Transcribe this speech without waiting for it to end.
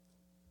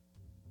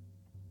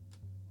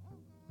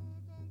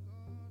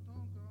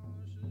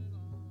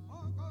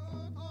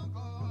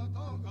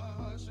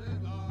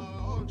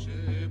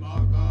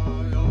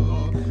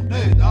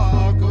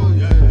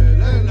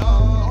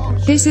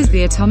This is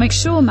the Atomic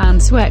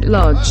Shoreman Sweat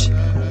Lodge.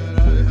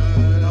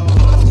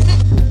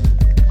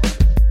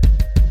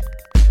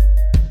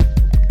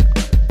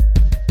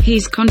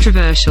 He's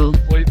controversial.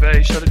 Wait,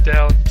 Bay, shut it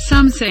down.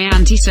 Some say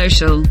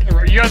antisocial.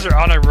 You guys are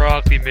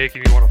unironically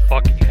making me want to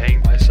fucking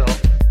hang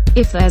myself.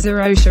 If there's a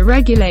OSHA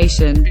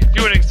regulation,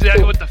 You're doing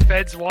exactly what the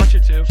feds want you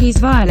to. he's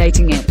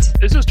violating it.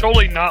 This is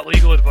totally not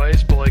legal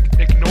advice, but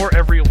ignore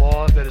every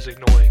law that is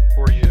annoying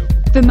for you.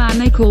 The man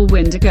they call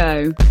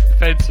Wendigo.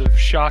 Offensive,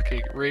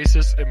 shocking,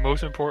 racist, and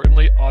most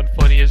importantly,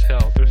 unfunny as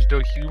hell. There's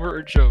no humor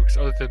or jokes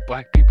other than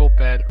black people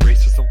bad,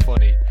 racism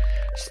funny,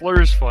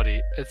 slurs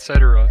funny,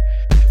 etc.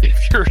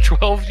 If you're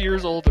 12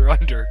 years old or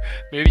under,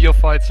 maybe you'll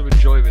find some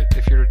enjoyment.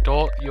 If you're an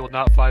adult, you'll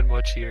not find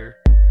much here.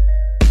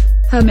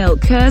 Her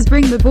milk curs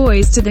bring the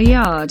boys to the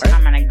yard.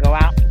 I'm gonna go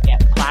out and get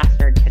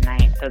plastered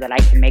tonight so that I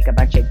can make a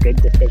bunch of good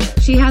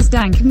decisions. She has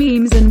dank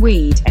memes and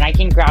weed, And I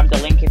can grab the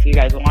link if you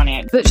guys want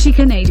it. but she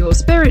can aid your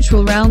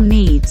spiritual realm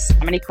needs.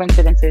 How many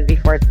coincidences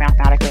before it's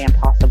mathematically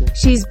impossible?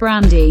 She's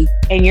brandy.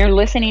 And you're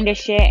listening to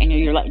shit and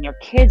you're letting your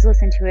kids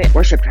listen to it.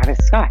 Worship Travis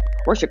Scott.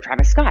 Worship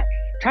Travis Scott.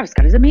 Travis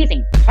Scott is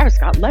amazing. Travis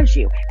Scott loves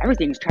you.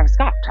 Everything is Travis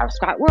Scott. Travis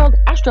Scott world.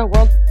 Astro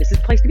world. This is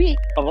the place to be.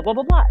 Blah, blah, blah,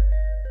 blah, blah.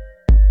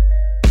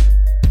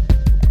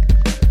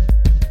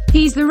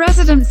 He's the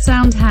resident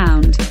sound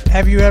hound.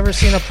 Have you ever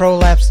seen a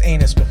prolapsed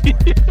anus before?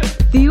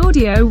 The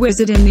audio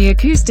wizard in the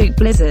acoustic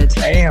blizzard.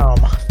 Damn.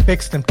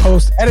 Fixed in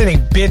post-editing,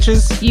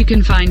 bitches. You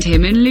can find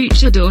him in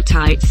luchador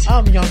tights.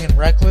 I'm young and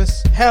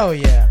reckless. Hell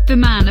yeah. The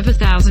man of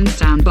 1,000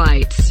 sound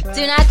bites.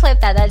 Do not clip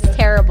that. That's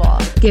terrible.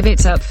 Give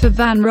it up for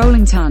Van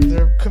Rollington.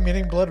 They're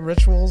committing blood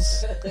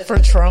rituals for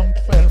Trump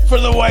and for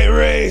the white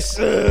race.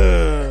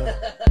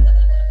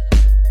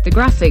 The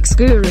graphics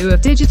guru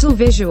of digital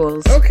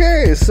visuals.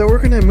 Okay, so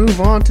we're gonna move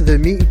on to the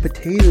meat and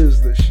potatoes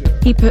of the show.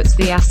 He puts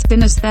the ass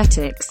in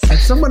aesthetics. And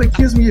someone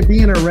accused me of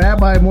being a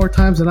rabbi more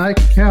times than I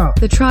can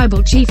count. The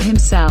tribal chief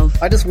himself.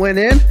 I just went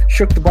in,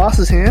 shook the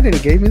boss's hand, and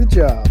he gave me the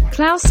job.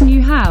 Klaus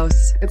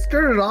Newhouse. It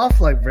started off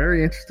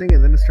very interesting,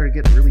 and then it started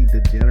getting really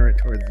degenerate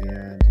towards the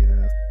end,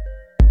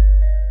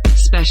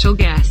 Special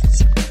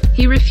guests.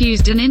 He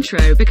refused an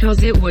intro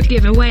because it would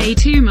give away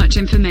too much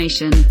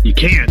information. You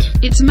can't.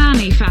 It's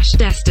Manny Fash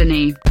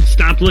Destiny.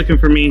 Stop looking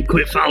for me.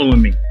 Quit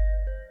following me.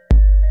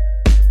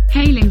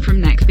 Hailing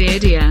from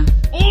Neckbeardia.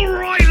 All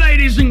right,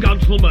 ladies and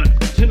gentlemen.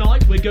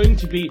 Tonight we're going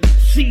to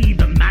see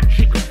the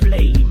magic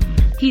flame.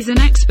 He's an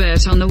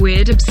expert on the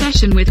weird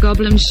obsession with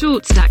goblin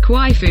short stack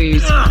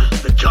waifus.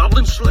 The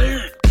Goblin Slayer.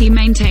 He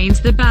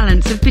maintains the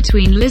balance of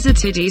between lizard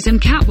titties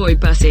and cowboy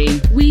pussy.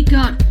 We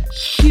got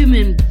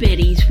human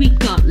betties, we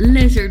got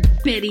lizard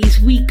betties,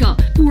 we got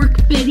orc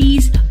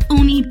betties,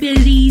 oni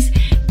betties,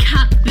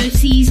 cat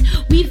bussies.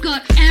 We've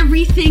got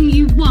everything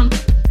you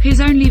want.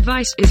 His only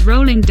vice is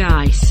rolling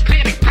dice.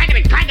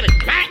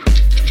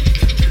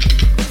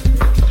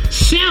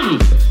 Some?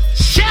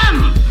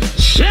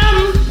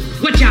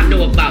 What y'all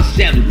know about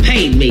 7?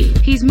 Pay me.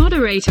 He's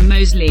moderator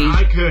Mosley.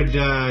 I could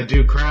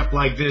do crap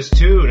like this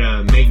too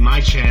to make my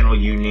channel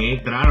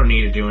unique, but I don't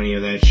need to do any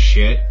of that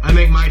shit. I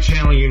make my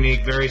channel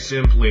unique very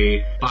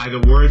simply by the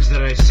words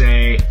that I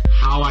say,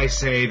 how I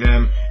say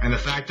them, and the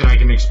fact that I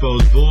can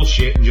expose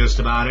bullshit in just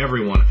about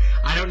everyone.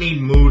 I don't need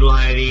mood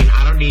lighting,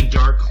 I don't need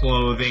dark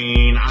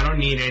clothing, I don't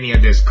need any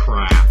of this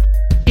crap.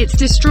 It's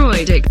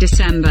Destroy Dick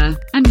December,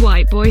 and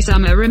White Boy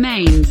Summer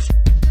remains.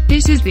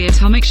 This is the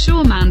Atomic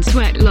Shoreman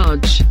Sweat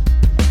Lodge.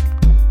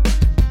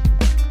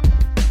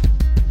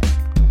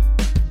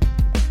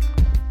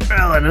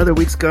 Well, another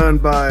week's gone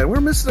by.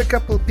 We're missing a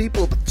couple of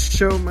people, but the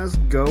show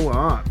must go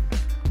on.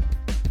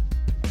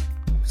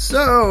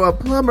 So, a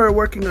plumber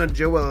working on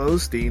Joel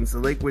Osteen's The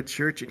Lakewood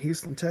Church in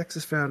Houston,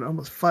 Texas, found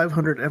almost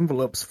 500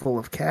 envelopes full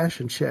of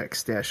cash and checks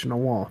stashed in a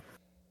wall.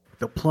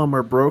 The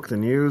plumber broke the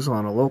news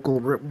on a local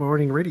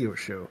morning radio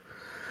show.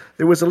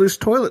 There was a loose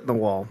toilet in the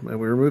wall, and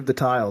we removed the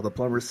tile. The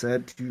plumber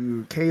said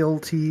to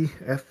KLT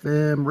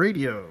FM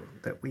radio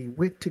that we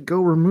went to go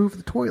remove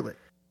the toilet.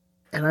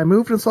 And I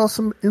moved and saw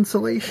some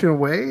insulation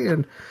away,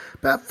 and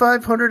about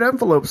 500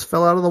 envelopes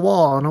fell out of the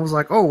wall. And I was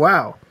like, oh,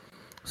 wow.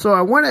 So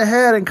I went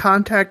ahead and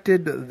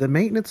contacted the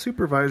maintenance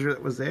supervisor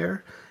that was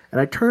there, and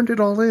I turned it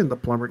all in, the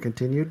plumber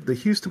continued. The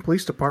Houston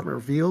Police Department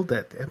revealed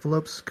that the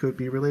envelopes could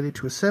be related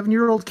to a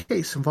 7-year-old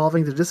case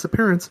involving the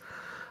disappearance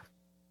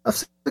of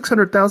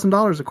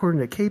 $600,000,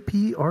 according to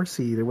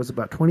KPRC. There was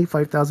about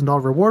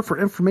 $25,000 reward for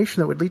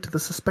information that would lead to the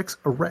suspect's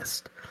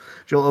arrest.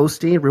 Joel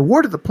Osteen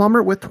rewarded the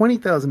plumber with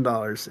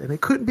 $20,000, and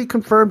it couldn't be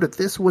confirmed that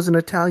this was an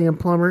Italian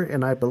plumber,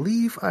 and I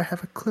believe I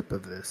have a clip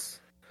of this.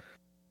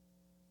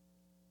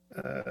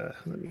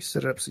 Let me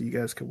set it up so you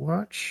guys can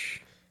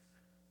watch.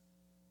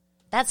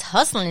 That's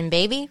hustling,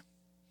 baby.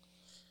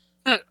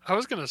 I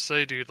was gonna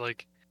say, dude,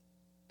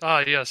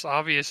 yes,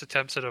 obvious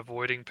attempts at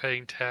avoiding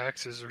paying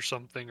taxes or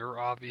something are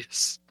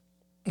obvious.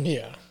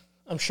 Yeah.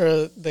 I'm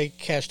sure they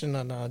cashed in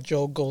on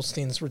Joel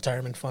Goldstein's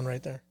retirement fund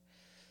right there.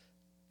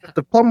 If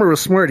the plumber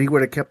was smart, he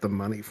would have kept the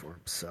money for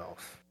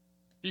himself.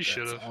 He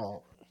should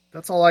have.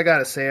 That's all I got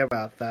to say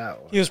about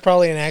that one. He was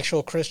probably an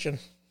actual Christian.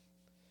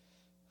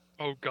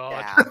 Oh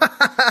God.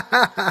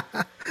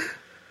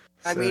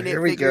 I mean,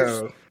 here we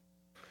go.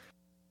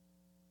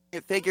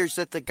 It figures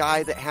that the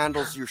guy that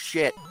handles your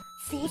shit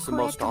is the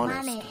most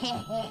honest.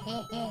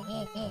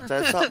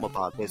 Says something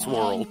about this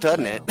world,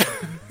 doesn't it?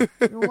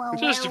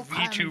 Just a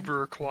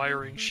VTuber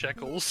acquiring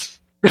shekels.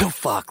 Oh,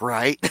 fuck,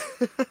 right?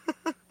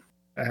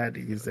 I had to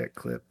use that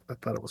clip. I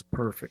thought it was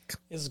perfect.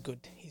 He's good.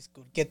 He's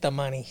good. Get the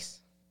monies.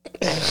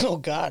 Oh,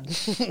 God.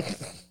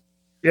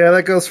 Yeah,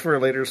 that goes for a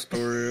later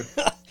story.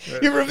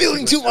 You're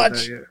revealing too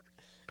much.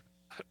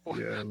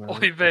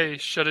 Oy vey,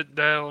 shut it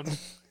down.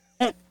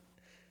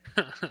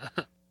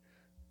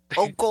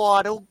 Oh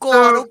God, oh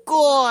God, oh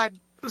God.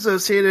 So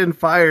CNN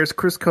fires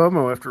Chris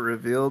Cuomo after it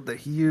revealed that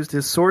he used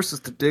his sources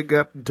to dig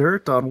up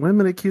dirt on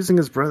women accusing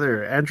his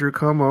brother, Andrew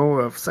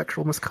Cuomo, of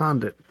sexual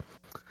misconduct.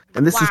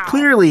 And this is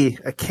clearly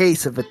a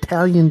case of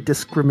Italian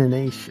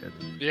discrimination.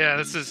 Yeah,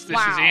 this is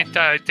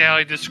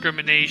anti-Italian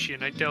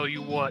discrimination, I tell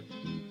you what.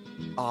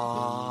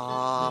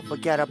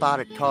 Forget about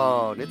it,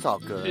 Tone. It's all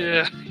good.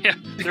 Yeah.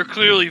 They're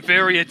clearly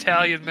very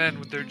Italian men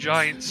with their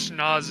giant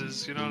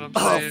snozzes, you know what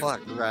I'm saying? Oh,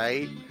 fuck,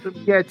 right?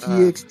 Got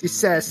the extra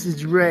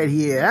sausage right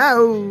here.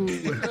 Ow!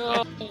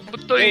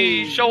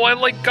 So I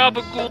like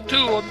gabagool too.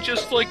 I'm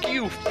just like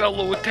you,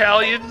 fellow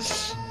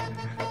Italians.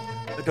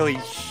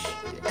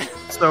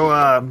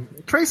 So,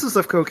 traces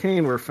of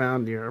cocaine were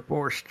found near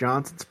Boris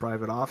Johnson's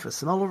private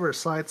office and all over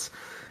sites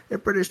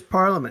at British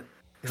Parliament.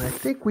 And I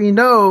think we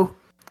know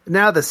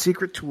now the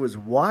secret to his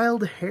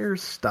wild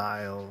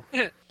hairstyle.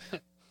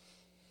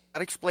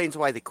 That explains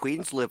why the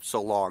Queen's lived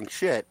so long.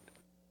 Shit.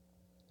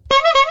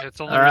 It's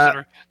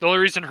the only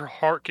reason her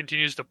heart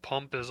continues to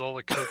pump is all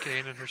the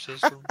cocaine in her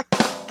system.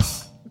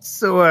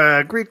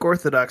 So, Greek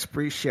Orthodox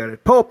priest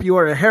shouted, "Pope, you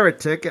are a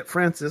heretic," at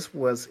Francis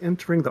was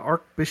entering the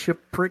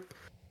archbishopric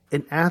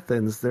in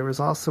Athens. There was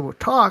also a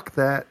talk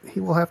that he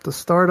will have to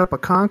start up a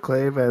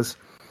conclave as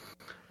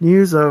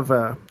news of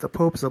the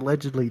Pope's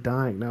allegedly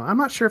dying. Now, I'm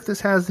not sure if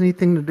this has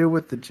anything to do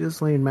with the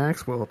Ghislaine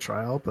Maxwell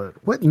trial, but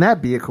wouldn't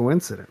that be a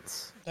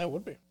coincidence? That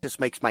would be. Just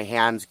makes my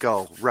hands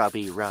go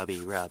rubby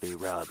even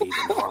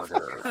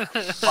harder.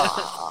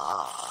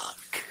 Fuck.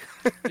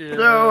 Yeah.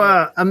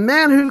 So, a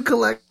man who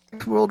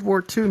collected World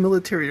War II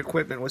military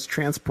equipment was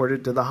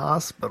transported to the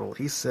hospital.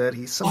 He said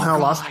he somehow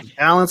lost his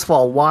balance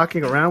while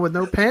walking around with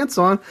no pants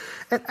on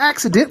and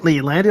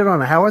accidentally landed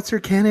on a howitzer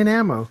cannon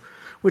ammo,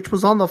 which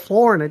was on the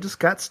floor, and it just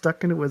got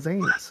stuck into his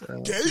anus.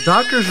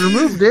 Doctors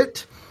removed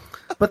it,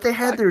 but they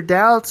had their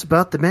doubts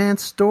about the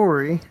man's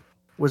story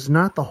was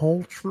not the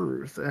whole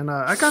truth. And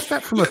I got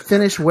that from a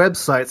Finnish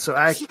website, so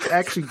I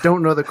actually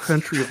don't know the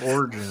country of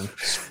origin.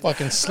 Just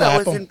fucking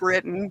slap him. In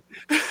Britain.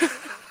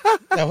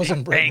 That was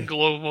in Britain.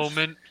 Anglo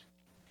moment.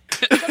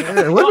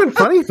 Yeah, it would have been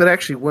funny if it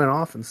actually went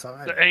off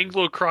inside. The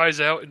Anglo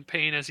cries out in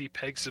pain as he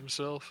pegs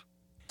himself.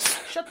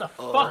 Shut the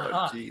fuck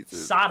up,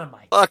 Jesus.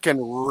 sodomite.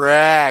 Fucking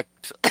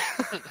wrecked.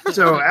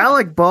 So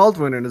Alec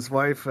Baldwin and his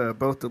wife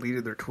both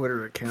deleted their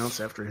Twitter accounts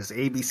after his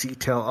ABC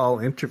Tell All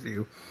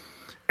interview.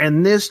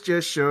 And this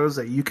just shows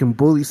that you can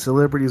bully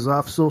celebrities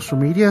off social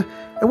media,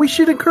 and we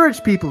should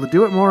encourage people to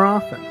do it more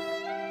often.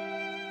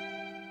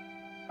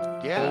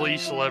 Yeah. Bully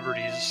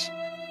celebrities.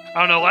 I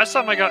don't know, last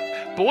time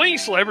bullying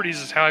celebrities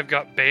is how I've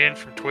got banned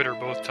from Twitter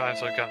both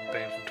times I've gotten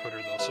banned from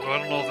Twitter, though, so I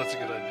don't know if that's a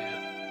good idea.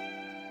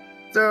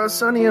 So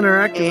Sony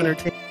Interactive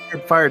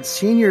Entertainment fired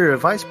Senior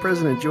Vice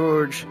President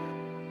George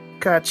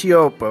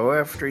Cacioppo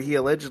after he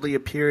allegedly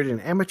appeared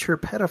in amateur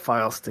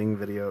pedophile sting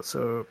video.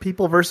 So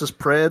People vs.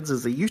 Preds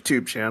is a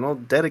YouTube channel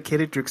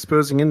dedicated to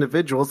exposing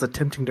individuals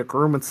attempting to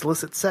groom and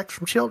solicit sex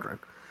from children.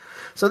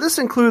 So this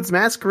includes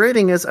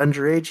masquerading as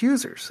underage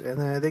users,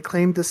 and they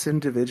claimed this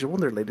individual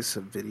in their latest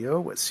video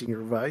was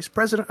Senior Vice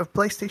President of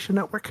PlayStation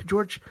Network,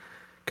 George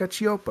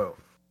Cacioppo.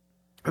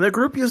 And the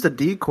group used a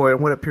decoy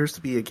on what appears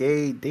to be a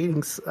gay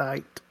dating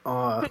site,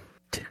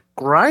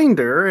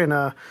 Grindr, and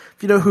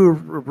if you know who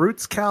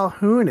Roots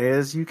Calhoun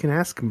is, you can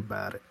ask him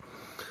about it.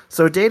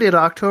 So dated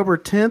October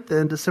 10th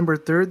and December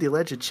 3rd, the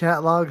alleged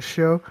chat logs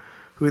show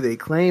who they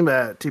claim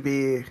to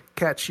be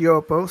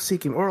Cacioppo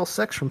seeking oral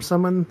sex from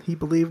someone he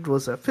believed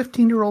was a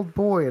 15-year-old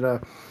boy.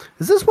 And,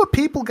 is this what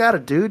people got to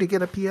do to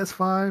get a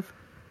PS5?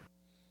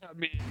 I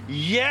mean,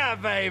 yeah,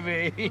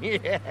 baby.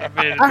 Yeah.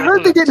 I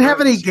heard they didn't have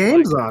any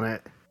games on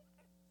it.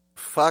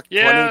 Fuck,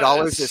 Yeah,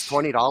 $20 it's- is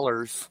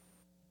 $20.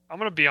 I'm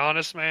gonna be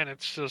honest, man,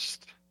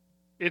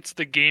 it's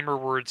the gamer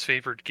word's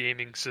favorite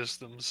gaming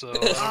system, so I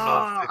don't know if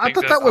I thought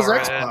that's that was our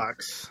end.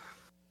 Xbox.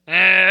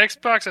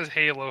 Xbox has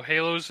Halo.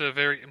 Halo's a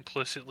very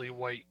implicitly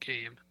white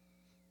game.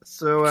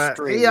 So,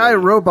 Extremely. AI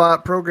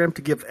robot programmed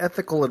to give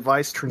ethical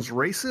advice turns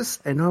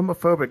racist and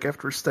homophobic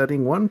after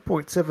studying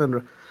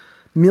 1.7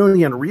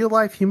 million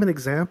real-life human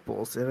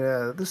examples.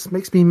 And this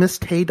makes me miss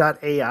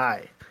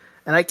Tay.ai.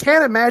 And I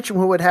can't imagine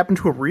what would happen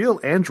to a real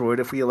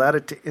android if we allowed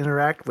it to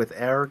interact with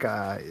our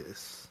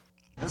guys.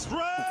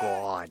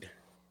 God.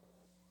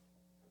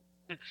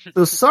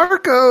 The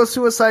Sarko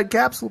suicide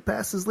capsule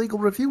passes legal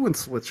review in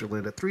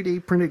Switzerland. A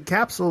 3D printed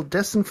capsule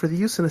destined for the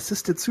use in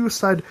assisted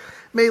suicide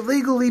may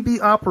legally be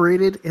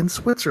operated in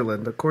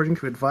Switzerland, according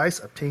to advice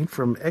obtained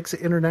from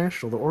Exit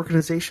International, the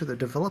organization that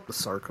developed the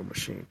Sarko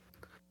machine.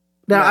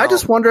 Now, I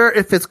just wonder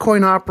if it's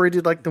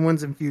coin-operated like the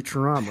ones in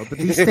Futurama, but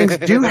these things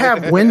do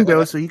have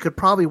windows, so you could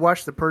probably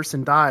watch the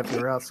person die if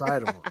you're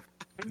outside of them.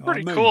 It'd be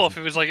pretty cool if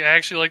it was like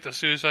actually like the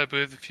suicide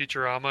booth of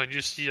Futurama, and you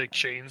just see like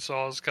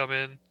chainsaws come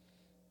in.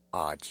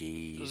 Aw,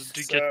 jeez.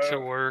 To get to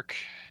work.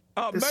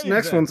 This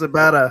next one's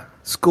about a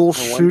school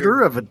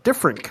shooter of a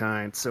different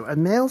kind. So, a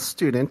male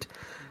student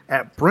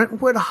at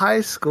Brentwood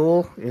High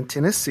School in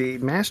Tennessee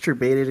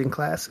masturbated in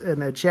class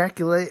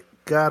and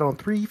got on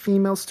 3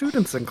 female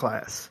students in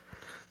class.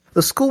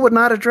 The school would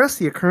not address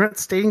the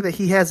occurrence, stating that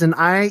he has an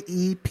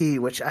IEP,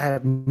 which I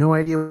have no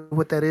idea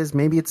what that is.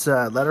 Maybe it's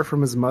a letter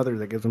from his mother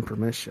that gives him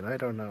permission. I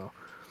don't know.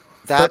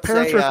 That's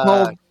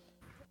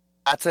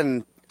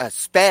a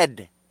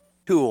SPED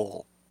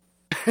tool.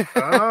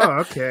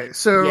 Oh, okay.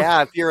 So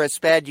yeah, if you're a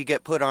SPED, you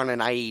get put on an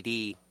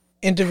IED.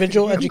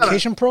 Individual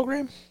education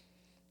program?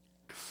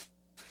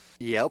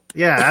 Yep.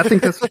 Yeah, I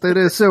think that's what it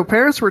is. So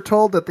parents were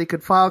told that they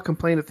could file a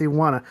complaint if they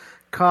want to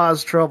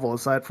cause trouble,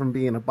 aside from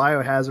being a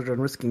biohazard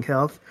and risking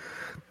health.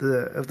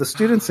 Of the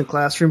students in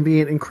classroom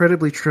being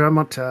incredibly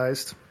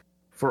traumatized.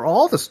 For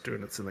all the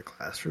students in the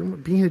classroom,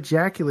 being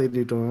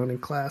ejaculated on in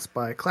class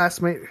by a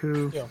classmate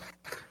who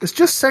is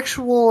just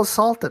sexual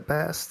assault at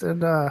best.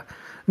 And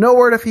no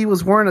word if he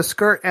was wearing a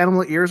skirt,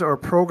 animal ears, or a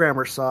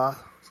programmer saw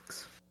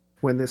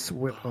when this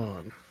went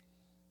on.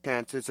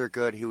 Chances are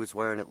good he was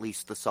wearing at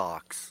least the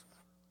socks.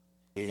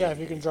 Yeah, if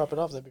you can drop it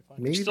off, that'd be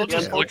fine. I'm still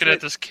just looking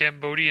at this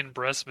Cambodian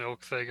breast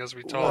milk thing as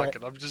we talk,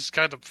 and I'm just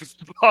kind of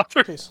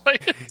bothered by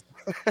it.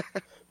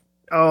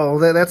 Oh,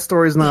 that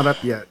story's not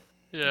up yet.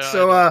 Yeah.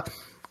 So,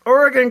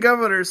 Oregon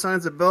governor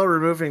signs a bill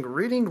removing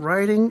reading,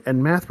 writing,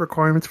 and math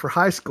requirements for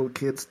high school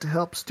kids to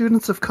help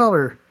students of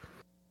color.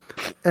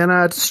 And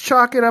just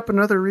chalk it up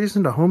another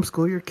reason to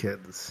homeschool your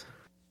kids.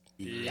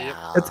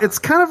 Yeah. It's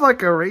kind of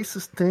like a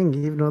racist thing,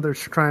 even though they're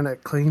trying to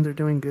claim they're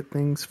doing good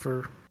things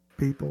for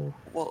people.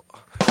 Well,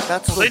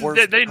 that's the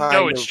worst. They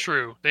know it's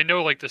true. They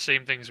know like the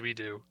same things we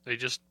do. They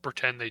just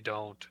pretend they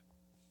don't.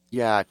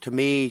 Yeah, to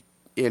me,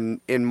 in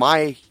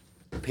my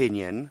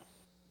opinion,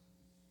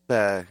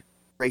 the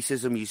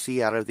racism you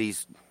see out of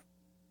these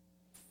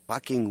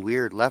fucking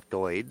weird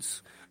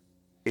leftoids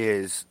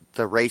is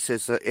the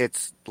racism.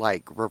 It's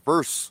like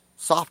reverse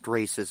soft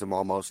racism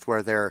almost,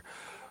 where they're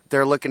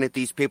looking at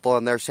these people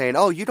and they're saying,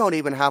 "Oh, you don't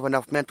even have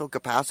enough mental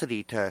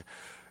capacity to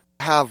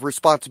have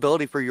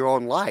responsibility for your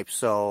own life,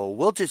 so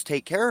we'll just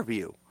take care of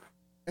you."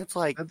 It's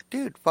like,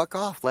 dude, fuck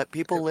off. Let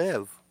people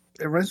live.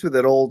 It reminds me of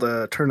that old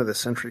turn of the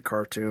century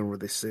cartoon where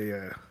they say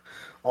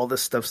all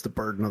this stuff's the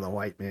burden of the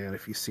white man,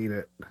 if you've seen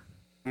it.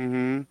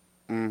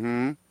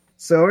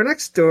 So our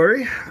next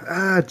story,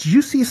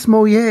 Juicy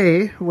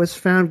Smollett was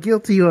found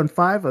guilty on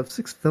 5 of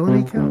 6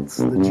 felony counts.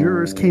 The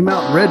jurors came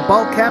out in red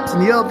ball caps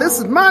and yelled, "This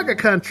is MAGA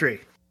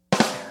country!"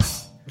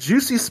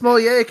 Juicy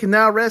Smollett can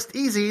now rest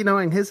easy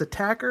knowing his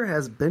attacker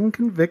has been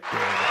convicted.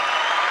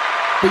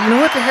 But you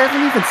know what? They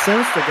haven't even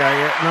sentenced the guy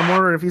yet, and I'm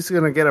wondering if he's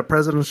going to get a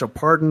presidential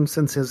pardon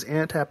since his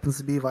aunt happens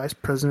to be vice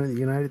president of the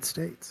United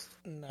States.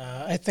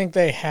 Nah, I think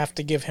they have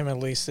to give him at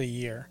least a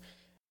year.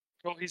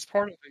 Well, he's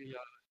part of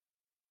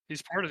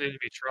the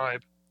enemy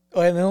tribe.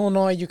 In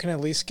Illinois, you can at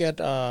least get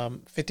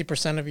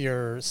 50% of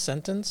your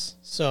sentence,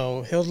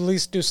 so he'll at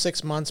least do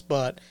 6 months,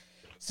 but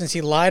since he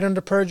lied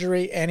under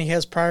perjury and he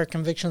has prior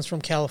convictions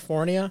from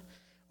California,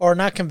 or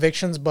not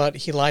convictions, but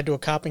he lied to a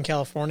cop in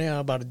California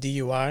about a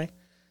DUI,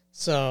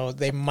 so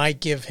they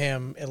might give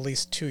him at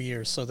least 2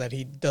 years so that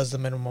he does the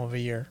minimum of a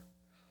year.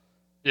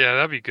 Yeah,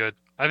 that'd be good.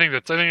 I think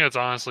that's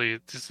honestly,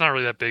 it's not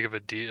really that big of a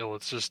deal.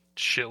 It's just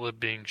shitlib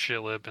being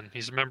shitlib, and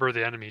he's a member of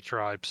the enemy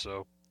tribe,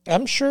 so.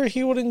 I'm sure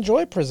he would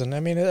enjoy prison. I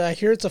mean, I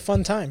hear it's a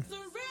fun time.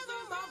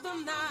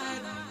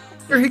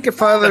 Or he could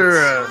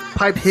father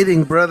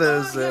pipe-hitting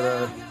brothers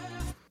that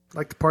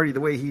like to party the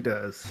way he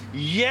does.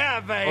 Yeah,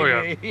 baby.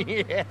 Oh,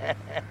 yeah.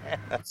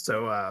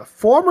 So,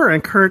 former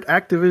and current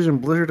Activision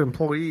Blizzard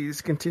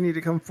employees continue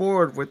to come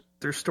forward with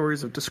their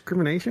stories of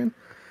discrimination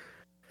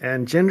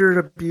and gendered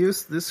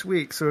abuse this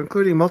week. So,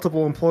 including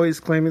multiple employees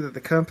claiming that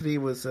the company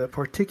was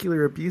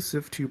particularly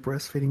abusive to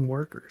breastfeeding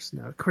workers.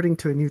 Now, according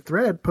to a new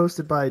thread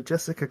posted by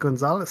Jessica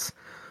Gonzalez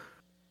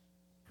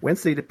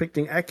Wednesday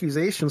depicting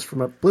accusations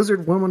from a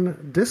Blizzard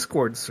Woman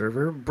Discord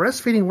server,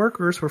 breastfeeding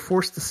workers were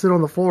forced to sit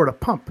on the floor to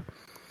pump,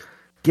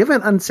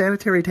 given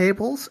unsanitary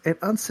tables and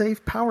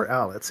unsafe power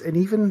outlets, and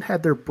even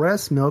had their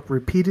breast milk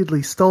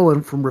repeatedly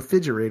stolen from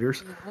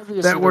refrigerators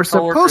that were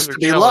supposed to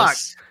be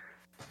locked.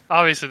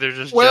 Obviously, they're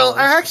just Well,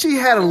 jealous. I actually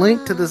had a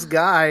link to this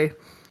guy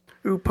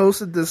who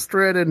posted this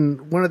thread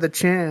in one of the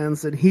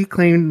chans, and he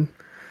claimed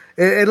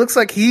it looks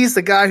like he's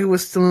the guy who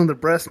was stealing the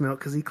breast milk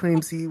because he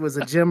claims he was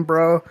a gym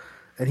bro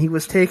and he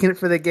was taking it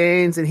for the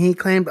gains, and he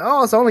claimed,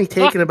 it's only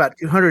taking about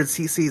 200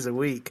 cc's a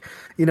week.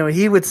 You know,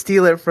 he would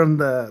steal it from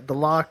the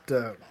locked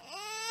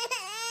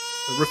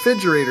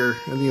refrigerator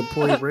in the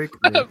employee break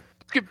room.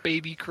 Get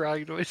baby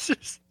crying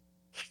noises.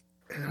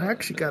 I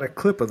actually got a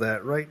clip of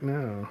that right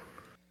now.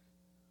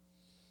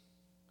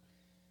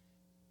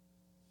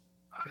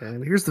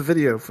 And here's the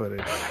video footage.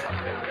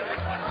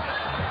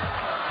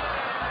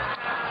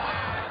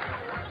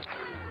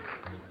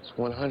 It's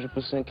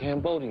 100%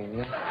 Cambodian,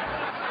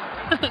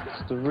 yeah.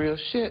 It's the real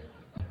shit.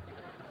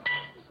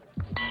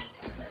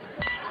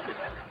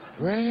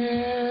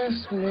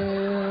 Rest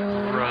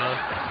milk,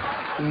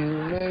 you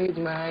made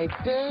my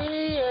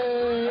day.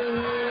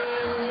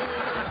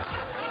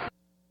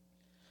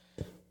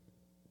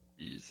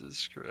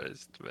 Jesus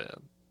Christ,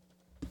 man.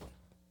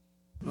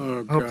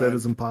 Oh, I hope that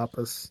isn't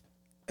Pappas.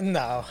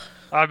 No.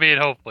 I mean,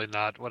 hopefully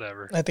not.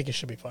 Whatever. I think it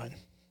should be fine.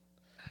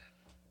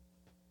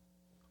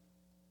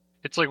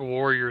 It's like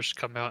Warriors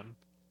come out and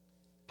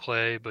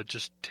play, but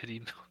just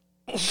titty.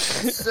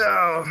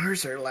 So,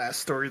 here's our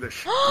last story that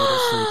should get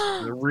us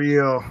into the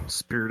real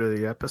spirit of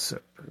the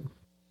episode.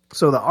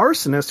 So, the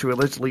arsonist who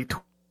allegedly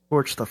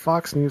torched the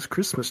Fox News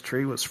Christmas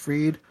tree was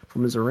freed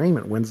from his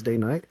arraignment Wednesday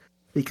night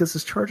because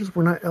his charges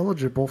were not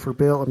eligible for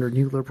bail under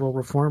new liberal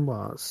reform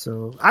laws.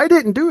 So, I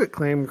didn't do it,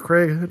 claimed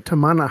Craig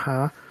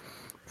Tamanaha,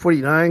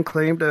 49,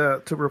 claimed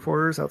to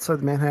reporters outside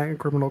the Manhattan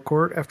Criminal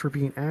Court after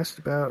being asked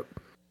about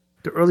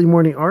the early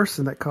morning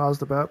arson that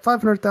caused about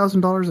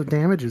 $500,000 of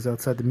damages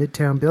outside the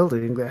Midtown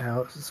building that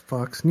houses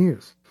Fox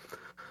News,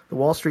 the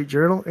Wall Street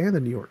Journal, and the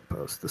New York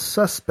Post. The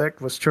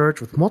suspect was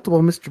charged with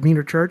multiple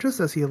misdemeanor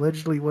charges as he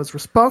allegedly was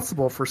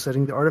responsible for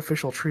setting the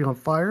artificial tree on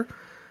fire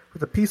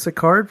with a piece of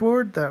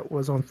cardboard that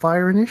was on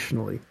fire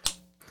initially.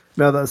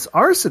 Now, this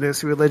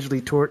arsonist who allegedly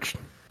torched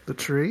the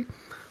tree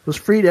was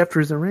freed after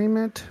his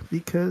arraignment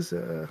because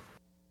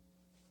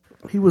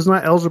he was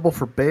not eligible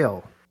for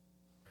bail.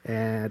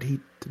 And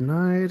he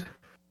denied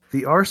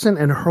the arson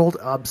and hurled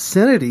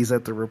obscenities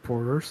at the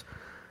reporters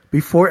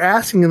before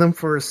asking them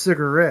for a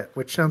cigarette,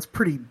 which sounds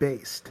pretty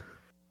based.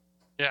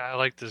 Yeah, I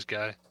like this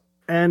guy.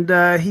 And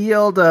he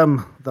yelled,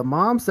 the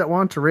moms that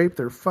want to rape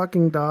their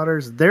fucking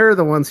daughters, they're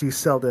the ones who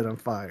set it on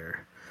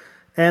fire.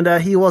 And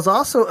he was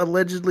also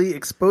allegedly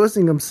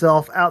exposing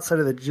himself outside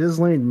of the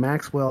Ghislaine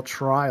Maxwell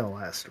trial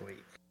last week.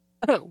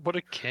 What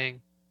a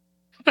king.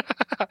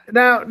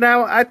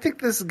 Now, I think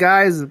this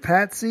guy is a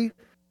patsy.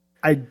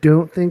 I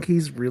don't think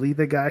he's really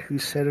the guy who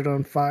set it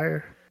on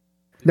fire.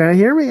 Now,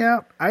 hear me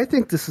out. I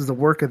think this is the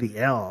work of the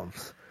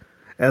elves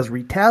as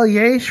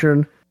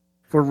retaliation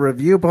for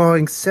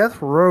review-bombing Seth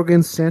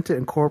Rogen's Santa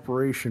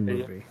Incorporation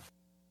movie.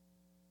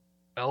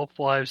 Elf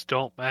lives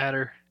don't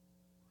matter.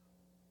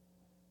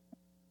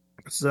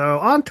 So,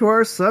 on to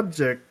our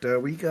subject.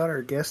 We got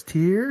our guest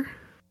here,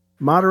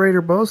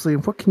 Moderator Bosley.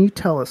 What can you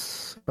tell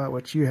us about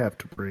what you have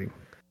to bring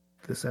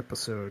this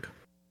episode?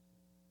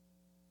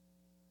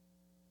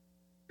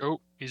 Oh,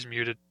 he's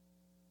muted.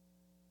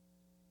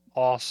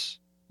 Hoss.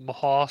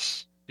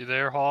 Hoss. You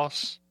there,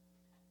 Hoss?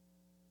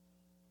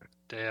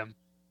 Damn.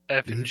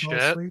 Effing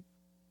shit.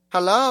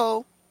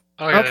 Hello?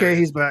 Oh, yeah, okay,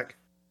 he's back.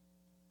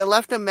 I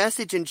left a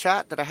message in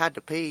chat that I had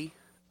to pee.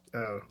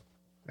 Oh,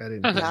 I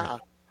didn't Yeah.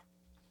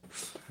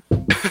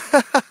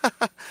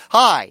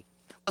 Hi.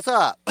 What's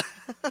up?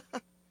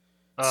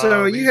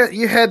 So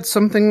you had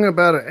something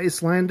about an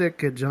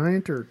Icelandic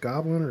giant or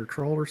goblin or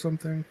troll or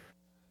something?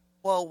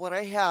 Well, what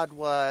I had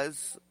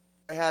was,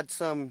 I had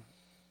some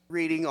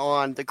reading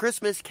on the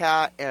Christmas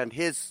cat and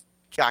his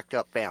jacked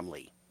up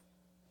family.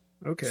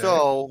 Okay.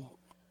 So,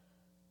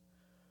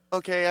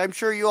 okay, I'm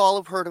sure you all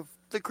have heard of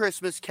the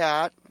Christmas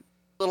cat.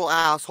 Little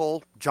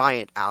asshole,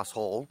 giant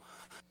asshole,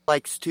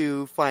 likes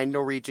to find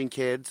Norwegian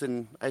kids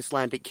and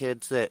Icelandic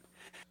kids that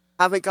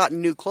haven't gotten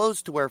new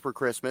clothes to wear for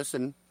Christmas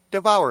and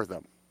devour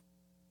them.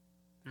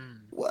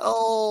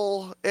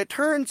 Well, it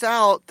turns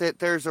out that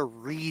there's a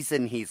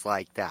reason he's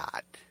like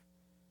that.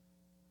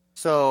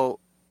 So,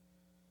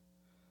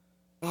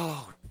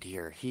 oh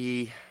dear,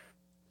 he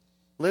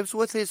lives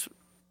with his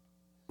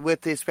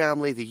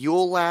family, the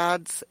Yule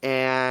lads,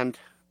 and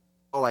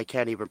I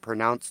can't even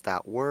pronounce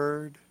that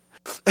word.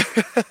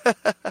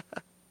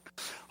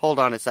 Hold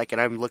on a second,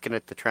 I'm looking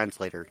at the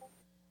translator.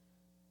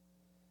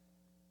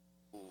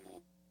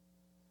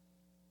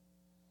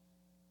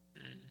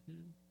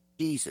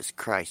 Jesus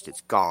Christ,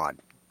 it's gone.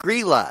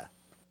 Grilla,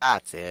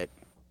 that's it.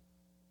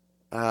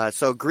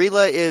 So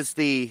Grilla is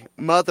the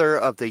mother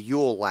of the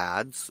Yule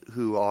lads,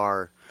 who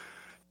are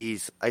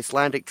these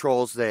Icelandic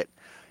trolls that,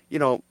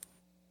 the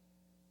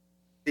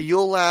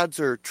Yule lads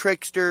are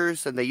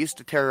tricksters, and they used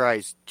to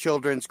terrorize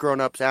children's,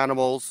 grown-ups,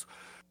 animals.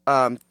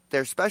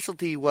 Their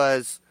specialty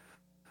was,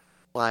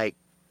 like,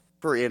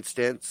 for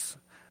instance,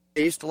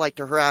 they used to like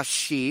to harass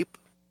sheep.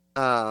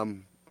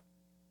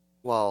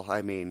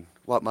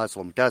 What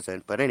Muslim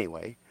doesn't, but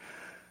anyway.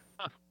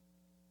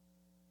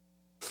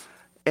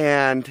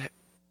 And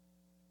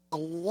a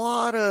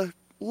lot of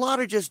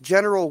just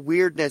general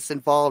weirdness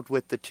involved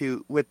with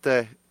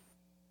the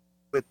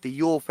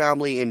Yule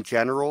family in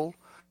general.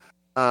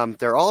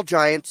 They're all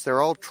giants,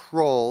 they're all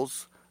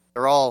trolls,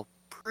 they're all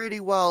pretty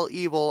well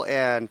evil,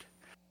 and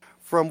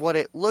from what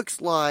it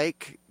looks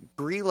like,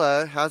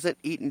 Grilla hasn't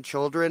eaten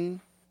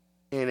children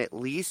in at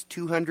least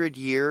 200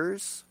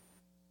 years.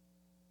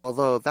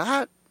 Although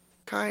that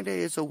kind of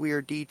is a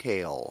weird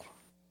detail.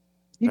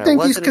 You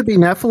think these could be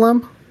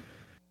Nephilim?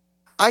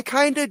 I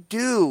kind of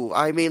do.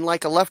 I mean,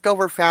 like a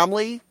leftover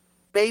family,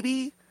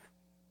 maybe?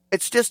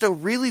 It's just a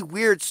really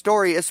weird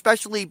story,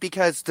 especially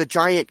because the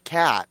giant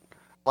cat.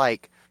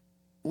 Like,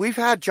 we've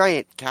had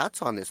giant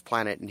cats on this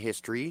planet in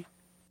history,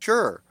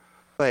 sure.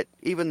 But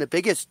even the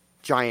biggest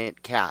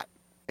giant cat,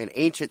 an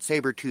ancient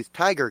saber-toothed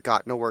tiger,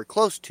 got nowhere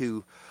close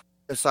to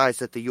the size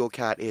that the Yule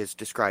cat is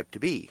described to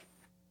be.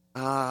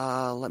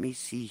 Let me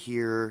see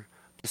here.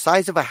 The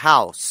size of a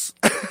house.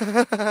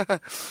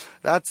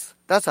 That's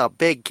a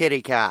big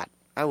kitty cat.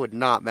 I would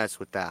not mess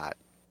with that.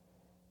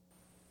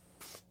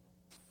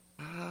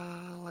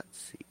 Let's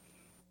see.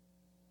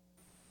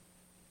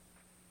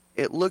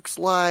 It looks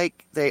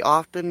like they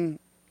often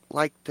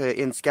like to,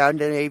 in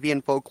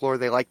Scandinavian folklore,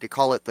 they like to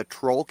call it the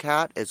troll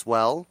cat as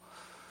well.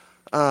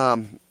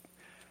 And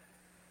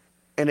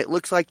it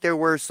looks like there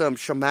were some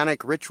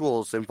shamanic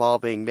rituals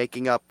involving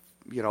making up,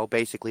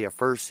 basically a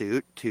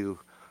fursuit to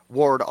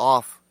ward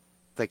off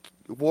the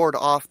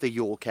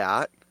Yule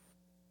cat.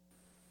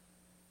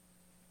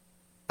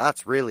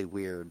 That's really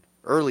weird.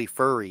 Early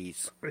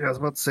furries. Yeah, I was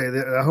about to say,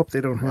 I hope they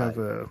don't have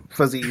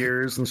fuzzy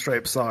ears and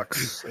striped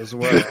socks as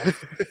well.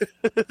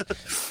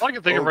 All I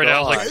can think of right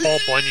now is like Paul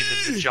Bunyan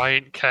and the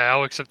giant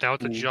cow, except now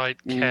it's a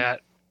giant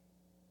cat.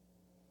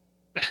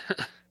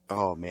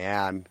 Oh,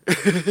 man.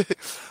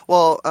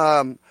 Well,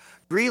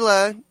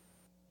 Grilla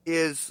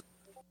is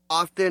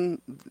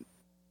often...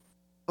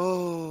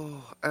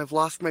 Oh, I've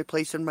lost my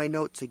place in my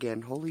notes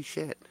again. Holy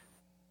shit.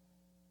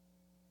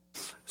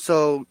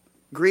 So,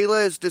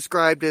 Grilla is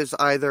described as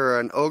either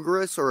an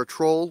ogress or a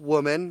troll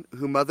woman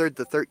who mothered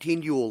the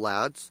 13 Yule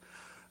lads.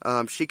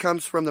 She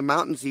comes from the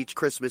mountains each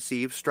Christmas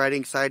Eve,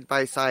 striding side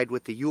by side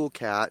with the Yule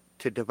cat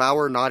to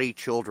devour naughty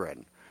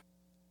children.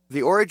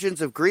 The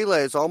origins of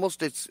Grilla is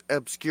almost as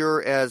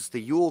obscure as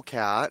the Yule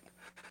cat,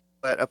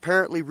 but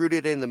apparently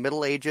rooted in the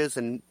Middle Ages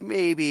and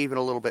maybe even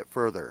a little bit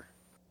further.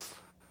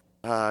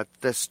 The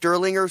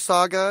Sturlinger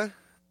Saga,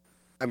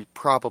 I'm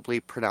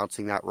probably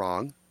pronouncing that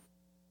wrong,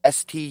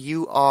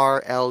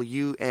 Sturlunga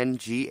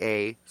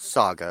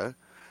Saga,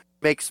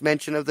 makes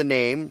mention of the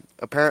name,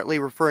 apparently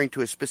referring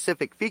to a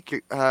specific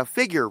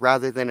figure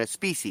rather than a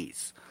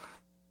species.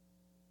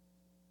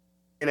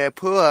 In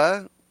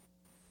Apua,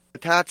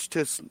 attached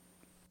to,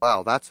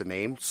 wow, that's a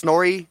name,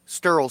 Snorri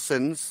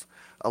Sturluson's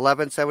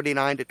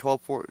 1179 to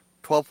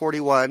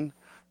 1241,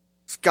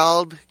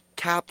 Skald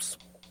Kaps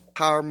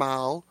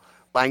Parmal,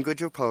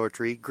 language of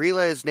poetry,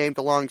 Grilla is named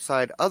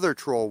alongside other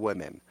troll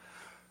women.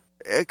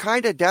 It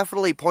kind of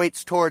definitely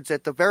points towards,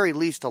 at the very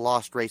least, a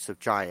lost race of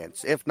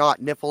giants, if not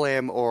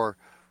Nephilim or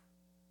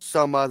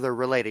some other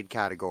related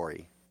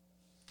category.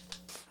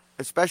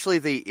 Especially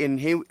the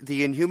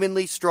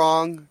inhumanly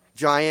strong,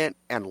 giant,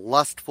 and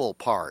lustful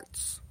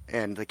parts.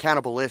 And the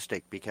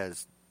cannibalistic,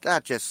 because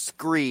that just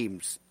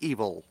screams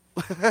evil.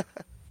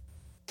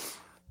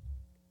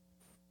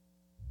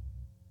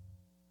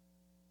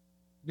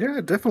 Yeah,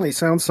 it definitely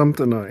sounds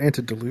something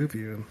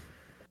antediluvian.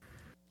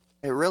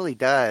 It really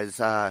does.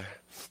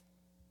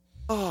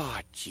 Oh,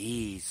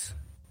 jeez.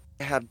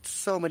 I had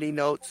so many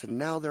notes, and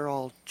now they're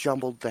all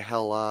jumbled the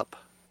hell up.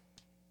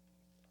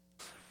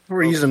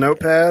 Were you using a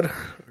notepad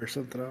or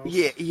something else?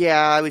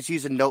 Yeah, I was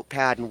using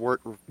Notepad, and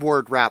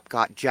word wrap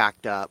got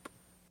jacked up.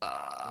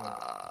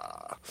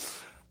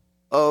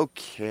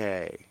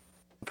 Okay.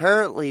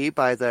 Apparently,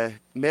 by the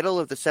middle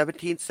of the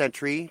 17th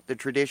century, the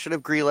tradition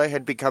of Grilla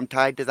had become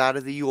tied to that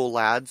of the Yule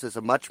lads as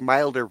a much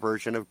milder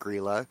version of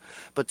Grilla,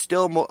 but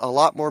still a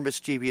lot more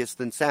mischievous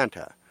than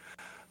Santa.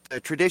 The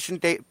tradition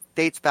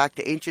dates back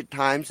to ancient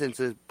times and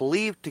is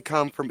believed to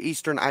come from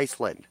eastern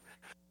Iceland.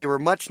 They were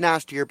much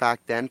nastier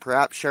back then,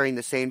 perhaps sharing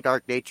the same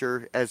dark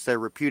nature as their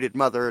reputed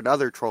mother and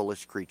other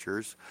trollish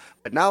creatures,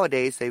 but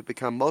nowadays they've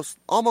become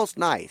almost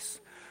nice,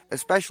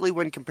 especially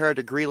when compared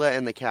to Grilla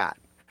and the cat.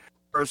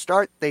 For a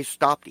start, they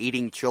stopped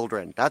eating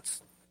children.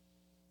 That's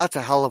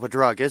a hell of a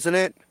drug, isn't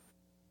it?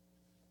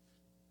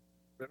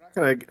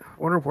 I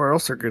wonder where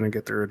else they're going to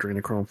get their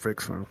adrenochrome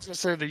fix from. I was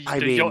going to say,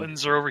 the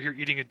Jotuns are over here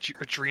eating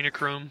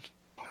adrenochrome.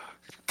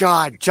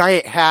 God,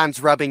 giant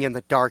hands rubbing in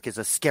the dark is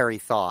a scary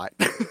thought.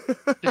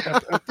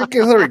 I think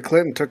Hillary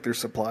Clinton took their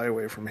supply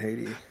away from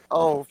Haiti.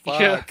 Oh, fuck.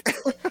 Yeah.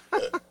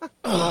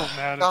 Oh,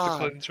 man, it's the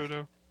Clintons right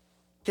now.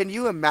 Can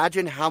you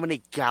imagine how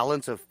many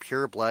gallons of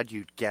pure blood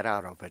you'd get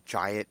out of a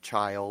giant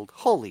child?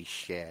 Holy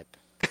shit.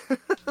 One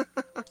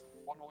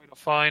way to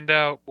find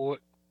out. What?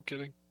 I'm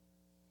kidding.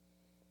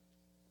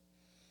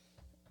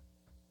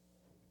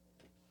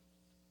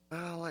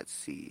 Let's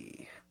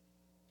see.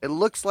 It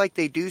looks like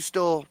they do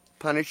still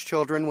punish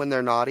children when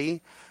they're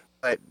naughty,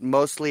 but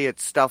mostly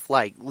it's stuff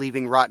like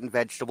leaving rotten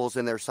vegetables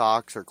in their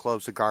socks or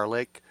cloves of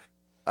garlic.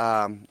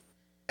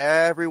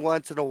 Every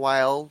once in a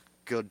while,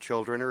 good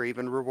children are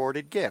even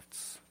rewarded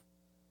gifts.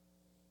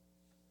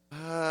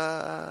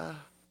 Now,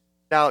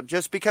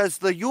 just because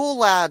the Yule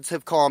lads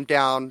have calmed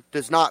down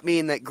does not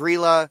mean that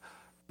Grilla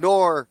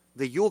nor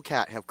the Yule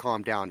cat have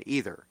calmed down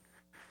either.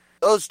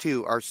 Those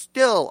two are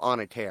still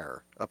on a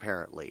tear,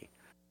 apparently.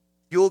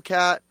 Yule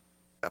cat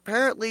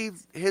apparently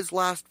his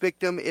last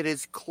victim, it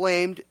is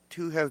claimed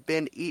to have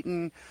been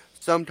eaten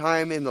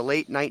sometime in the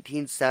late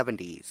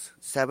 1970s,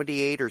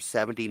 78 or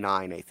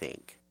 79, I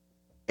think.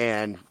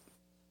 And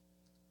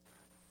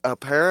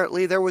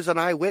apparently there was an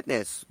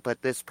eyewitness,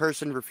 but this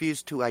person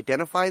refused to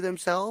identify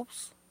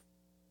themselves.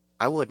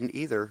 I wouldn't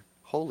either.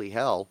 Holy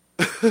hell.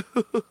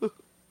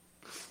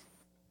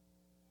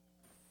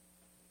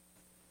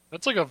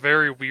 That's like a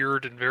very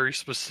weird and very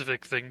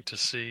specific thing to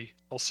see.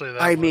 I'll say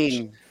that. I much.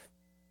 mean,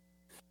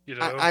 you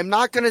know, I'm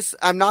not gonna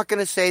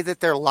say that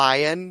they're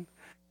lying,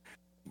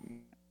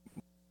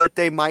 but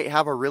they might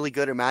have a really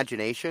good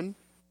imagination.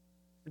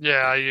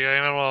 Yeah, I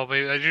don't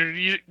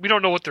know. We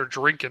don't know what they're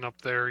drinking up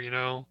there, you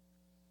know.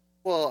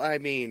 Well, I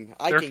mean,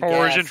 they're can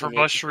foraging guess, for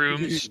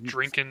mushrooms,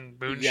 drinking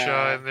moonshine.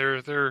 Yeah.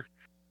 They're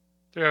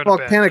having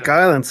Volcanic a bad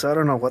Island, so I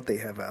don't know what they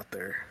have out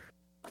there.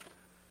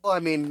 Well, I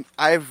mean,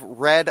 I've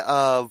read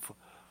of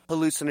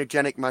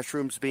hallucinogenic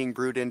mushrooms being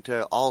brewed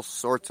into all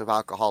sorts of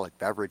alcoholic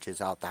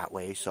beverages out that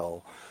way,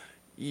 so,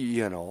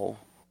 you know.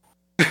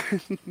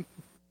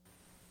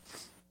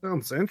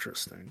 Sounds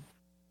interesting.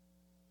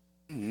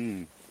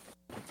 Mm.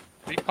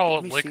 We call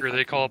it liquor,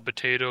 they call it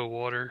potato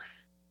water.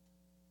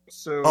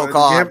 So, oh,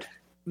 God.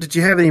 Did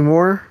you have any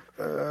more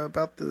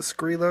about this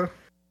Grilla?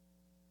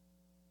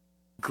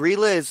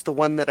 Grilla is the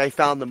one that I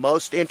found the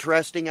most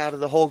interesting out of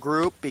the whole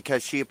group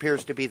because she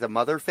appears to be the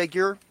mother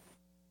figure.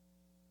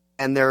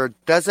 And there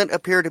doesn't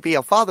appear to be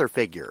a father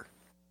figure.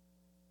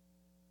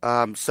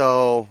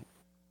 So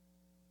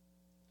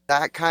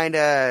that kind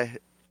of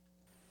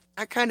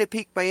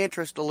piqued my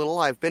interest a little.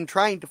 I've been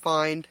trying to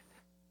find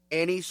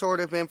any sort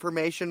of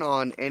information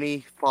on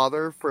any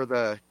father for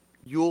the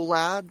Yule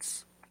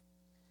lads.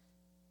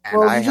 And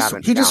Well, I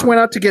he just went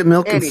out to get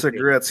milk and anything.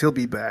 cigarettes. He'll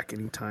be back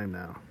anytime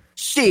now.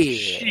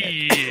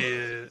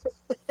 Shit.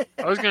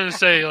 I was gonna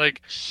say,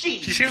 like, she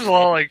seems a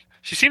lot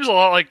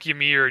like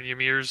Ymir, and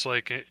Ymir's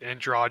like an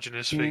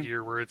androgynous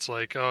figure, where it's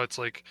like, oh, it's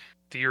like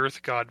the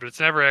Earth God, but it's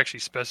never actually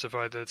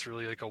specified that it's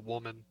really like a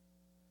woman.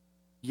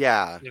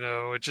 Yeah. You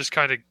know, it just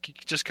kind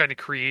of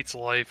creates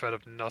life out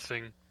of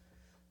nothing.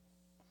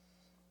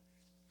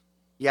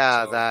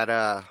 Yeah,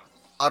 that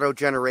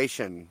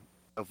auto-generation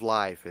of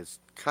life is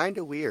kind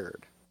of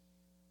weird.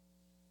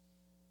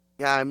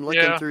 Yeah, I'm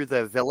looking through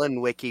the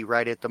villain wiki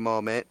right at the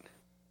moment.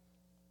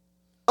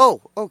 Oh,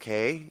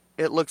 okay.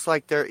 It looks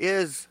like there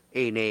is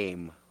a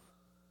name.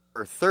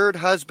 Her third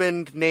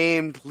husband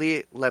named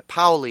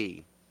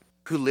Lepauli,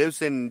 who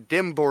lives in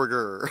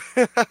Dimburger,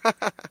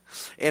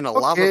 in a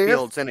lava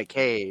fields in a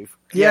cave.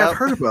 Yeah, Yep. I've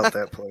heard about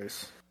that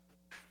place.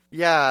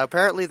 Yeah,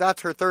 apparently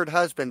that's her third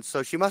husband,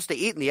 so she must have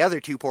eaten the other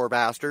two poor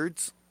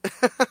bastards.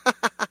 It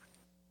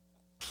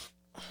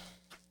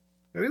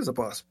is a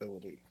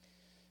possibility.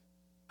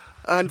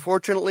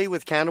 Unfortunately,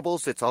 with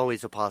cannibals, it's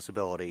always a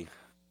possibility.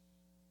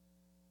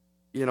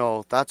 You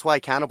know, that's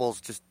why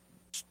cannibals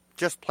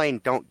just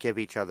plain don't give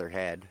each other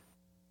head.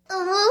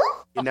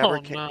 You never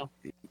can. No.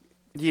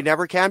 You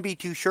never can be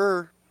too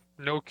sure.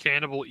 No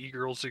cannibal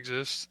e-girls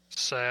exist.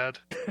 Sad.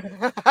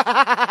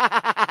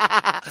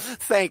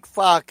 Thank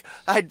fuck.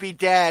 I'd be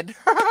dead.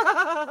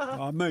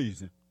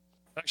 Amazing.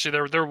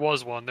 Actually, there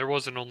was one. There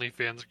was an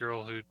OnlyFans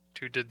girl who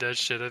did that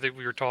shit. I think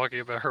we were talking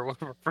about her one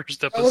of our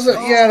first episodes.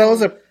 That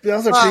was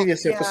a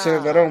previous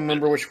episode. I don't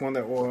remember which one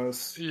that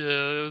was.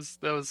 Yeah,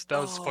 that was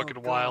fucking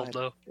God. wild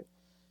though.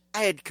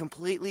 I had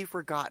completely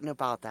forgotten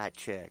about that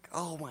chick.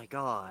 Oh my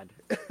god.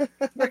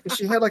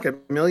 She had like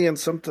 1 million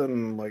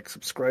something like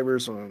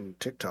subscribers on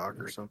TikTok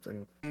or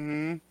something.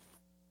 Mm-hmm.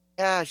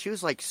 Yeah, she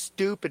was like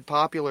stupid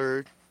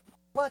popular.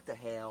 What the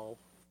hell?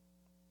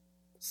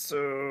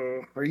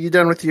 So, are you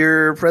done with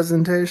your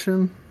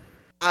presentation?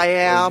 I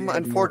am.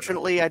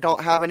 Unfortunately, I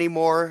don't have any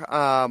more.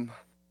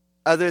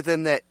 Other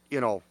than that,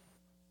 you know,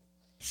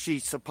 she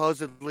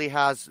supposedly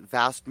has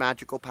vast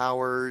magical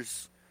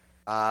powers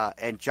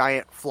and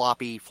giant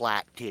floppy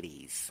flat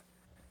titties.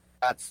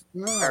 That's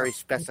very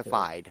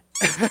specified.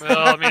 Well,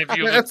 I mean, if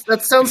you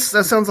that sounds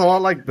a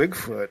lot like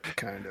Bigfoot,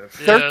 kind of.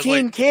 Yeah,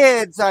 13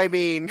 kids, I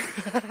mean.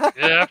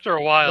 Yeah, after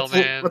a while,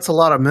 man. That's a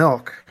lot of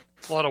milk.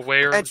 A lot of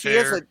wear and she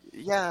tear.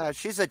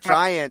 she's a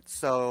giant,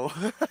 so.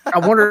 I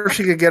wonder if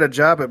she could get a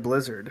job at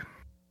Blizzard.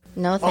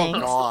 No thanks.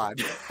 Oh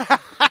God.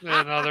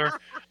 Yeah, no,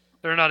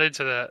 they're not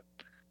into that.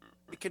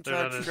 You can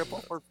charge triple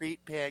for feet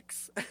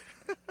pics.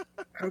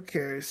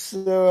 Okay,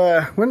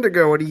 so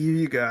Wendigo, what do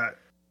you got?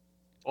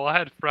 Well, I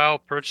had Frau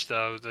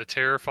Perchta, the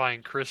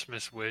terrifying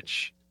Christmas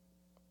witch,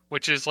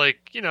 which is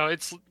like, you know,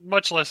 it's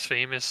much less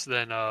famous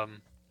than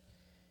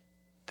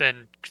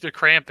the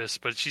Krampus,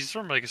 but she's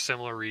from like a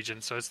similar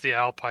region, so it's the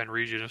Alpine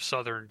region of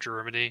southern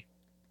Germany,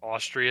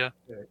 Austria.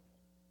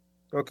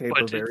 Okay,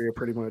 But Bavaria,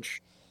 pretty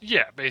much.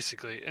 Yeah,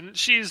 basically, and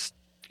she's,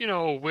 you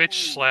know, a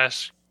witch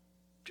slash,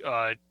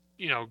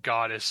 you know,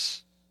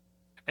 goddess,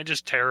 and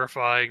just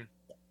terrifying.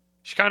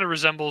 She kind of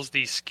resembles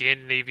the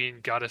Scandinavian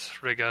goddess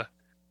Frigga.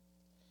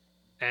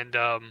 And,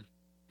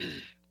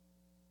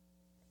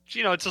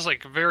 you know, it's just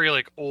like a very,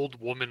 like, old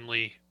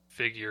womanly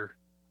figure.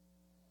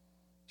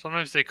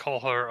 Sometimes they call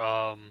her,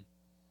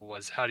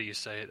 how do you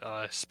say it?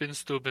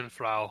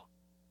 Spinstubenfrau.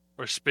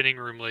 or spinning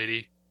room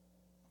lady.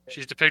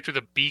 She's depicted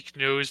with a beak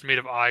nose made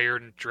of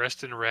iron,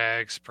 dressed in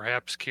rags,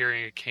 perhaps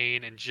carrying a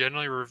cane, and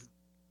generally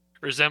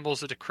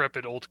resembles a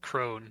decrepit old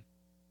crone.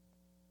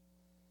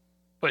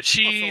 But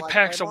she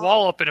packs a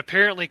wallop and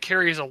apparently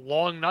carries a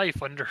long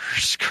knife under her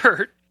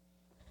skirt.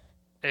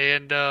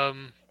 And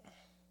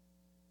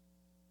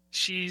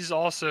she's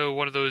also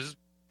one of those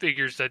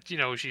figures that,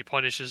 she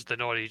punishes the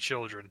naughty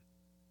children.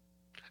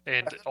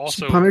 And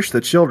also... She punish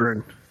the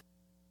children?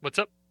 What's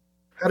up?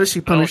 How does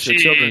she punish the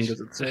children, does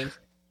it say?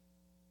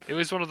 It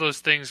was one of those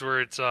things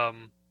where it's,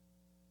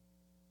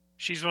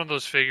 she's one of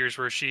those figures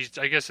where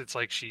I guess it's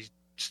like she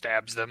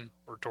stabs them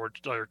or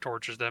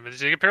tortures them.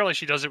 And apparently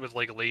she does it with,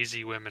 like,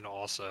 lazy women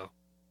also.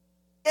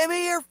 Give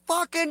me your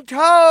fucking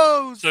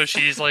toes! So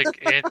she's like,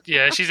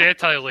 she's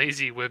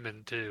anti-lazy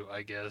women too,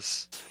 I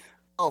guess.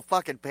 Oh,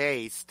 fucking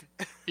paste.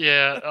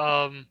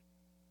 Yeah,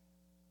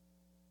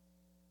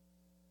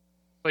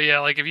 but yeah,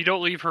 like, if you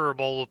don't leave her a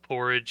bowl of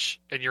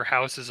porridge and your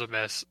house is a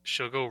mess,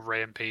 she'll go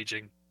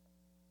rampaging.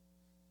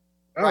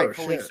 Oh,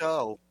 rightfully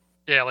so.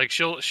 Yeah, like,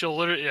 she'll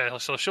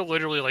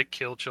literally, like,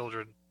 kill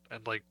children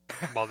and, like,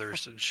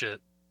 mothers and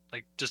shit.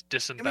 Like, just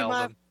disembowel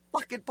them.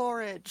 Fucking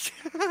porridge.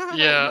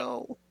 Yeah.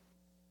 Oh,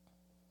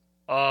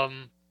 no.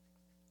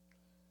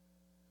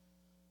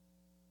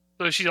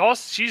 So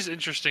she's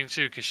interesting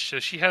too, because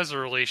she has a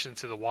relation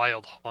to the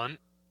Wild Hunt,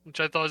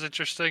 which I thought was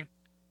interesting.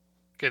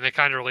 And it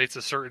kind of relates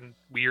to certain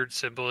weird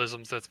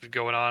symbolisms that's been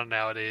going on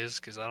nowadays.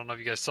 Because I don't know if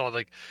you guys saw,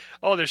 like,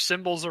 there's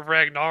symbols of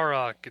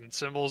Ragnarok and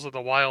symbols of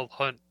the Wild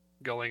Hunt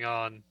going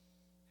on.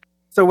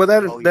 So would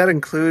that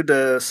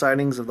include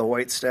sightings of the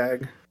White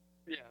Stag?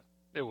 Yeah,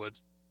 it would.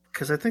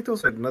 Because I think there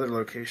was another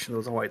location. There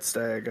was a White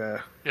Stag.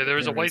 Yeah, there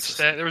was a White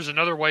Stag. There was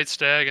another White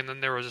Stag, and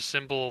then there was a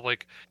symbol of,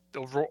 like,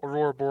 the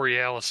Aurora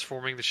Borealis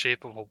forming the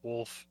shape of a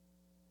wolf.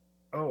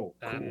 Oh,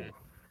 cool.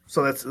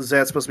 So is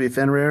that supposed to be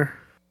Fenrir?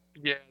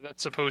 Yeah,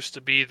 that's supposed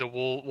to be the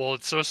wolf. Well, I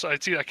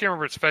can't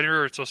remember if it's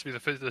Fenrir or it's supposed to be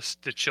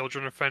the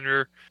children of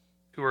Fenrir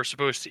who are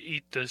supposed to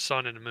eat the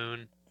sun and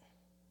moon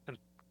and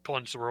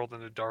plunge the world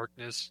into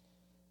darkness.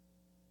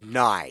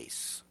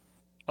 Nice.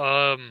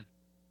 But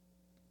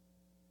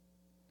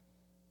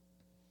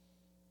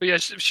yeah,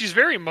 she's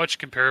very much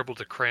comparable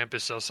to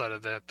Krampus outside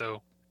of that,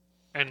 though.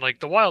 And, like,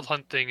 the Wild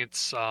Hunt thing,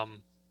 it's, I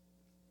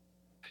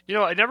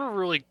never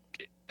really...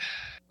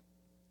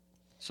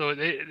 So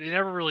they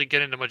never really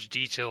get into much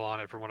detail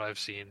on it from what I've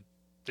seen.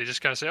 They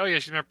just kind of say, oh yeah,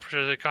 she's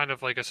kind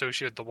of, like,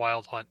 associated with the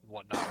Wild Hunt and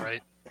whatnot,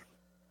 right?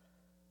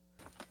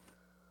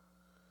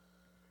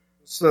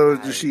 So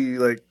does she,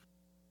 like...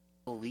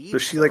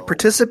 Does she, like,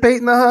 participate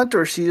in the hunt,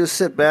 or she just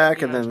sit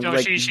back and then,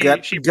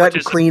 gut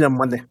clean them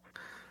when they...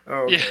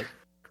 Oh, okay. Yeah.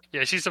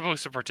 Yeah, she's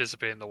supposed to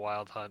participate in the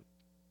Wild Hunt.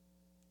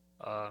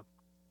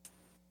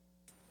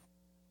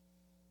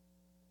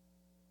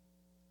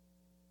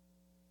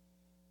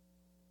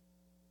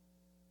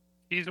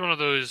 She's one of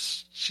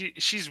those...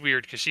 She's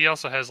weird, because she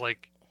also has,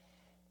 like,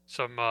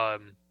 some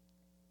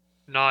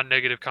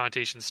non-negative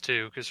connotations,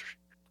 too, because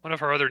one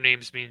of her other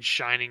names means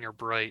shining or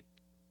bright.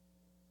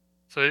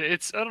 So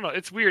it's... I don't know,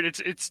 it's weird.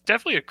 It's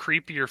definitely a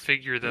creepier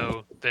figure,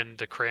 though, than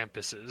the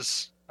Krampus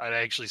is, I'd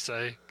actually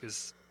say,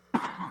 because...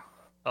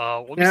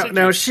 Now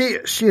is she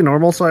a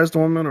normal-sized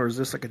woman, or is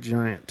this, like, a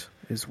giant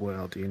as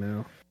well, do you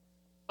know?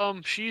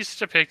 She's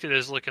depicted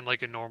as looking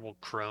like a normal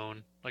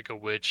crone, like a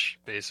witch,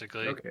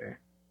 basically. Okay.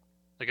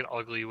 Like an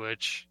ugly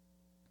witch.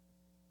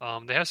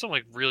 They have some,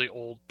 like, really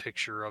old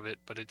picture of it,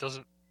 but it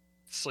doesn't...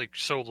 It's, like,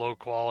 so low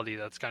quality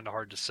that's kind of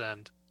hard to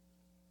send.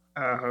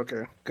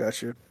 Okay.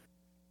 Gotcha.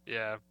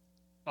 Yeah.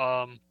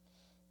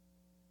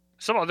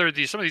 Some of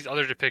these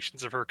other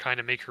depictions of her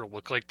kind of make her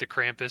look like the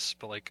Krampus,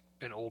 but, like,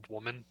 an old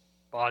woman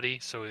body,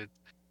 so I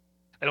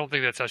don't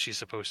think that's how she's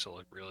supposed to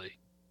look, really.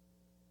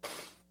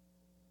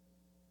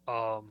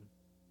 But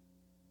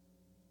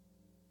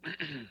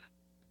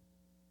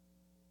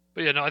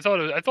yeah, no, I thought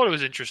it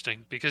was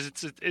interesting because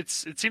it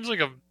seems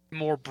like a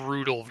more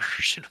brutal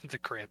version of the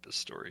Krampus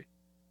story.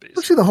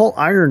 Basically. Actually, the whole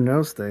iron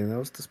nose thing, that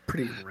was just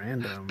pretty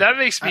random. That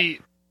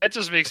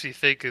just makes me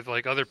think of,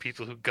 like, other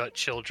people who gut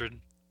children.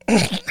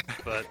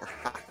 But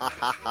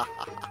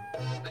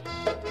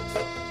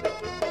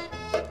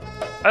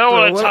I don't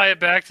want to tie it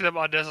back to them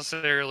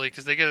unnecessarily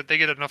because they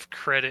get enough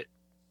credit.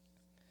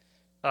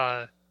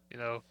 Oh,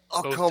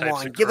 come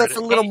on, give us a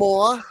little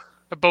more.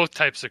 Both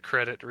types of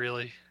credit,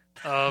 really.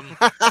 All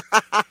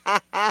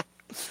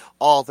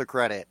the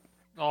credit.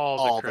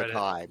 All the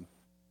time.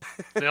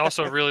 They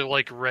also really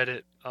like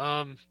Reddit.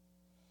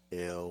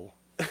 Ew.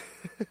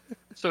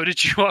 So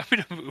did you want me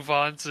to move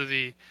on to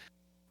the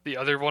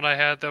other one I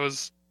had that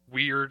was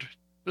weird?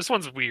 This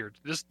one's weird.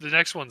 The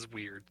next one's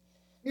weird.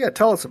 Yeah,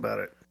 tell us about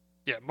it.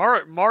 Yeah,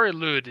 Mari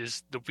Lwyd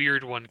is the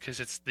weird one because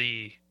it's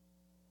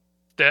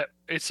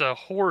a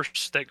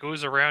horse that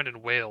goes around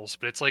in Wales,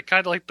 but it's like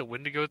kind of like the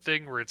Wendigo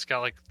thing where it's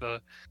got like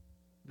the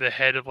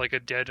head of like a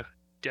dead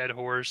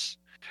horse.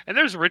 And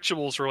there's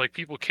rituals where like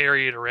people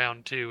carry it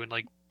around too and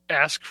like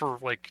ask for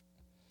like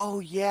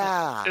oh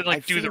yeah, and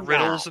like do the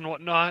riddles and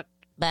whatnot.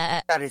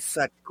 That is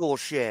such cool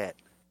shit.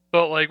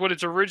 But like what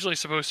it's originally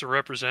supposed to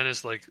represent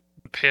is like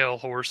the pale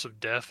horse of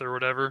death or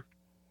whatever.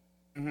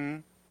 Mm-hmm.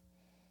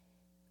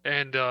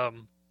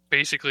 And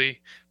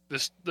basically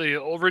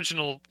the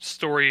original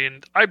story,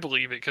 and I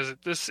believe it because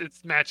it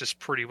matches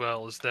pretty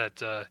well, is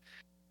that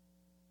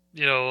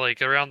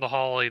like around the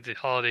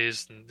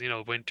holidays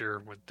and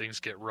winter when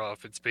things get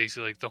rough, it's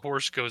basically like the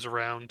horse goes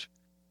around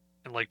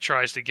and like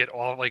tries to get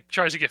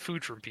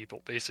food from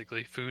people,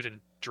 basically food and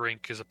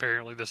drink, because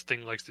apparently this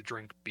thing likes to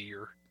drink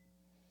beer.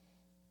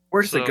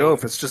 Where does it go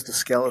if it's just a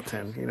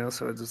skeleton?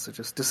 So does it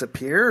just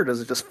disappear, or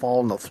does it just fall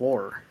on the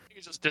floor? I think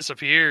it just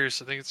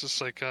disappears. I think it's just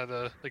like kind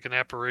of like an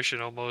apparition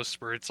almost,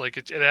 where it's like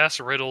it asks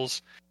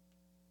riddles,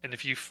 and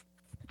if you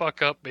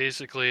fuck up,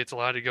 basically it's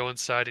allowed to go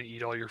inside and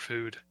eat all your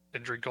food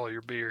and drink all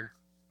your beer.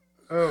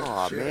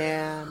 Oh shit.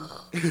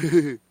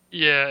 man.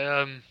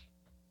 Yeah.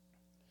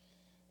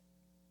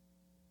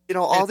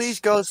 All these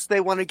ghosts,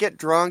 they want to get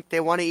drunk, they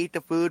want to eat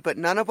the food, but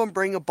none of them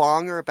bring a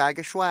bong or a bag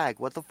of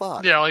swag. What the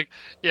fuck? Yeah,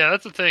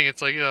 that's the thing.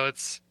 It's like,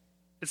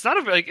 it's not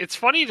it's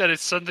funny that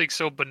it's something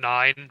so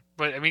benign,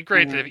 but I mean,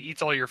 great that if it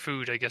eats all your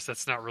food, I guess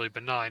that's not really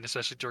benign,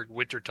 especially during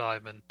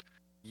wintertime. And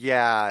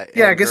yeah,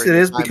 I guess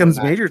it becomes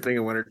a major thing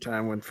in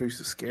wintertime when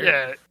food's scarce.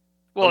 Yeah.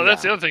 Well,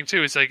 that's the other thing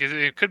too. It's like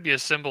it could be a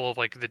symbol of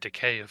like the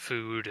decay of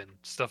food and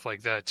stuff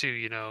like that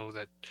too.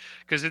 That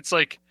because it's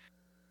like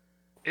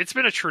it's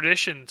been a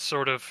tradition,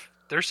 sort of.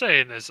 They're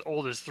saying as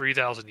old as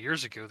 3,000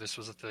 years ago this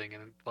was a thing,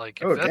 and like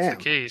if that's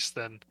the case,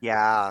 then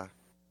yeah,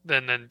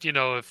 then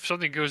if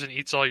something goes and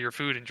eats all your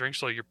food and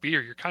drinks all your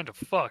beer, you're kind of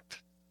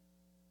fucked.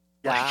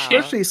 Yeah,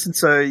 especially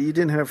since you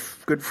didn't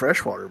have good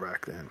fresh water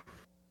back then.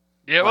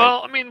 Yeah,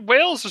 well, I mean,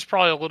 Wales is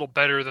probably a little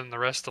better than the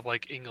rest of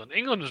like England.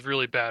 England is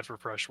really bad for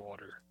fresh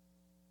water.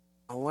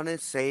 I want to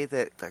say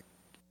that the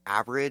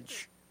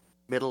average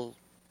middle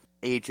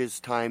ages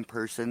time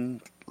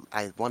person,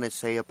 I want to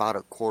say about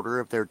a quarter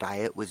of their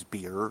diet was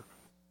beer.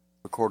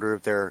 A quarter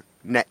of their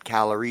net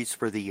calories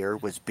for the year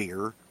was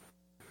beer.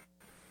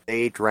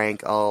 They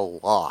drank a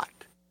lot.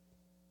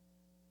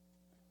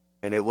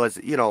 And it was,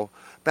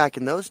 back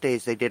in those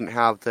days, they didn't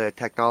have the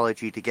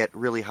technology to get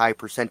really high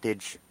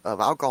percentage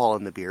of alcohol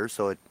in the beer,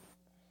 so it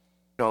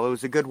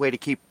was a good way to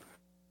keep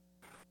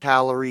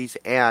calories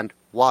and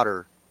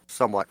water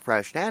somewhat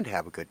fresh and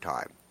have a good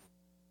time.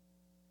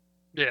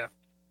 Yeah.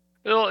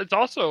 Well, it's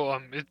also,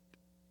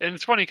 and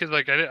it's funny because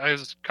like I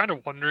was kind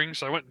of wondering,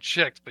 so I went and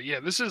checked. But yeah,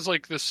 this is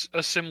like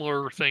a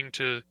similar thing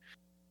to.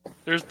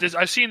 There's this.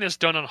 I've seen this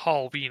done on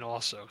Halloween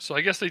also. So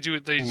I guess they do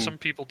it. Some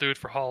people do it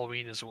for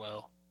Halloween as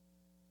well.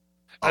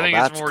 I think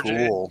that's it's more.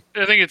 Cool.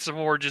 I think it's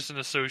more just an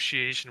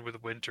association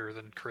with winter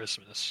than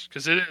Christmas,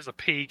 because it is a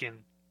pagan.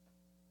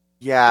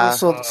 Yeah.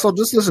 So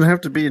this doesn't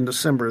have to be in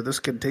December. This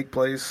could take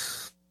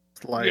place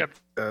late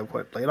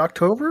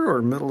October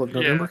or middle of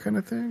November kind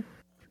of thing.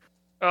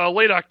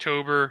 Late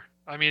October.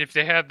 I mean, if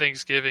they had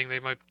Thanksgiving, they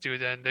might do it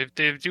then.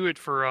 They do it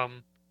for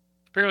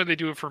apparently they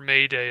do it for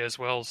May Day as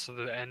well, so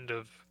the end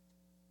of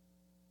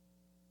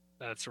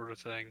that sort of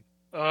thing.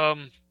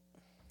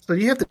 So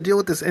you have to deal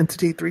with this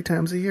entity 3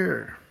 times a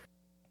year.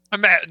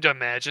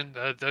 Imagine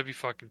that'd be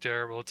fucking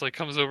terrible. It's like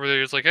comes over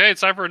there, it's like, hey,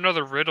 it's time for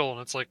another riddle,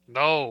 and it's like,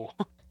 no,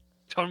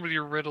 done with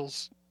your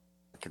riddles.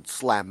 I can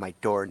slam my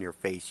door in your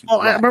face.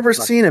 I remember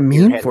seeing a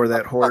meme for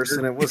that horse,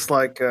 and it was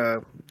like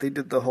they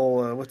did the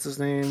whole what's his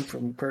name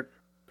from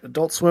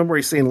Adult Swim, where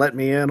he's saying "Let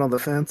me in" on the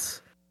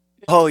fence.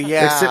 Oh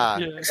yeah,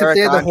 except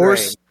they had the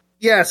horse.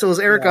 Yeah, so it was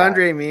Eric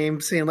Andre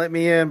meme saying "Let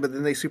me in," but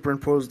then they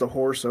superimposed the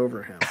horse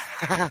over him.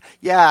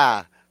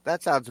 Yeah,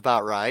 that sounds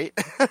about right.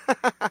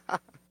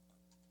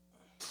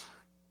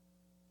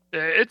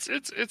 Yeah,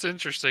 it's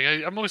interesting.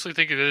 I mostly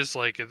think it is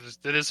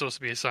supposed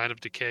to be a sign of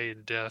decay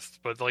and death,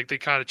 but like they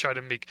kind of try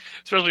to make,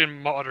 especially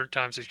in modern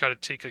times, they try to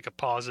take like a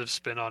positive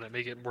spin on it,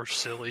 make it more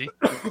silly,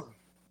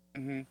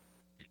 mm-hmm.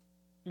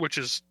 Which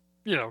is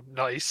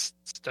nice.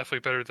 It's definitely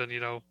better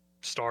than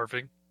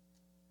starving.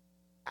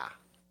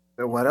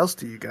 So what else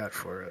do you got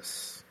for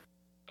us?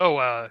 Oh,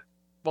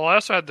 well, I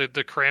also had the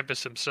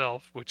Krampus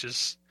himself, which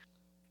is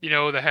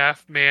the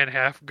half man,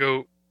 half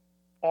goat,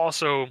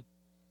 also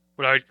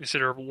what I would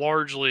consider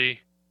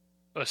largely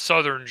a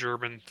southern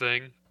German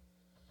thing.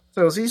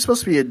 So is he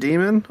supposed to be a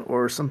demon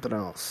or something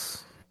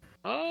else?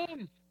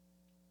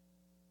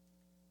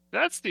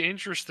 That's the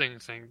interesting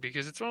thing,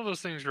 because it's one of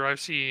those things where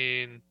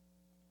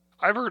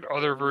I've heard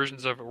other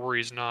versions of it where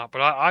he's not, but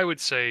I would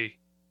say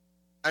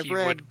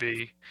would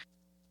be.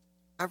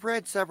 I've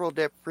read several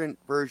different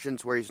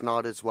versions where he's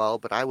not as well,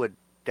 but I would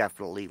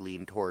definitely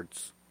lean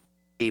towards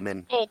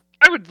demon. Well,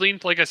 I would lean,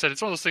 like I said,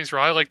 it's one of those things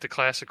where I like the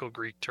classical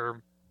Greek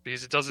term,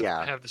 because it doesn't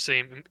have the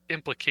same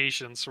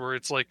implications, where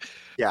it's like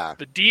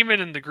the demon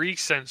in the Greek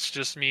sense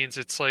just means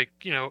it's like,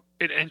 an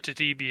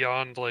entity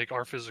beyond like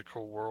our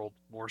physical world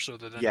more so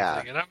than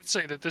anything. And I would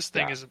say that this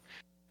thing isn't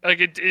like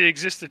it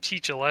exists to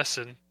teach a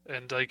lesson,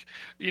 and like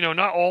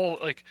not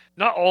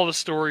all the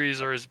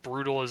stories are as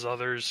brutal as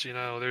others.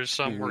 There's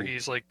some where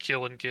he's like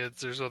killing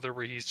kids, there's other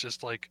where he's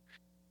just like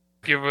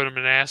giving them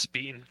an ass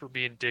beating for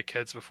being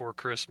dickheads before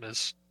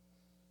Christmas.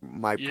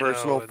 My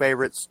personal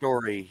favorite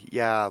story,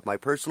 my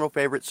personal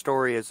favorite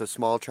story as a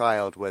small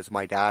child was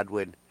my dad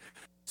would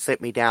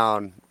sit me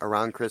down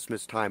around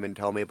Christmas time and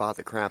tell me about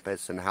the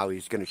Krampus and how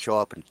he's going to show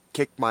up and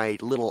kick my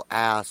little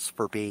ass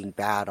for being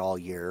bad all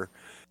year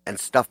and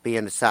stuff me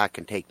in a sack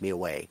and take me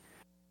away.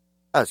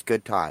 That was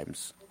good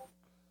times.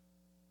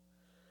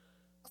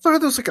 I thought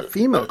there was like a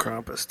female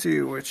Krampus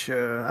too, which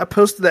I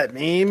posted that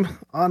meme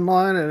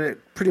online, and it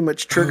pretty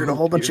much triggered a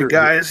whole bunch of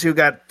guys who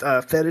got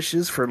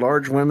fetishes for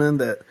large women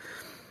that,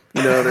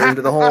 they're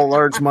into the whole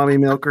large mommy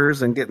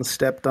milkers and getting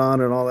stepped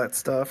on and all that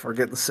stuff, or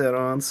getting set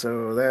on.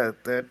 So that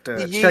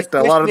checked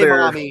a lot of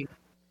their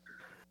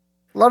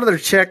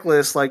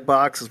checklists, like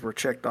boxes, were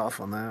checked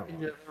off on that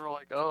one. Yeah, they were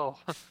like, oh,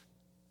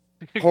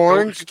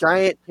 horns,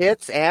 giant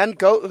tits, and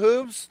goat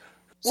hooves.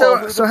 So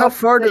how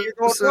far does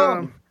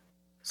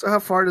how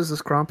far does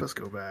this Krampus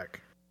go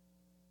back?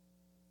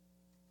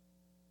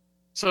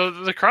 So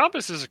the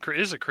Krampus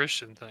is a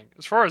Christian thing,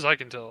 as far as I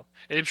can tell.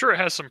 I'm sure it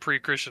has some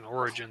pre-Christian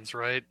origins,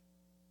 right?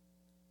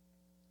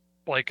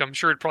 Like, I'm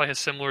sure it probably has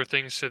similar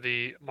things to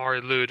the Mari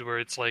Lud, where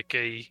it's like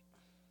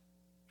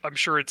I'm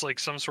sure it's like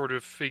some sort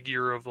of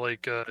figure of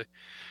like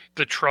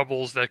the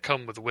troubles that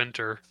come with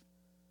winter,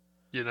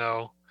 And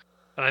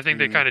I think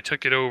they kind of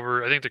took it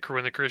over. I think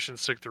when the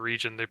Christians took the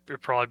region,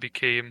 it probably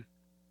became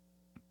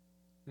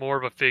more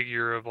of a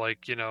figure of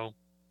like,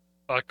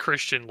 a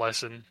Christian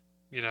lesson,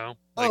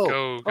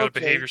 gotta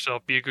behave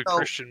yourself, be a good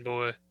Christian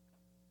boy.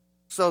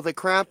 So the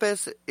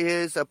Krampus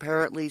is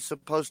apparently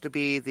supposed to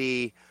be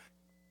the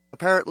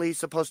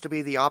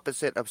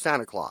opposite of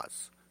Santa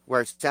Claus,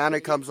 where Santa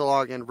comes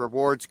along and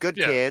rewards good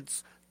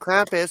kids.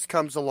 Krampus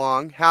comes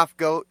along, half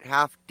goat,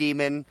 half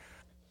demon,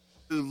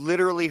 who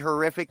literally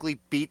horrifically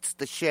beats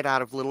the shit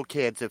out of little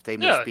kids if they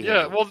misbehave.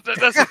 Yeah, well,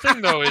 that's the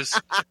thing, though,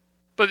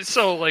 but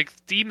so, like,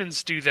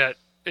 demons do that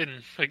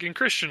in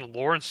Christian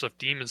lore and stuff,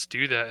 demons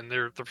do that, and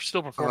they're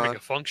still performing a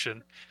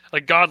function.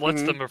 Like, God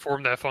lets them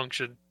perform that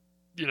function,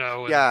 they're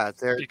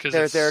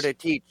there to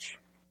teach.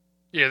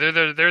 Yeah,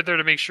 they're there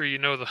to make sure you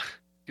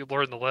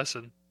learn the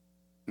lesson.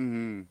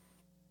 Mm-hmm.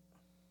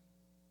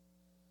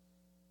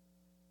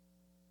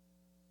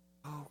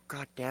 Oh,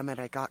 God damn it,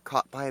 I got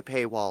caught by a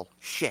paywall.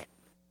 Shit.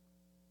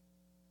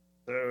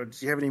 So, do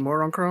you have any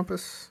more on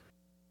Krampus?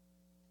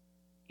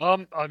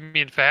 I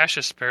mean,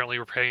 fascists apparently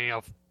were hanging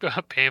out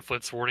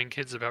pamphlets warning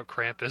kids about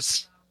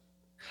Krampus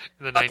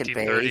in the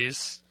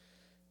 1930s.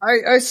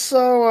 I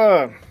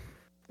saw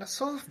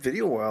a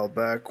video a while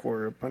back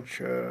where a bunch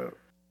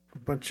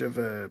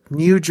of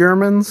new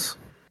Germans,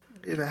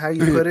 how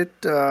you put it,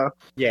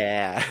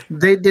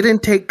 they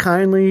didn't take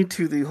kindly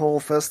to the whole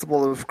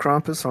festival of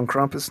Krampus on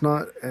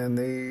Krampusnacht, and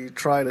they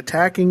tried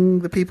attacking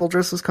the people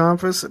dressed as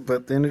Krampus,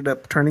 but they ended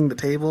up turning the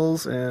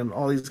tables, and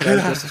all these guys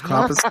dressed as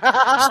Krampus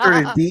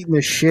started beating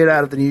the shit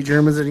out of the new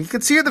Germans, and you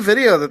could see in the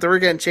video that they were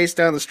getting chased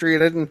down the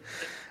street.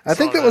 I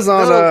think it was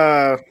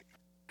on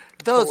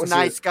those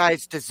nice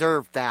guys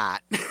deserve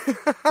that.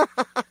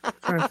 I'm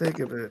trying to think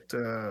of it.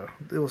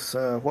 It was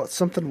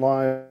something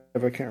live.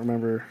 I can't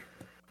remember.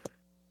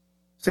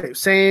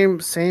 Same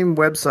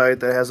website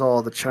that has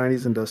all the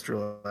Chinese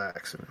industrial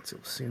accidents.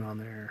 It was seen on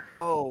there.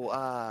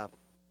 Oh,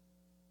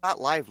 not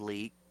Live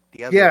Leak.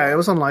 It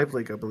was on Live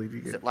Leak, I believe.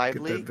 You get Live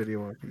that Leak?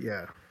 video on.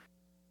 Yeah.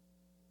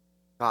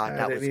 God,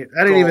 I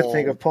didn't even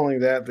think of pulling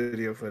that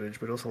video footage,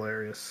 but it was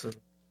hilarious. So,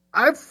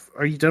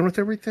 are you done with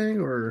everything,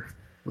 or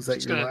was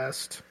that your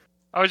last?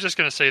 I was just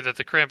going to say that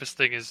the Krampus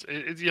thing is,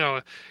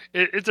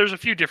 there's a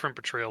few different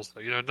portrayals,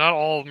 though. Not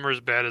all of them are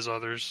as bad as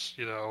others,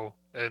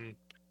 and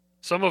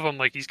some of them,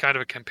 like, he's kind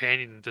of a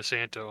companion to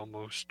Santa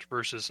almost,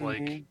 versus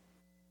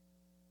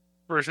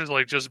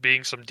just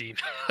being some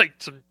demon, like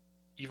some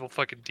evil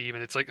fucking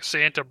demon. It's like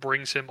Santa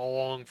brings him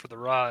along for the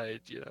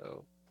ride,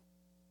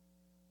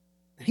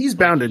 He's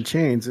bound in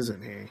chains,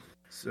 isn't he?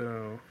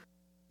 So.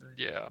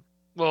 Yeah.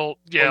 Well,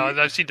 yeah,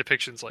 I've seen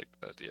depictions like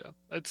that. Yeah,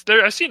 it's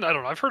there. I don't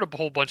know. I've heard a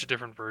whole bunch of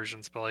different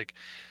versions, but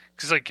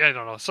because I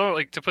don't know.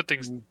 So to put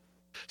things,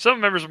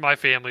 some members of my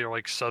family are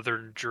like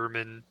Southern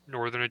German,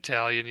 Northern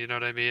Italian. You know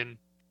what I mean?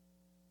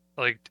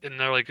 And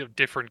they're of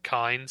different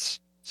kinds.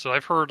 So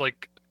I've heard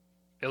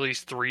at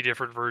least 3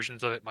 different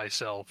versions of it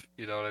myself.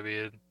 You know what I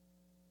mean?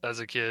 As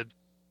a kid,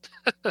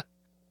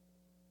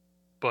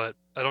 but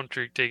I don't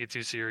take it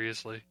too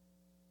seriously.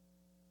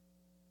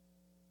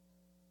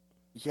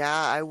 Yeah,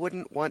 I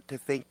wouldn't want to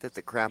think that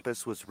the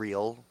Krampus was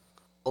real,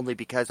 only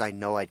because I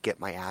know I'd get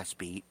my ass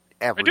beat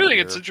every year. I do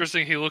think it's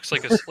interesting. He looks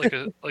like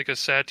a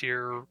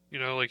satyr. He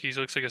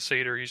looks like a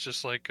satyr. He's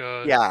just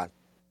yeah.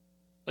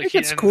 I think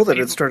it's cool that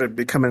it started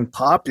becoming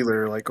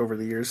popular over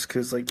the years,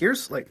 because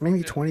years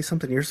maybe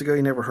 20-something years ago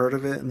you never heard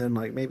of it, and then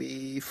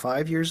maybe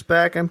 5 years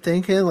back I'm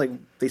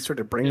thinking they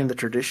started bringing the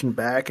tradition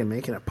back and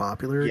making it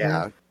popular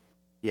again.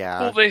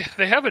 Yeah. Well,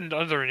 they have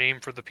another name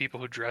for the people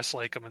who dress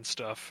like them and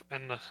stuff,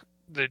 and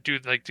they do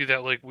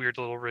that weird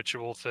little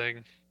ritual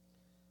thing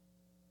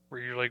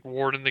where you're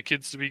warning the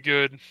kids to be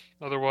good.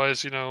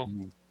 Otherwise, you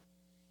don't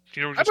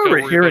just go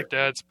worry about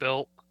Dad's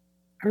belt.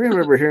 I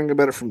remember hearing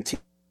about it from a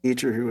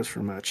teacher who was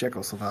from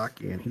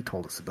Czechoslovakia, and he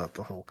told us about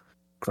the whole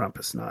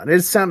Krampusnacht.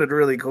 It sounded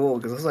really cool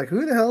because I was like,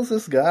 who the hell is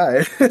this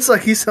guy? It's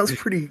like he sounds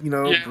pretty,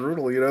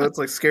 brutal. It's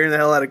like scaring the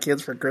hell out of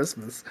kids for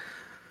Christmas.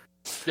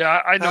 Yeah,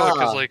 I know it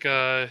because like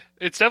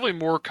it's definitely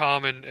more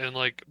common in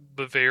like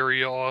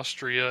Bavaria,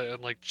 Austria,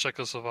 and like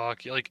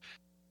Czechoslovakia. Like,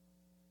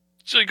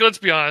 let's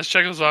be honest,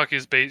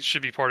 Czechoslovakia's base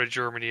should be part of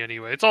Germany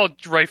anyway. It's all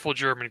rightful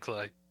German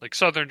clay, like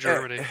southern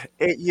Germany.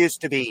 It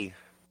used to be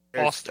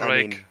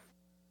Österreich.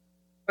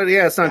 But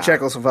yeah, it's not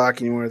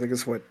Czechoslovakia anymore. I think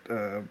it's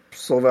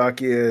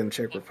Slovakia and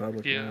Czech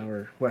Republic now,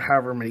 or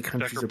however many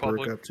countries it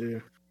broke up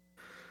to.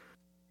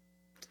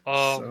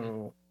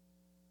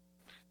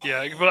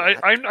 Yeah,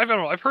 but I don't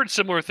know. I've heard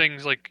similar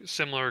things, like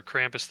similar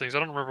Krampus things. I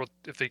don't remember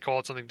if they call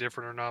it something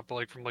different or not, but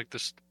like from like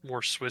this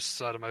more Swiss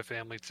side of my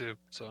family too.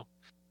 So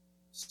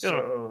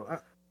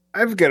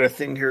I've got a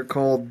thing here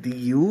called the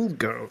Yule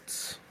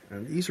Goats,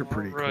 and these are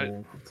pretty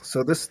cool.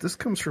 So this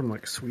comes from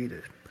like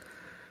Sweden.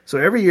 So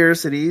every year,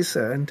 cities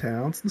and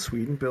towns in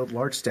Sweden build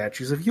large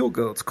statues of Yule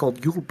goats called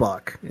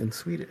Julbok in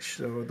Swedish.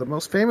 So the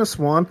most famous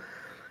one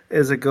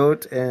is a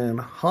goat in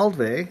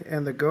Halve,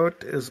 and the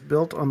goat is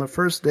built on the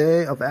first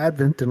day of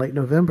Advent in late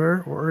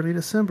November or early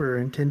December,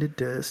 intended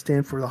to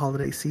stand for the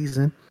holiday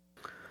season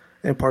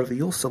and part of the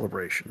Yule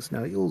celebrations.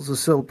 Now, Yule is a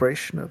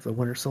celebration of the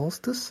winter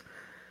solstice,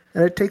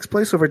 and it takes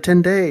place over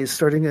 10 days,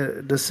 starting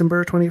at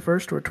December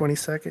 21st or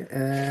 22nd.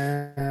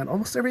 And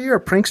almost every year,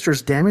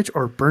 pranksters damage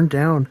or burn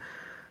down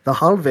the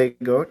Halve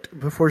goat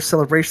before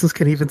celebrations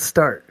can even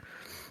start.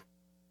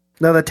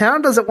 Now, the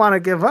town doesn't want to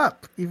give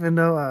up, even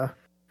though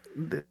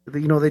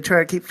they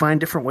try to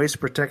find different ways to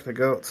protect the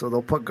goat. So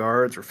they'll put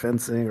guards or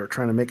fencing or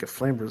trying to make it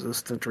flame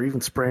resistant or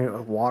even spraying it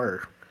with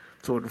water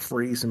so it would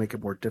freeze and make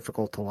it more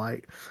difficult to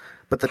light.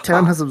 But the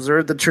town has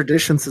observed the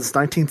tradition since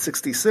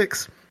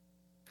 1966,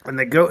 and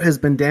the goat has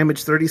been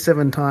damaged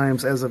 37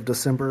 times as of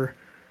December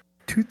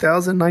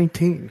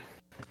 2019.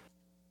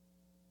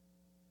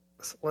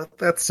 So let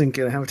that sink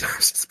in. How many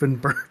times it's been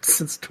burnt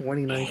since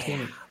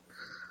 2019?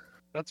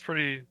 That's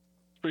pretty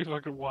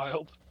fucking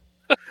wild.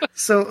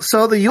 So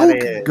the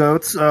Yule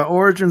goats'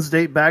 origins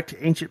date back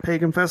to ancient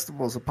pagan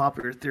festivals. A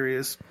popular theory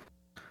is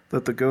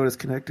that the goat is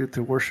connected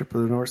to worship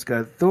of the Norse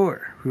god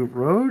Thor, who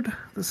rode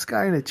the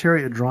sky in a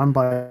chariot drawn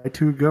by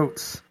two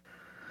goats,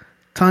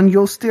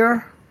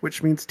 Tannjostir,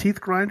 which means teeth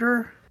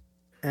grinder,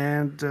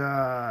 and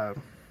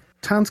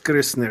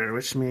Tanskrisnir,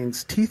 which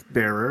means teeth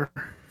bearer.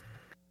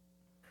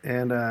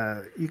 And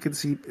you can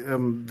see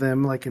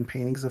them like in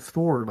paintings of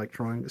Thor, like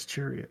drawing this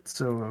chariot.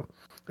 So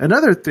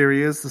another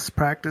theory is this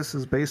practice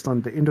is based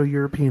on the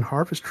Indo-European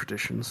harvest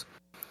traditions,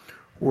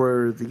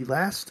 where the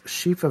last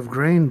sheaf of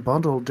grain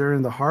bundled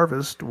during the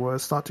harvest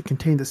was thought to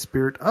contain the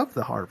spirit of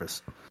the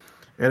harvest,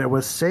 and it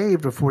was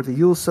saved for the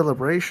Yule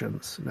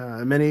celebrations. Now,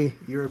 many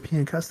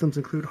European customs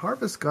include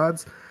harvest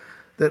gods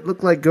that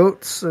look like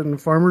goats, and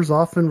farmers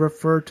often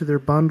refer to their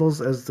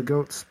bundles as the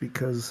goats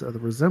because of the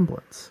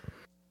resemblance.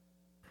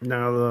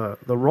 Now,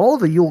 the role of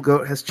the Yule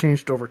goat has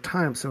changed over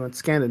time. So in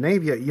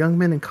Scandinavia, young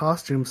men in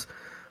costumes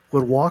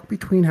would walk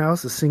between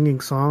houses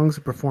singing songs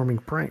and performing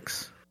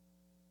pranks.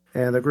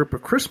 And a group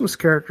of Christmas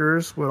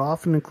characters would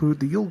often include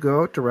the Yule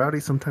goat, a rowdy,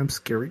 sometimes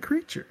scary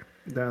creature.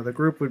 Now, the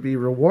group would be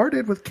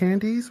rewarded with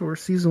candies or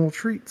seasonal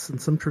treats. In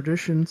some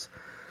traditions,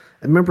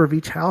 a member of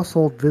each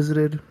household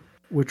visited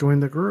would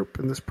join the group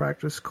in this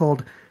practice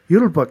called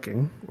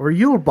Julebukking or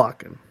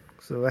Julebakken.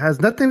 So it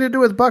has nothing to do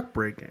with buck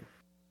breaking.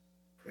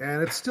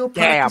 And it's still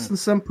practiced in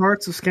some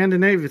parts of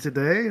Scandinavia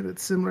today. And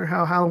it's similar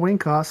how Halloween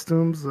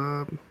costumes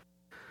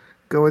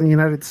go in the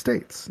United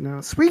States. Now,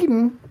 in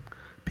Sweden,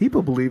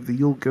 people believe the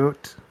Yule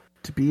goat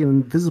to be an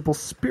invisible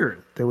spirit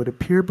that would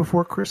appear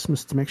before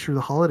Christmas to make sure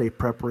the holiday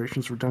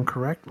preparations were done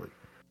correctly.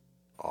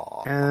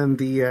 Aww. And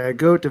the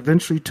goat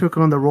eventually took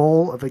on the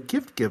role of a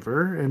gift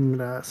giver,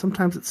 and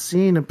sometimes it's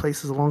seen in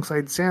places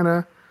alongside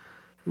Santa,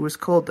 who is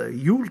called a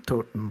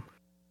Juletotem.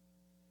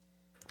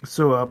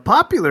 So a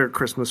popular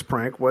Christmas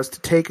prank was to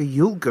take a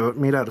Yule goat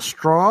made out of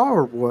straw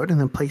or wood and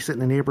then place it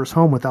in a neighbor's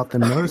home without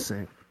them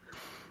noticing.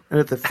 And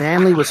if the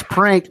family was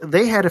pranked,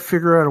 they had to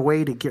figure out a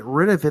way to get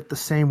rid of it the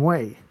same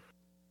way.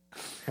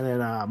 And in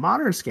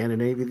modern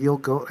Scandinavia, the Yule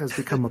goat has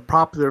become a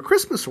popular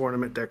Christmas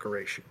ornament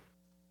decoration.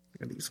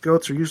 And these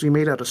goats are usually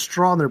made out of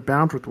straw and they're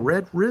bound with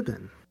red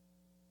ribbon.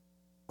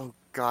 Oh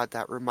God,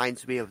 that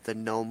reminds me of the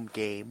gnome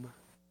game.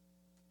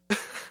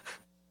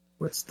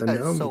 What's the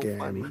gnome game?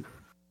 Funny.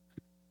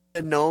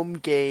 The gnome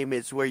game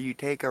is where you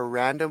take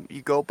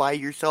you go buy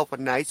yourself a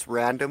nice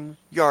random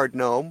yard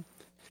gnome,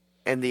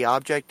 and the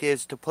object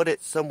is to put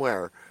it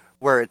somewhere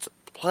where it's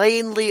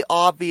plainly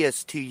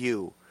obvious to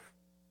you,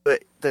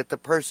 but that the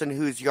person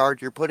whose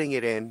yard you're putting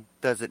it in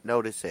doesn't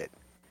notice it,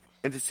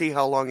 and to see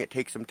how long it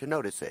takes them to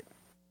notice it.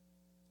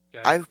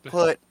 Yeah.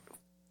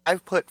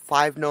 I've put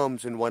 5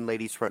 gnomes in one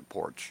lady's front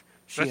porch.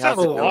 She that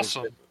sounds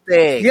awesome.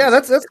 Yeah,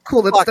 that's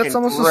cool. That's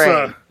almost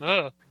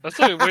that's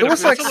a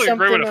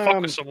great way to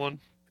fuck with someone.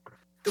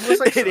 It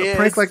was like a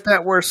prank like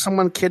that where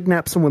someone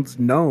kidnapped someone's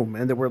gnome,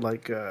 and they were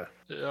like a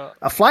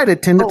flight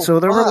attendant, so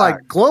they were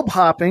like globe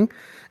hopping,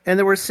 And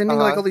they were sending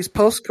like all these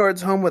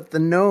postcards home with the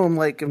gnome,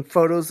 like in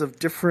photos of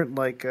different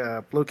like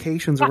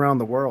locations around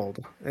the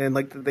world, and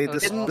like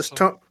this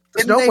gnome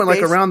went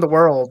like around the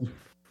world,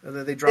 and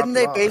then they dropped. Didn't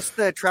they base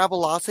the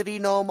Travelocity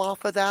gnome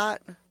off of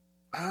that?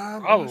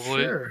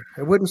 Probably. Sure.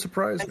 It wouldn't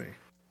surprise me.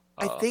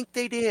 I think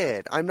they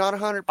did. I'm not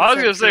 100%. I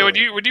was gonna say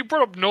sure. when you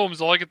brought up gnomes,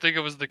 all I could think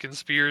of was the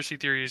conspiracy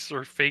theories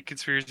or fake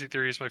conspiracy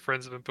theories my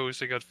friends have been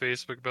posting on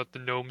Facebook about the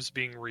gnomes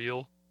being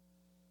real.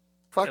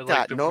 Fuck and,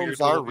 that. the Gnomes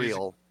weird are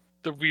real.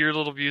 The weird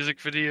little music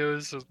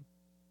videos.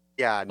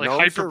 Yeah, like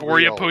gnomes are Hyperborea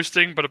real.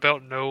 posting, but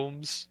about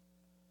gnomes.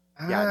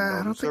 Yeah,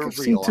 I don't think I've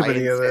real. seen too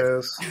many of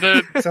those.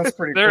 Sounds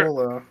pretty cool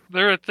though.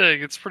 They're a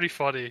thing. It's pretty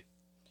funny.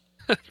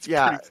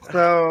 Yeah.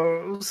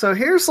 So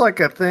here's like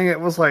a thing. It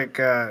was like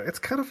it's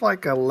kind of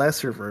like a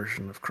lesser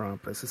version of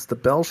Krampus. It's the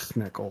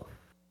Belschnickel.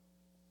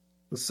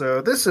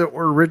 So this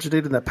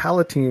originated in the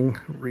Palatine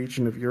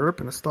region of Europe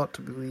and is thought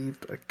to be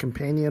a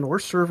companion or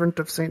servant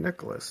of Saint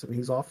Nicholas. And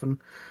he's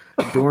often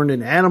adorned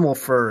in animal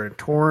fur and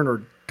torn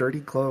or dirty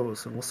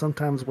clothes, and will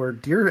sometimes wear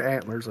deer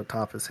antlers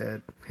atop his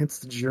head. Hence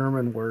the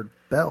German word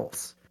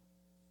bells.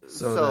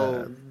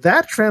 So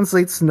that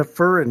translates into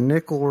fur, and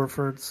nickel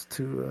refers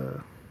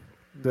to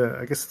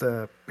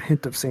the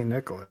hint of Saint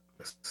Nicholas.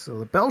 So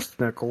the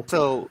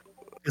Belschnickel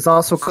is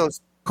also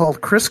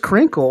called Kris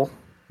Kringle,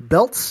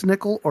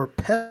 Beltsnickel, or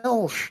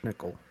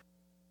Pelschnickel.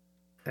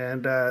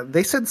 And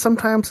they said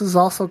sometimes is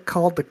also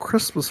called the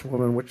Christmas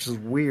woman, which is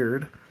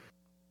weird.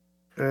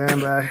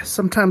 And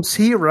sometimes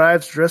he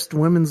arrives dressed in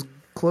women's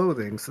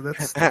clothing. So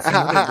that's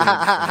another weird thing.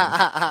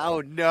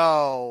 Oh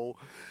no!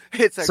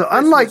 It's a so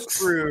Christmas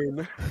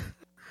croon.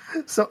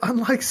 So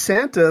unlike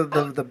Santa,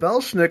 the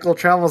Belschnickel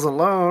travels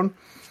alone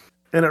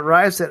and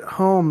arrives at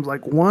home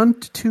like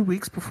 1 to 2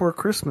 weeks before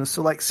Christmas.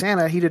 So like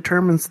Santa, he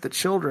determines the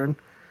children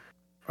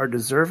are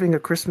deserving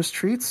of Christmas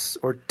treats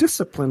or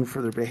disciplined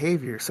for their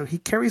behavior. So he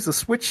carries a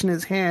switch in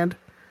his hand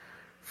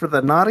for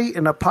the naughty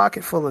and a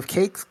pocket full of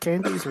cakes,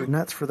 candies, or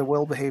nuts for the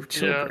well-behaved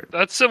children. Yeah,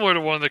 that's similar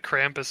to one of the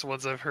Krampus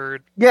ones I've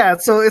heard. Yeah,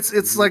 so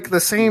it's like the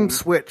same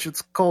switch.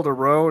 It's called a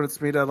row, and it's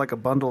made out of like a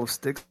bundle of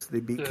sticks they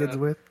beat kids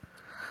with.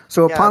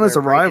 So upon his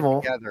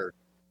arrival...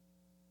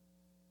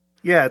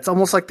 Yeah, it's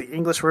almost like the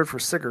English word for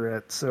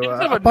cigarette. So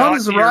upon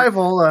his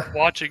arrival...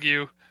 watching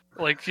you.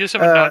 Like, you just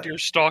have a nut deer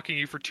stalking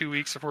you for 2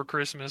 weeks before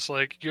Christmas.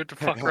 Like, you have to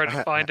fuck around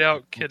and find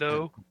out,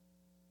 kiddo.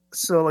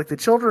 So, like, the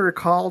children are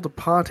called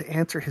upon to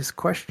answer his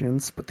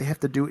questions, but they have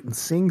to do it in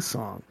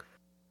sing-song.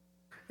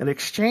 In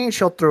exchange,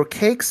 he'll throw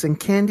cakes and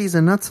candies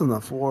and nuts on the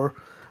floor.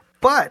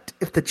 But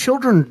if the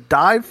children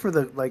dive for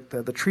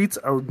the treats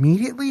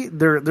immediately,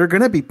 they're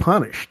going to be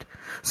punished.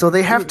 So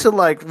they have to,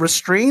 like,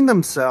 restrain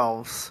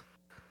themselves,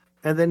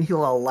 and then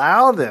he'll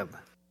allow them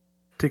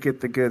to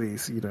get the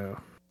goodies, you know.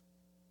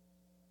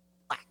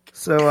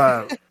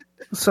 So,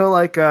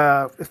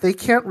 if they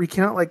can't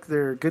recount like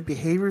their good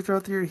behavior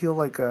throughout the year, he'll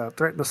like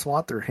threaten to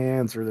swat their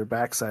hands or their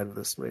backside with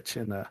a switch,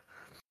 and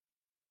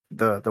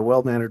the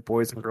well-mannered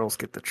boys and girls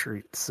get the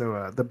treat.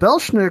 So the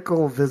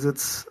Belschnickel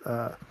visits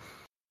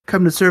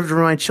come to serve to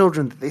remind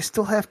children that they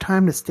still have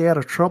time to stay out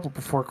of trouble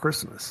before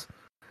Christmas,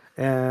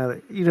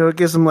 and it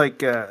gives them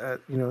like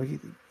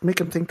make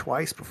them think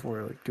twice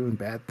before like doing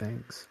bad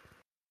things.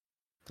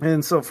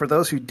 And so for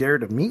those who dare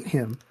to meet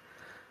him,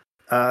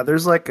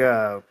 there's like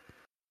a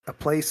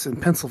place in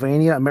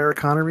Pennsylvania,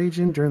 Americana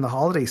region, during the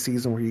holiday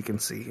season where you can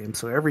see him.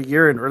 So every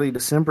year in early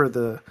December,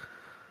 the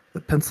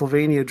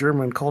Pennsylvania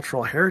German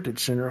Cultural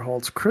Heritage Center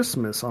holds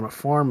Christmas on a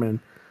farm in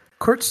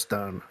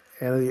Kurtzstone.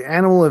 And the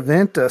annual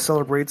event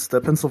celebrates the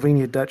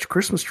Pennsylvania Dutch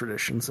Christmas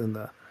traditions, and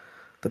the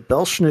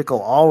Belschnickel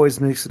always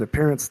makes an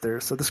appearance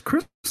there. So this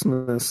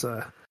Christmas,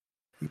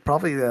 you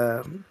probably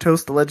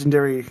toast the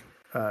legendary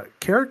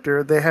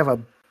character. They have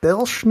a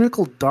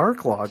Belschnickel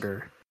Dark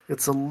Lager.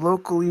 It's a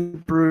locally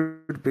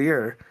brewed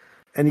beer,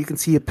 and you can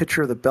see a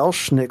picture of the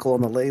Belschnickel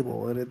on the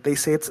label. And they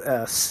say it's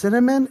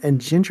cinnamon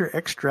and ginger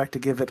extract to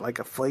give it like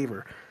a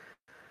flavor.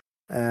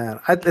 And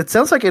it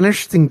sounds like an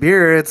interesting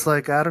beer. It's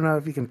like, I don't know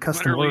if you can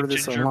custom order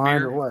this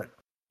online or what.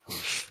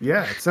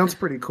 Yeah, it sounds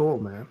pretty cool,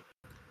 man.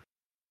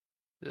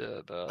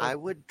 Yeah, I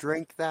would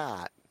drink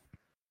that.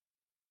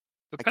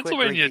 The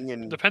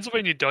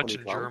Pennsylvania Dutch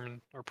and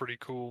German are pretty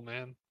cool,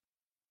 man.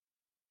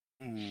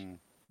 And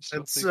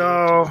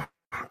so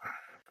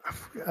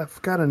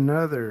I've got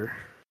another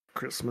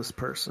Christmas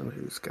person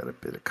who's got a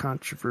bit of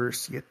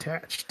controversy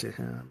attached to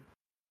him.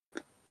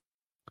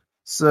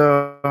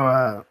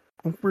 So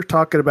we're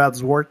talking about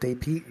Zwarte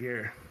Piet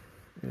here.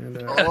 And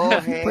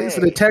he plays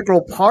an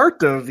integral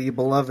part of the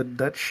beloved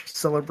Dutch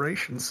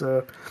celebration.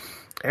 So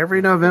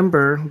every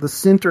November, the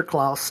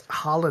Sinterklaas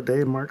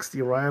holiday marks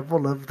the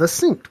arrival of the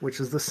Sint, which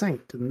is the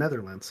saint in the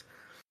Netherlands.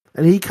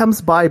 And he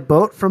comes by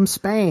boat from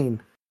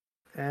Spain.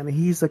 And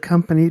he's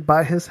accompanied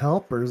by his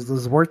helpers, the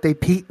Zwarte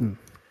Pieten.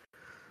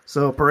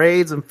 So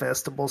parades and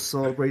festivals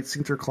celebrate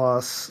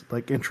Sinterklaas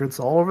like entrance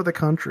all over the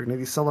country. And in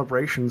these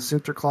celebrations,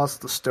 Sinterklaas is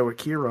the stoic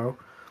hero,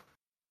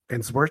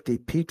 and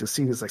Zwarte Piet is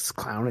seen as a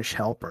clownish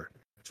helper.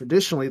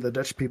 Traditionally, the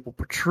Dutch people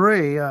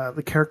portray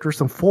the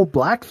characters in full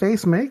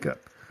blackface makeup.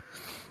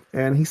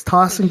 And he's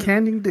tossing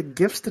candy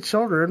gifts to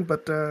children,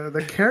 but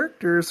the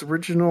character's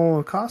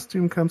original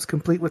costume comes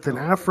complete with an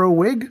afro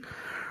wig,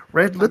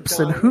 red lips,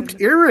 and hooped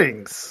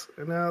earrings.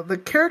 Now the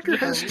character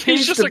has changed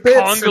He's just a a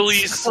bit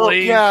Congolese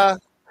slave. Yeah.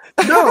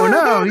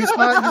 No, he's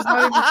not even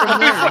from That'd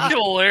be there. fucking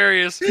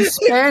hilarious. He's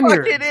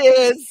Spaniard. It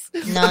is.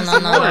 No.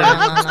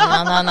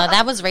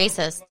 That was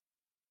racist.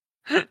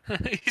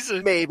 He's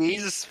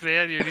a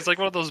Spaniard. He's like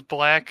one of those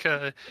black.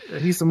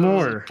 He's a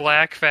Moor.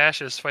 Black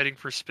fascists fighting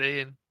for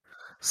Spain.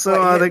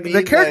 So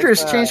the character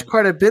has changed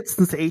quite a bit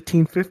since the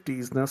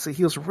 1850s now. So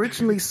he was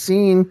originally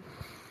seen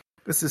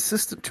as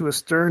assistant to a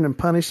stern and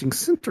punishing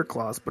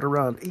Sinterklaas, but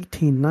around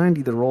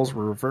 1890 the roles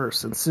were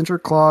reversed, and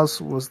Sinterklaas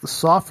was the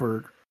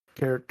softer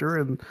character,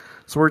 and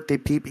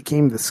Zwarte Piet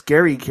became the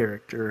scary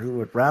character who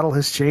would rattle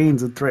his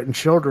chains and threaten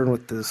children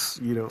with this,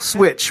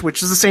 switch,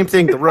 which is the same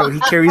thing. The road he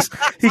carries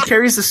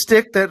a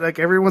stick that like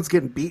everyone's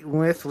getting beaten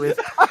with.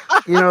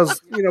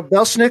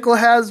 Belschnickel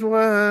has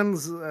one.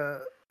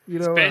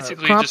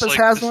 Basically Krampus just like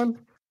has one.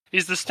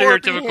 He's the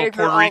stereotypical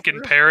Puerto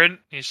Rican parent.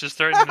 He's just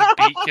starting to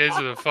beat kids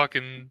with a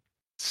fucking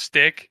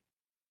stick.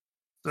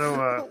 So,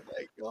 oh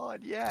my god,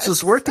 yes. So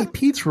Zwarte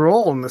Piet's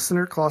role in the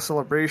Sinterklaas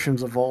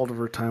celebrations evolved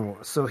over time.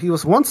 So he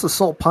was once the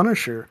sole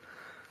punisher,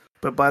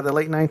 but by the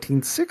late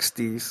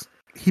 1960s,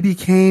 he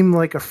became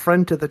like a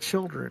friend to the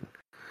children.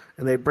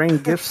 And they bring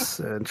gifts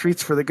and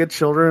treats for the good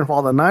children,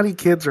 while the naughty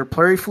kids are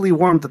playfully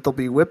warned that they'll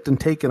be whipped and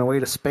taken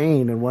away to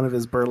Spain in one of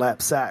his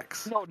burlap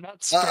sacks. No,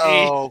 not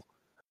Spain.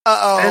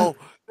 Uh-oh.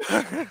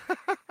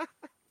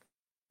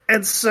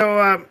 And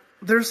so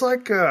there's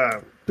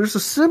a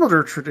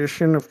similar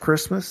tradition of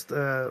Christmas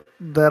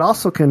that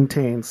also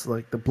contains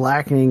like the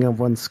blackening of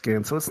one's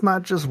skin. So it's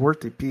not just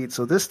Zwarte Piet.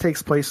 So this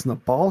takes place in the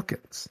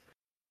Balkans,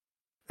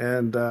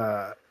 and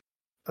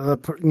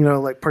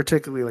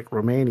particularly like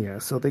Romania.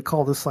 So they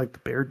call this like the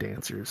bear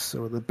dancers.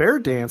 So the bear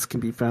dance can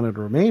be found in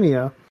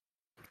Romania,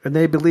 and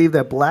they believe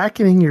that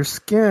blackening your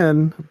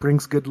skin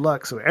brings good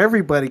luck. So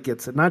everybody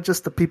gets it, not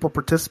just the people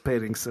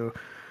participating. So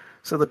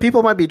the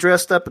people might be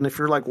dressed up, and if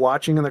you're like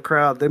watching in the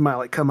crowd, they might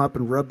like come up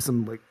and rub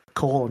some like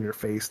coal on your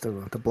face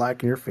to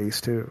blacken your face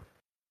too.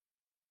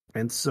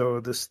 And so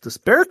this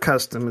bear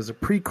custom is a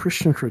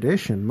pre-Christian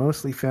tradition,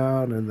 mostly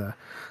found in the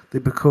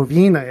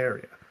Bukovina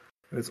area.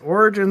 Its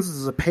origins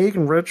is a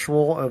pagan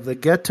ritual of the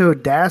Ghetto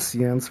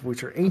Dacians,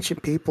 which are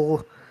ancient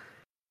people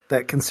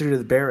that consider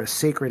the bear a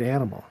sacred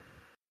animal.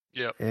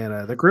 Yep.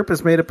 And the group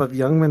is made up of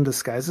young men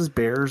disguised as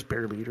bears,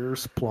 bear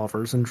leaders,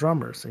 plovers, and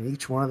drummers. And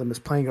each one of them is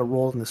playing a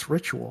role in this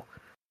ritual.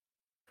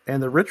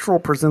 And the ritual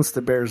presents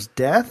the bear's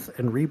death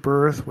and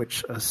rebirth,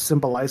 which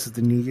symbolizes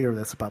the new year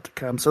that's about to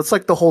come. So it's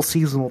like the whole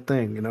seasonal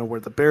thing, where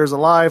the bear's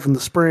alive in the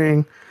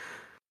spring,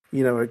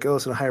 it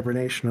goes into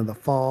hibernation in the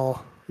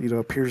fall,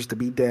 appears to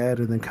be dead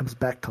and then comes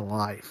back to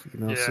life,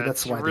 Yeah, so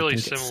that's why really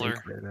they think similar. It's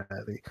sacred.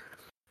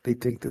 They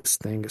think this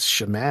thing is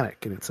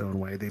shamanic in its own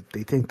way.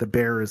 They think the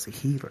bear is a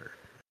healer.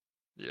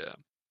 Yeah.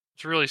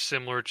 It's really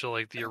similar to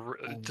like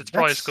it's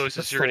probably as close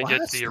as you're going to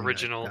get to the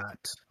original.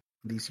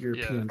 These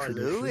European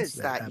traditions Lou, is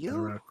that happen you?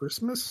 around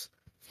Christmas.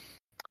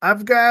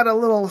 I've got a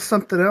little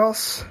something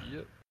else.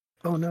 Yep.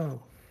 Oh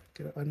no.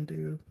 Gotta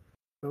undo.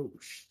 Oh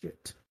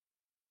shit.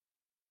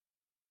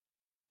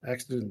 I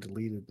accidentally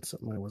deleted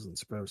something I wasn't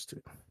supposed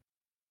to.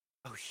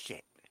 Oh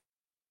shit.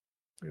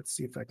 Let's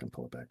see if I can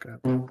pull it back up.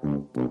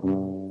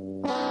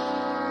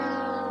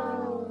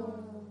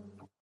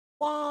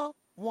 Wah,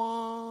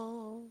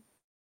 wah.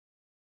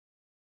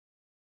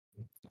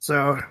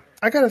 So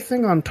I got a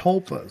thing on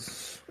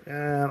tulpas,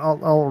 and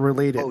I'll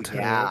relate it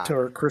to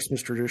our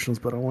Christmas traditions,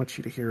 but I want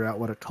you to hear out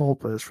what a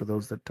tulpa is for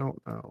those that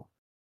don't know.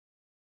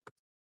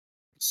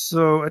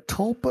 So a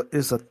tulpa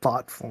is a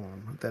thought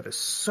form that is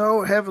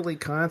so heavily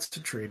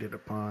concentrated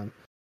upon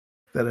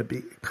that it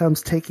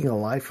becomes taking a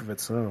life of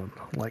its own,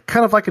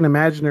 kind of like an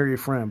imaginary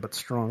friend, but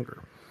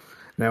stronger.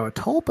 Now, a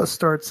tulpa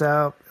starts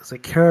out as a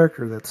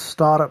character that's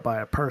thought up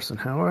by a person.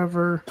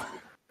 However,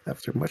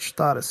 after much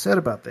thought is said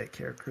about that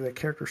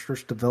character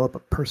starts to develop a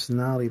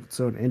personality of its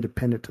own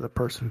independent to the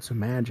person who's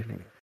imagining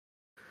it.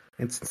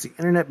 And since the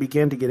internet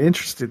began to get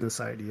interested in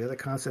this idea, the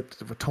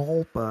concept of a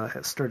tulpa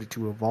has started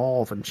to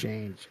evolve and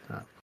change.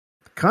 The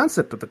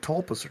concept of a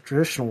tulpa is a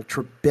traditional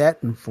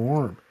Tibetan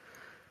form,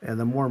 and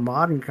the more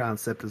modern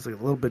concept is a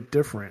little bit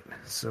different.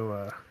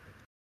 So,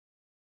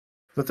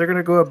 but they're going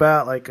to go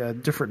about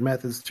different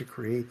methods to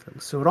create them.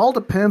 So it all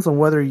depends on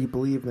whether you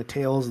believe in the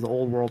tales of the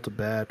old world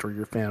Tibet or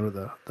you're a fan of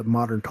the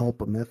modern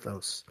tulpa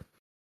mythos.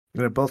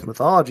 And in both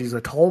mythologies,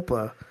 a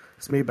tulpa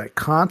is made by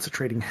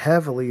concentrating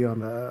heavily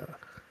on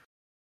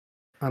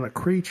a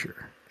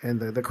creature. And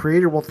the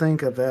creator will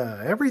think of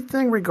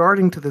everything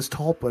regarding to this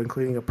tulpa,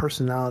 including a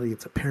personality,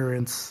 its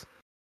appearance,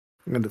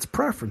 and its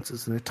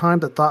preferences. And at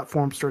times, the thought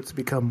form starts to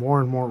become more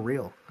and more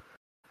real.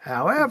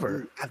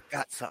 However, I've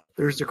got some.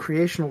 There's the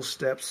creational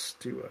steps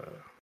to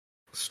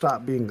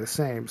stop being the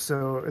same.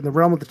 So in the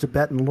realm of the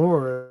Tibetan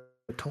lore,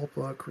 the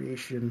tulpa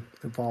creation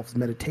involves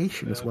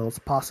meditation as well as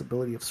the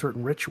possibility of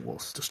certain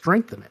rituals to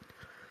strengthen it.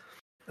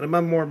 And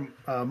among more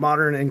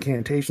modern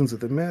incantations of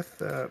the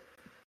myth,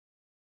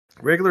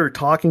 Regular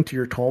talking to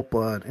your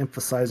tulpa and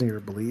emphasizing your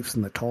beliefs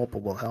in the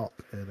tulpa will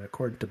help. And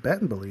according to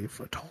Tibetan belief,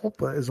 a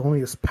tulpa is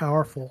only as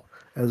powerful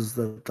as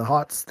the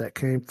thoughts that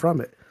came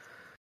from it.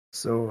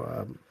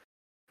 So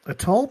a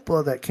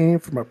tulpa that came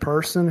from a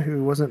person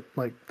who wasn't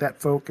like that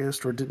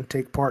focused or didn't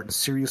take part in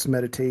serious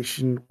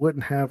meditation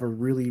wouldn't have a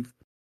really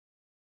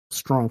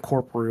strong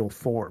corporeal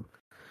form.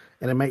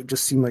 And it might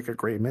just seem like a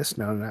great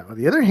misnomer. Now, on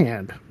the other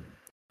hand,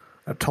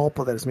 a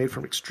tulpa that is made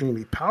from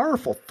extremely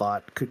powerful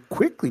thought could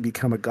quickly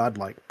become a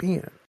godlike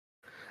being.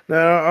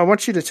 Now, I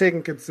want you to take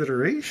in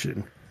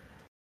consideration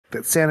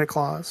that Santa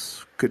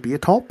Claus could be a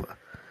tulpa.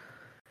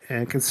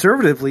 And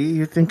conservatively,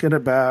 you're thinking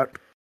about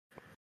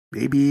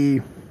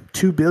maybe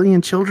 2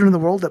 billion children in the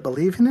world that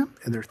believe in him,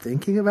 and they're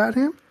thinking about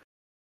him.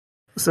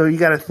 So you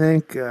got to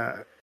think,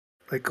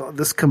 like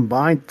this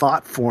combined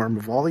thought form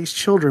of all these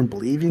children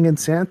believing in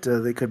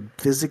Santa, they could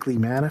physically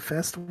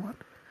manifest one.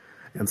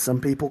 And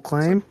some people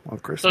claim on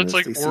Christmas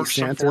like they see orcs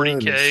from Santa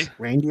and 40K. his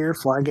reindeer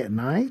flying at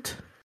night.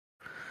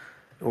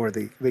 Or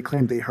they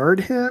claim they heard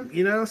him,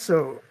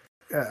 So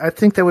I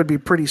think that would be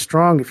pretty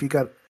strong if you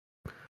got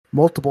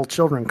multiple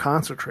children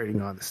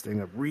concentrating on this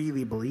thing, of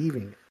really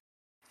believing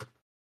it.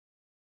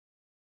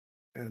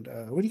 And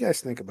what do you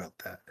guys think about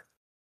that?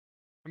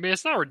 I mean,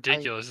 it's not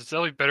ridiculous. It's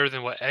definitely better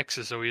than what X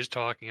is always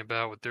talking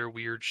about with their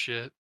weird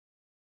shit.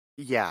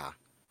 Yeah.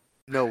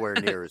 Nowhere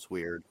near as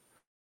weird.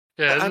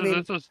 Yeah,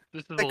 this is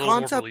the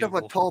concept of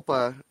a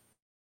tulpa.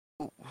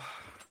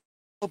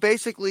 Well,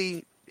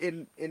 basically,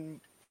 in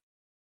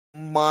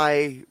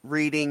my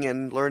reading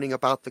and learning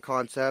about the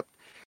concept,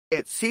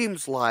 it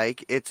seems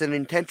like it's an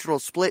intentional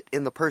split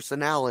in the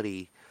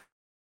personality,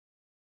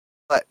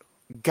 but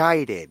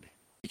guided,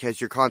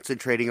 because you're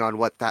concentrating on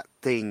what that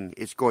thing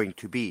is going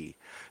to be.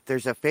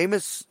 There's a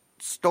famous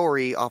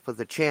story off of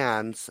the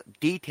Chans,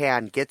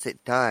 D-Tan Gets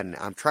It Done.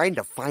 I'm trying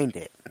to find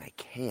it, and I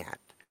can't.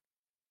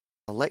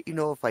 I'll let you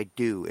know if I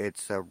do.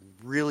 It's a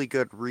really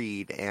good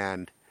read,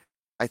 and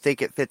I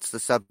think it fits the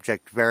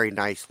subject very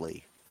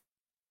nicely.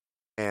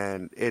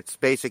 And it's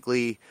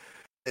basically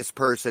this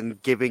person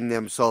giving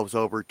themselves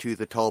over to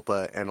the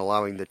tulpa and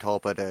allowing the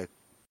tulpa to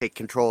take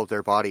control of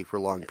their body for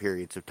long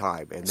periods of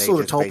time. And they So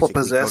the just tulpa basically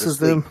possesses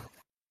go to sleep. them?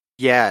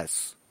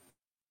 Yes.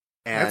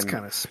 And That's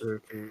kind of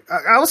spooky.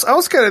 I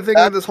was kind of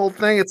thinking of this whole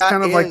thing. It's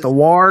kind of like the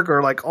warg,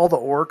 or like all the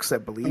orcs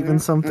that believe in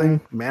something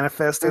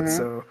manifested.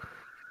 So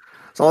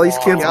all these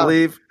kids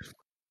believe.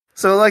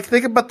 So like,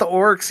 think about the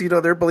orcs.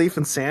 Their belief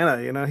in Santa.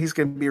 He's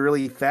going to be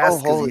really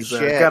fast because he's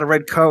got a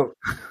red coat.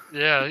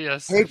 Yeah.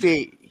 Yes.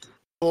 Maybe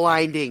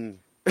blinding.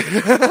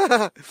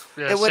 Yeah.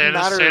 It wouldn't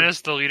matter.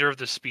 Santa's the leader of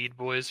the Speed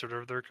Boys,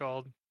 whatever they're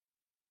called.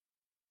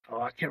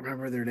 Oh, I can't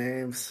remember their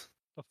names.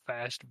 The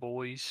Fast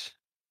Boys.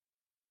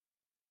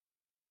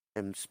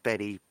 And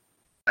Speddy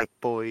Bike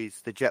Boys,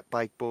 the Jet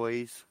Bike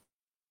Boys.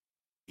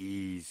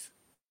 I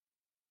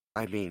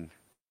mean,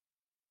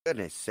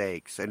 goodness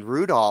sakes. And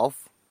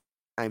Rudolph,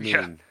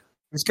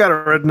 He's got a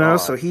red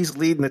nose, so he's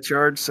leading the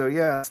charge. So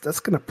yeah, that's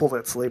going to pull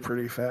that sleigh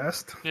pretty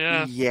fast.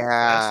 Yeah.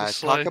 Yeah,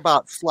 talk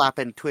about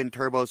slapping twin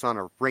turbos on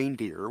a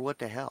reindeer. What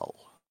the hell?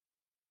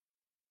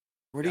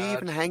 Where do you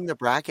even hang the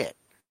bracket?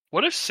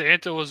 What if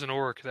Santa was an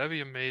orc? That'd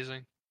be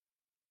amazing.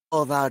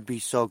 Oh, that would be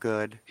so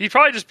good. He'd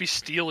probably just be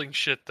stealing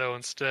shit, though,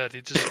 instead.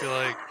 He'd just be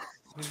like,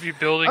 he'd be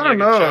building I don't like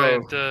know. a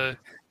giant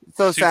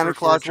So super Santa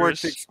Claus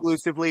fortress. works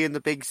exclusively in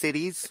the big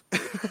cities?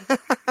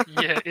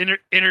 Yeah,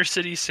 inner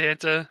city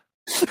Santa.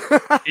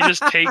 He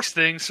just takes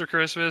things for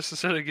Christmas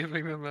instead of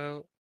giving them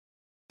out.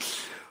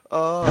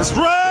 That's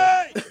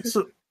right!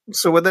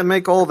 So would that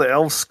make all the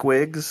elves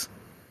squigs?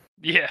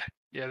 Yeah,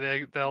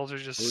 the elves are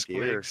just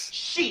squigs.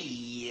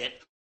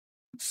 Shit!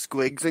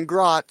 Squigs and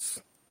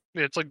grots.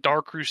 Yeah, it's like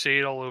Dark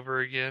Crusade all over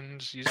again,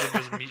 just using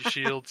them as meat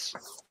shields.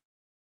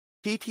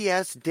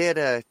 TTS did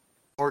a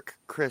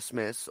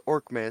Orcmas,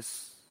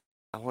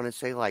 I want to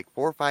say like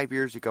 4 or 5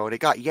 years ago, and it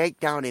got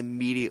yanked down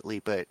immediately,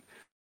 but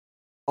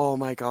oh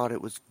my god,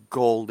 it was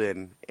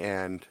golden,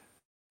 and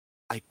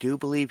I do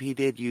believe he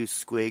did use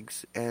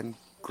squigs and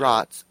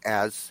grots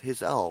as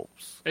his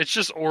elves. It's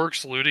just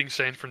orcs looting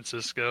San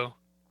Francisco.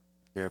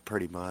 Yeah,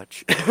 pretty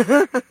much.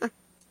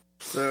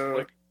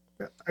 So,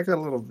 I got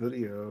a little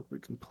video we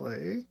can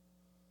play.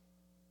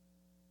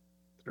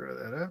 Throw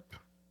that up.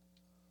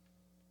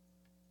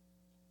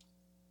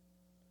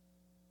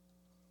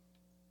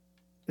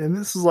 And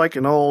this is like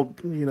an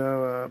old,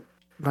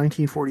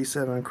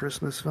 1947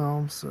 Christmas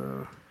film,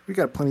 so we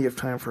got plenty of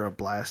time for a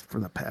blast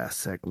from the past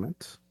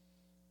segment.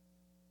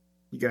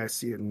 You guys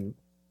see it in...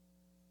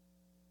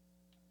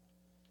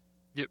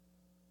 Yep.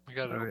 I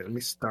got it. Alright, let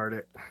me start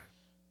it.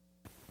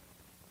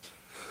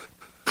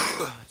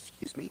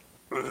 Excuse me.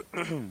 I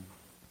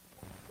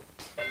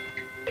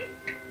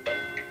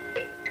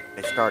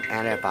start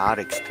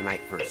antibiotics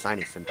tonight for a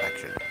sinus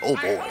infection. Oh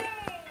boy.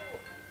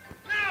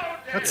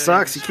 That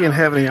sucks. You can't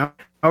have any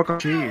alcohol.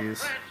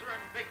 Jeez.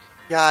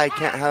 Yeah, I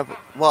can't have...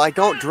 Well, I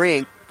don't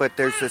drink, but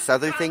there's this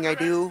other thing I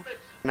do,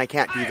 and I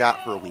can't do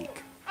that for a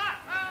week.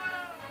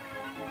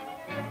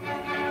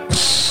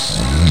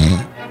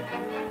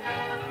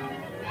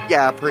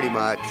 Yeah, pretty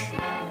much.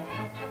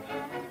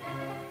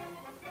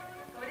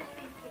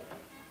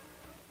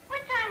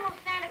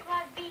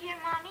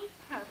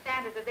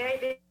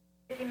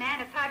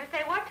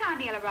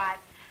 time he'll arrive,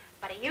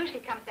 but he usually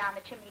comes down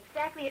the chimney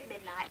exactly at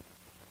midnight.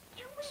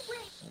 Can we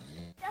wait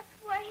just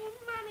for him,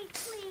 Mommy,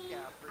 please?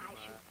 I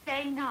should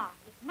say not.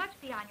 It must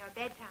be on your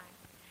bedtime.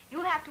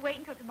 You'll have to wait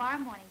until tomorrow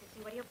morning to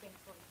see what he'll bring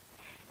for you.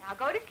 Now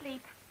go to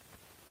sleep.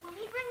 Will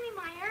he bring me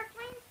my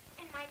airplanes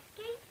and my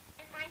skates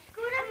and my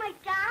scooter and my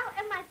doll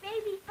and my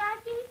baby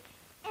Fuzzy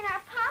and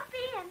our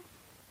puppy and...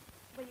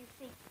 Well, you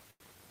see,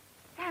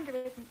 Santa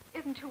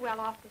isn't too well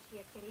off this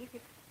year, Kitty.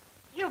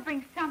 He'll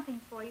bring something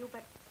for you,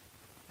 but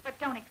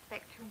don't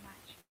expect too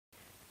much.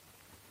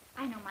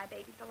 I know my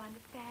babies will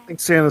understand. I think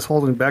Santa's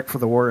holding back for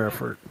the war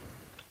effort.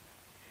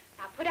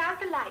 Now put out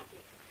the light, dear.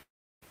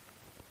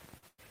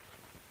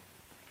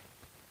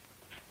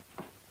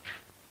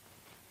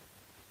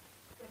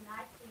 Good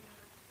night,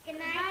 sweetheart. Good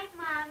night,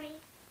 Mommy.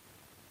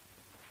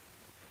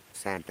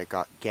 Santa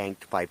got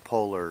ganked by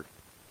polar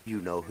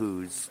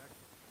you-know-who's.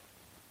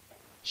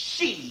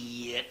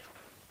 Shit.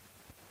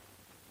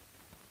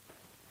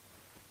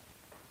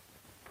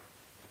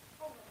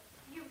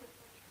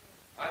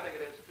 I think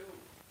it is too.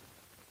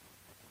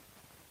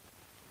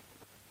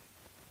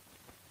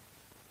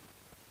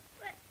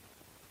 But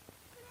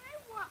I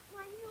want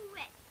my new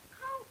red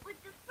coat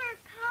with the fur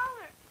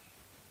collar,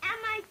 and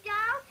my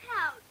doll's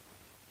house,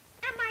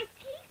 and my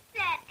tea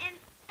set, and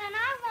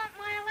I want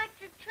my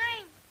electric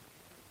train,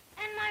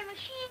 and my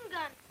machine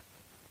gun,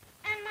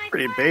 and my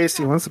Pretty base.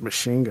 He wants a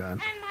machine gun.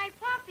 and my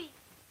puppy.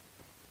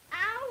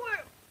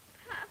 Our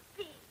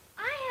puppy.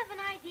 I have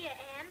an idea,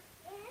 Anne.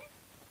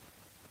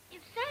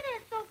 If Santa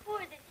is so poor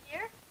this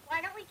year,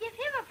 why don't we give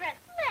him a present?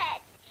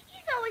 Let's.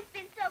 He's always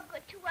been so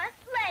good to us.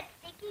 Let's,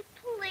 Dickie,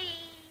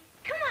 please.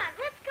 Come on,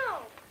 let's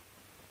go.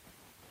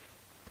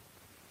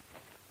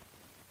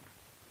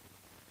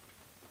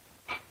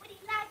 Would he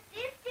like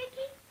this,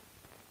 Dickie?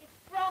 It's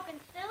broken,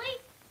 silly.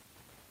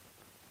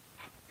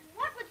 And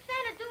what would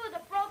Santa do with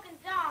a broken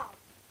doll?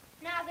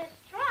 Now this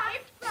truck,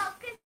 it's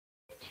broken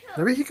too.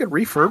 Maybe he could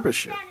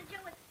refurbish it. Santa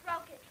do with a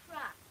broken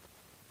truck?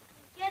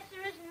 I guess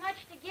there isn't much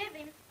to give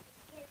him.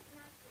 Guess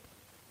nothing.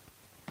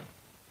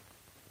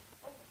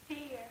 Oh,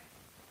 dear.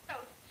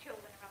 Those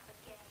children are up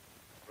again.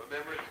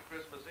 Remember, it's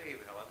Christmas Eve,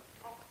 Helen.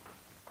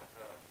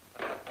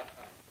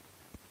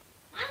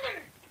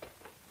 Mother!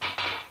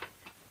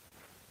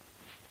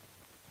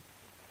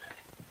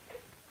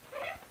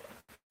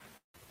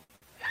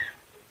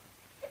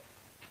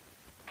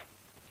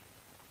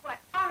 What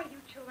are you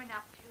children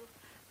up to?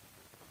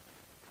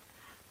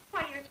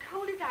 Why, you're as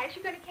cold as ice.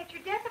 You're going to catch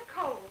your death of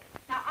cold.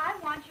 Now, I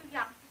want you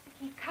youngsters to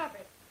keep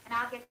covered, and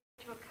I'll get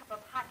you a cup of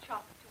hot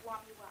chocolate to warm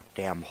you up.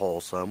 Damn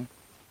wholesome.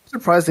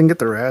 Surprised they didn't get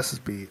their asses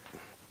beat.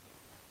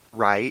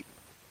 Right?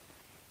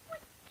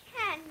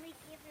 Can we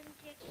give him,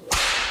 Dickie?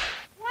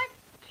 What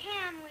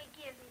can we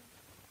give him?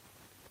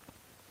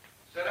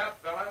 Sit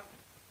up, fella.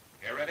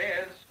 Here it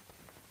is.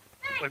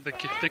 Like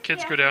the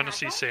kids go down to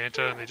see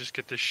Santa and they just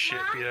get the shit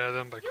beat out of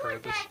them by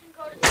Krampus.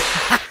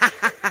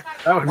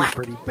 That would be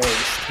pretty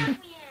base.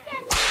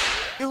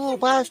 You little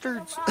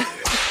bastards.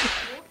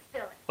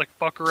 Like,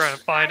 fuck around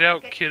and find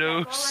out,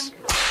 kiddos.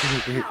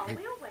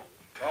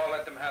 Oh,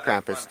 let them have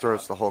Krampus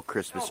throws the whole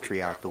Christmas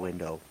tree out the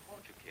window.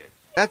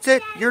 That's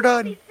it. You're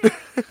done. All right.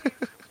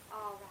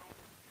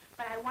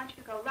 But I want you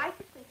to go right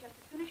to sleep just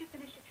as soon as you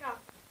finish your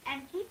chocolate.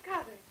 And keep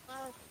covered.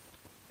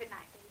 Good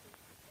night, baby.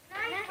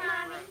 Good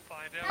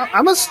night,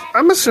 Mommy.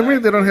 I'm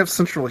assuming they don't have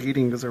central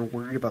heating because they're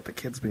worried about the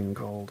kids being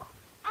cold.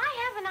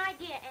 I have an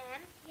idea,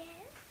 Anne. Yes?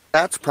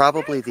 That's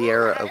probably the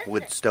era of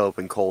wood stove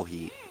and coal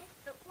heat.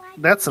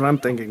 That's what I'm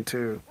thinking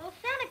too. Well,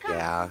 Santa comes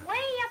Yeah. way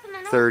up in the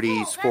North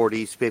 30s, Pole.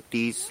 40s,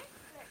 50s.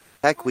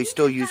 Heck, we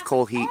still use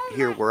coal heat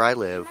here where I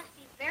live. Must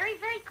be very,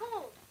 very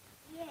cold.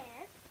 Yes.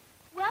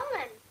 Well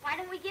then, why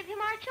don't we give him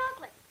our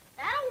chocolate?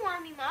 That'll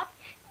warm him up.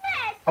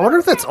 Let's. I wonder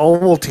if that's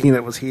Ovaltine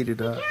that was heated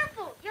Be up.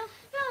 careful, you'll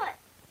spill it.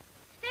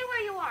 Stay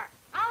where you are.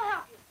 I'll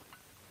help you.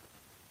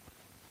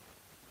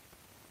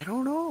 I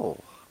don't know.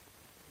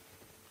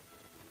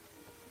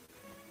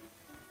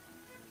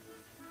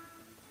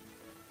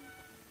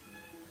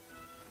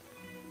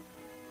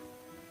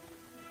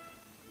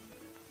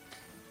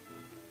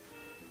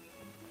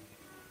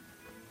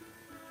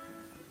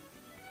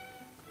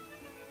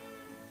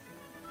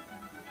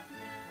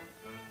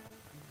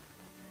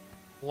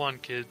 One,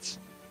 kids.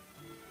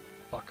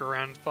 Fuck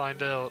around and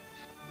find out.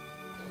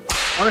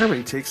 I wonder how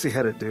many takes he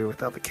had to do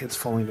without the kids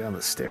falling down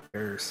the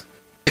stairs.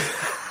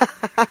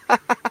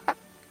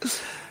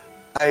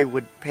 I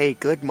would pay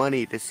good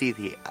money to see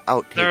the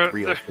outtake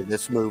reel for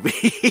this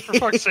movie. For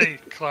fuck's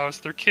sake, Klaus,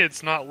 they're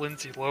kids, not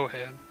Lindsay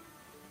Lohan.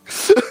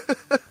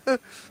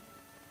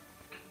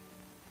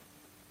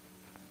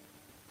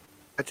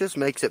 That just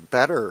makes it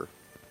better.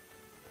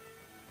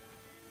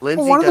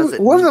 Lindsay Well,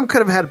 doesn't. one of them could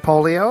have had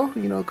polio,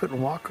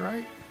 couldn't walk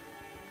right.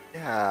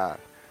 Yeah.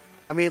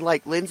 I mean,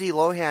 like Lindsay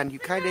Lohan, you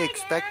kind of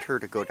expect her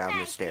to go down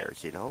the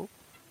stairs, you know?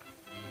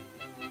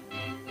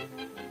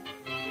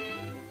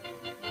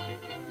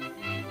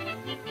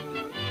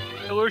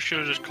 Hitler should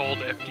have just called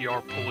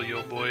FDR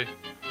Polio Boy.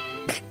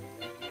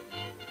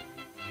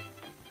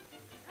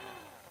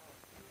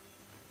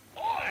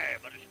 Boy,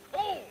 but it's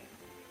cold.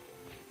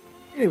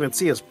 can't even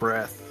see his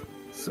breath.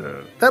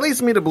 So that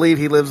leads me to believe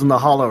he lives in the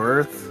Hollow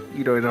Earth,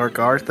 in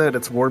Argartha, and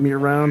it's warm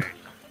year-round.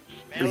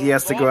 And he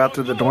has to go out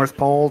to the North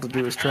Pole to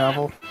do his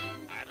travel.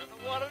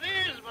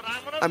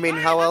 I mean,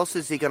 how else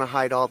is he going to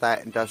hide all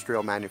that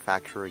industrial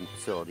manufacturing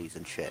facilities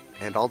and shit?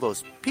 And all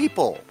those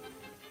people.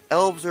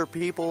 Elves or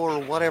people or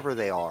whatever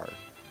they are.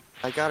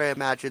 I gotta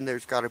imagine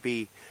there's gotta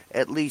be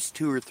at least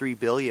 2 or 3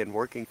 billion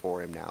working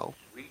for him now.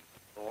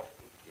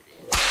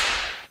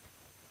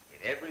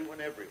 Everyone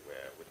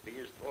everywhere would be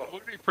his thought. It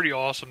would be pretty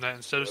awesome that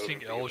instead of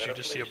seeing elves, you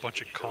just see a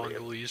bunch of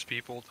Congolese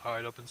people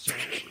tied up in sand.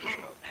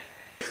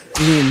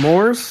 You mean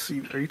Moors?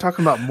 Are you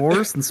talking about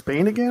Moors in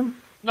Spain again?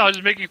 No,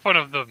 just making fun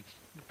of the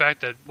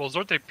fact that, well,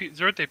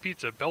 Zorte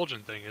Pizza, a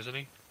Belgian thing, isn't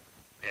he?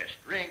 Yes,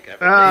 drink.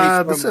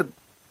 This is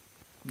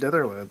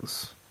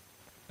Netherlands.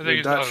 I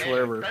think Dutch it's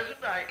flavor.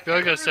 I feel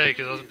like I say,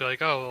 because I was be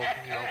like, oh,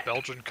 well,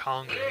 Belgian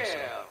Congo. So.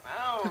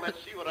 Now,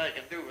 let's see what I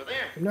can do with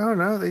him.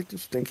 No, they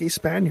just think he's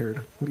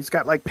Spaniard. He's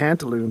got,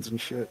 pantaloons and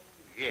shit.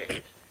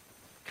 Yes.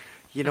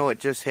 You know,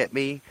 it just hit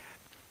me.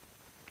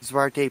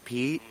 Zwarte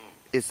Pete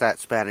is that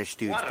Spanish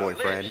dude's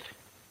boyfriend.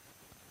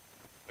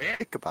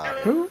 Think about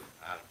it. Who?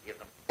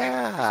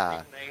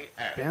 Yeah.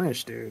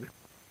 Spanish dude.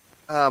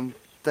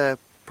 The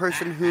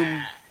person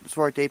whom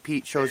Zwarte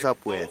Pete shows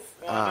up with.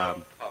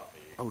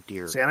 Oh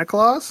dear. Santa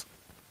Claus?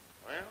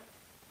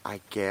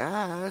 I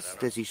guess.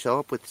 Does he show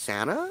up with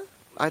Santa?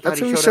 I thought That's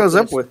who he shows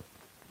up with.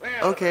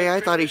 Okay,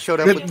 I thought he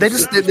showed up with the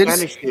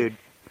Spanish dude.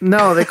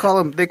 No, they call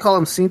him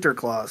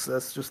Sinterklaas.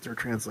 That's just their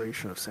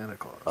translation of Santa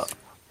Claus.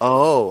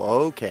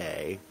 Oh,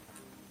 okay.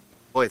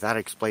 Boy, that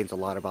explains a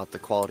lot about the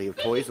quality of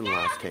toys in the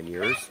last 10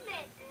 years.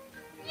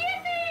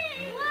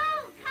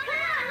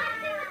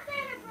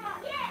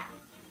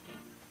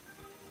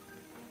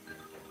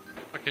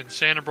 Fucking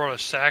Santa brought a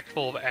sack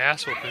full of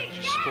ass whoopings,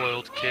 you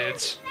spoiled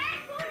kids.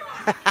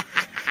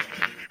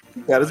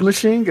 Got his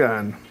machine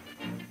gun.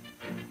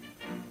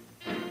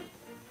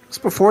 It's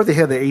before they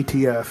had the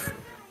ATF.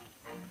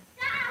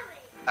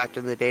 Back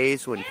in the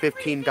days when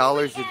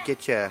 $15 would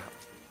get you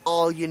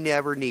all you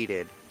never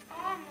needed.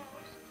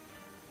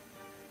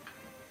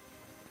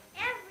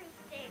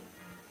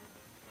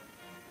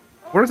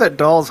 What if that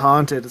doll's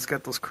haunted? It's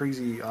got those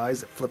crazy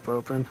eyes that flip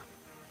open.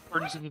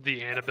 Turns into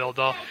the Annabelle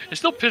doll. It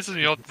still pisses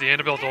me off that the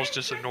Annabelle doll's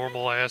just a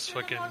normal ass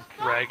fucking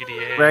Raggedy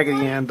Ann.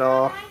 Raggedy Ann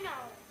doll.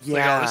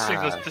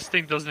 Yeah. This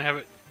thing doesn't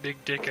have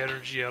big dick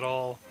energy at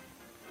all.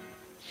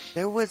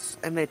 There was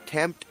an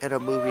attempt at a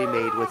movie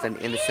made with an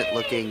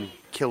innocent-looking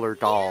killer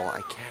doll.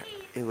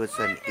 It was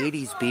an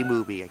 80s B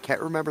movie. I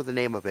can't remember the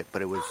name of it,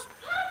 but it was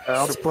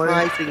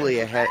surprisingly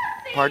ahead.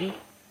 Pardon?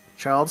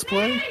 Child's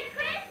Play?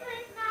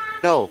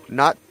 No,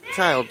 not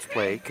Child's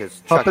Play,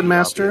 because Puppet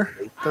Master?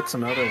 Obviously. That's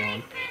another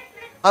one.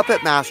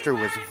 Puppet Master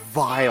was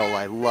vile.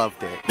 I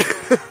loved it.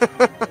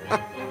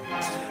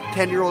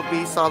 10-year-old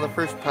me saw the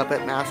first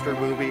Puppet Master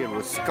movie and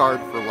was scarred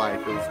for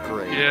life. It was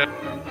great. Yeah.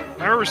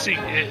 I remember seeing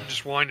it and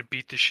just wanting to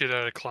beat the shit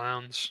out of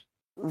clowns.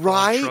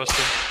 Right? Trust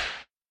them.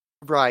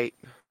 Right.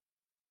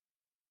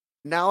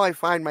 Now I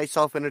find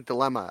myself in a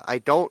dilemma. I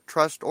don't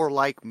trust or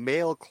like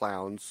male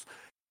clowns.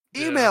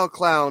 Female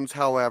clowns,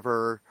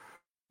 however...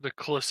 The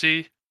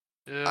Clissy.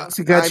 Yeah.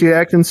 He got you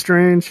acting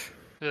strange?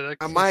 Yeah,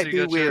 that might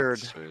be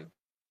weird.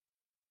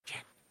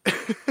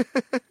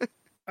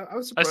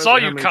 I saw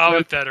you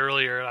comment that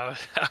earlier, and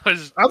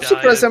I'm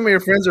surprised some of your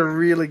friends are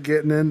really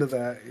getting into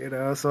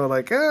that, So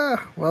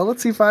well,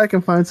 let's see if I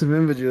can find some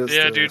images.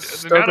 Yeah, dude,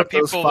 the amount of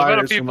people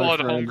on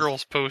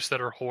Homegirl's post that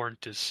are horned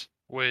is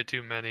way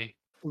too many.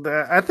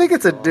 I think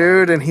it's a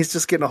dude, and he's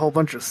just getting a whole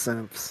bunch of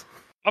simps.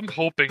 I'm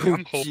hoping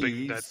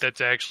that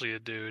that's actually a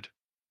dude.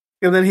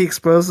 And then he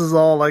exposes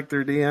all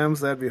their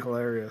DMs. That'd be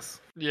hilarious.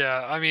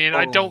 Yeah, I mean,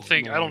 I don't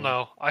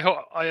know. I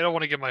don't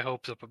want to get my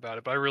hopes up about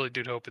it, but I really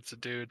do hope it's a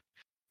dude.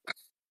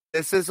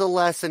 This is a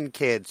lesson,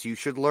 kids. You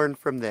should learn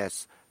from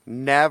this.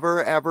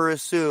 Never, ever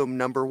assume,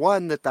 number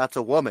one, that that's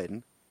a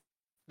woman.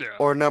 Yeah.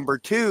 Or number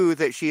two,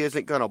 that she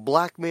isn't going to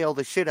blackmail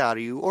the shit out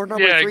of you. Or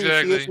number three,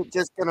 she isn't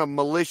just going to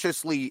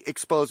maliciously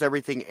expose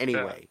everything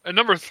anyway. And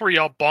number three,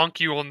 I'll bonk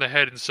you on the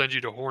head and send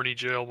you to horny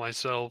jail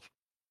myself.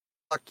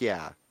 Fuck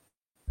yeah.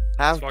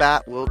 Have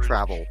that, will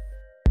travel.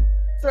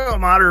 So,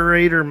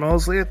 Moderator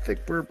Mosley, I think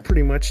we're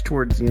pretty much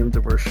towards the end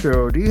of our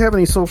show. Do you have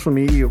any social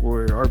media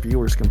where our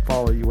viewers can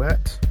follow you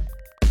at?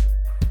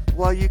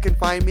 Well, you can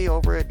find me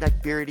over at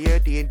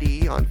Neckbeardia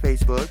D&D on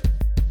Facebook.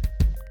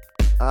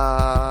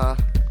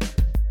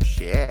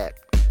 Shit.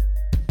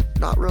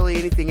 Not really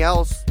anything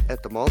else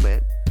at the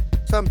moment.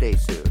 Someday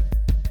soon.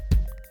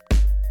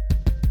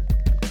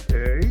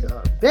 Okay.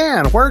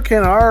 Dan, where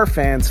can our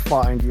fans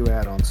find you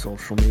at on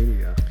social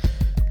media?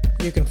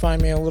 You can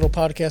find me on a little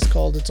podcast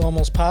called It's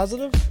Almost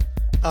Positive.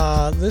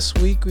 This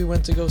week we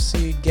went to go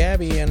see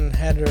Gabby and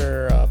had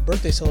her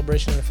birthday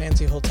celebration in a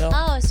fancy hotel.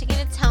 Oh, so you're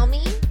gonna tell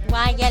me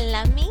why you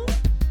love me?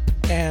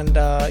 And,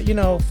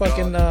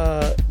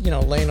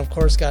 Lane, of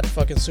course, got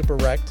fucking super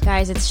wrecked.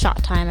 Guys, it's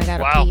shot time. I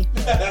gotta pee.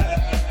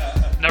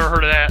 Never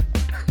heard of that.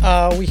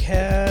 We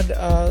had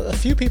a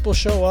few people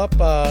show up.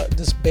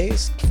 This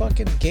based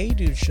fucking gay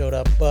dude showed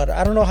up, but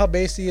I don't know how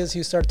based he is.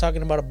 He started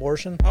talking about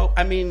abortion. Oh,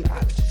 I mean,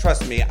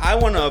 trust me, I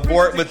want to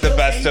abort with the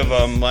best of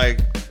them. Like,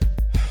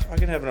 I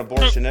could have an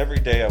abortion every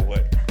day. I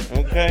would.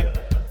 Okay,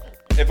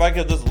 if I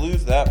could just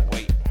lose that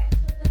weight.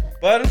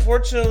 But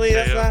unfortunately,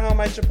 that's not how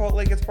my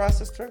Chipotle gets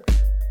processed through.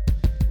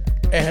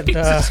 And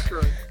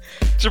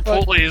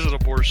Chipotle is an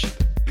abortion.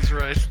 He's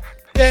right.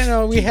 Yeah,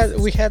 no, we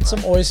had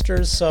some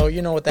oysters, so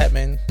you know what that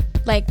meant.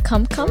 Like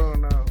cum. Oh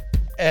no.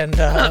 And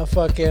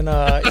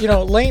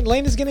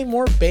Lane is getting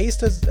more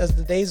based as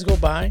the days go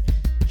by.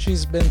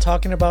 She's been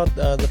talking about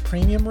the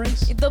premium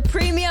race. The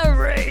premium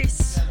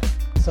race.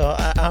 So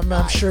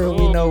I'm sure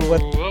we know what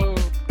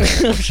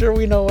I'm sure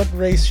we know what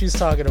race she's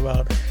talking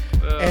about.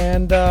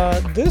 And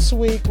this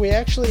week we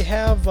actually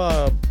have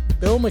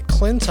Bill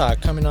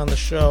McClintock coming on the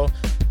show,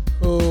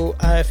 who,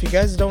 if you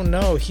guys don't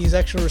know, he's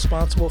actually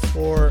responsible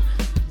for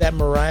that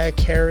Mariah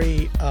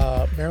Carey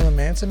Marilyn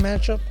Manson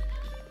matchup.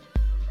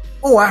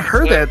 Oh, I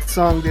heard that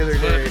song the other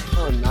day.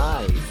 Oh,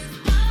 nice.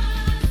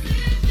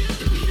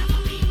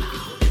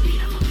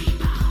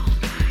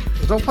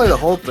 Don't play the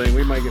whole thing.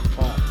 We might get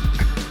popped.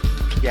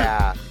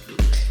 Yeah.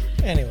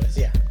 Anyways,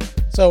 yeah.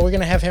 So we're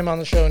going to have him on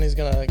the show, and he's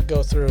going to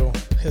go through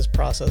his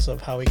process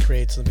of how he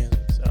creates the music.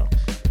 So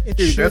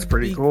Dude, that's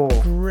pretty cool.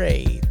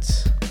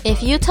 Great.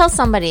 If you tell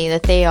somebody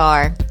that they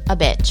are a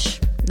bitch,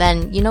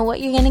 then you know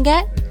what you're going to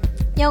get?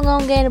 You're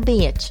going to get a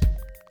bitch.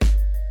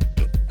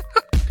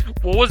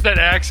 What was that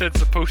accent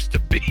supposed to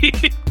be?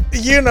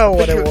 You know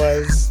what it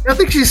was. I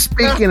think she's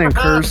speaking in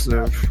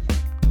cursive.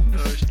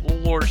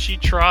 Lord, she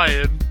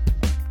trying.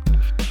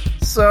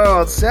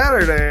 So,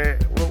 Saturday,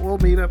 we'll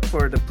meet up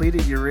for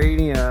Depleted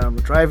Uranium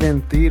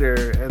Drive-In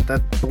Theater. And I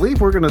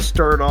believe we're going to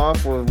start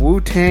off with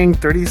Wu-Tang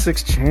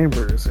 36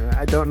 Chambers.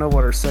 I don't know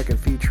what our second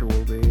feature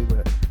will be,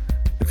 but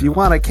if you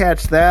want to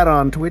catch that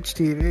on Twitch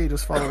TV,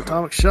 just follow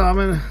Atomic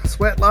Shaman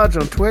Sweat Lodge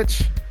on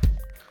Twitch.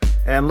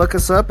 And look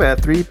us up at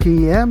 3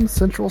 p.m.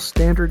 Central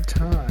Standard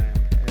Time.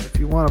 And if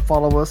you want to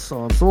follow us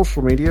on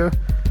social media,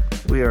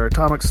 we are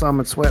Atomic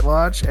Shaman Sweat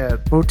Lodge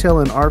at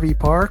Motel and RV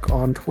Park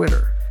on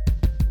Twitter.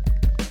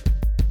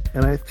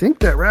 And I think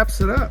that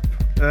wraps it up.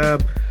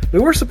 We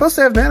were supposed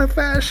to have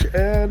Manifash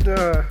and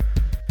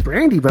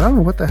Brandy, but I don't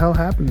know what the hell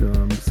happened to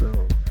them.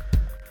 So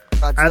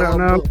I don't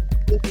know.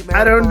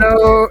 I don't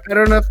know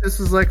if this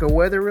is like a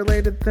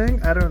weather-related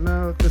thing. I don't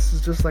know if this is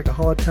just like a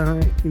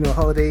holiday,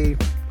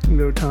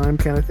 time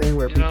kind of thing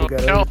where people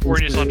got.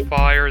 California's on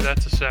fire.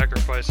 That's a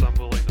sacrifice I'm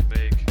willing to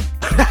make.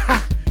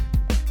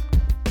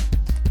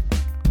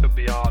 To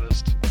be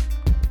honest.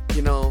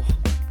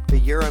 The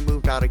year I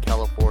moved out of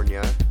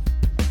California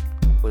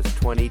was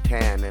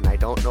 2010, and I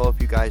don't know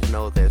if you guys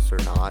know this or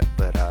not,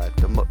 but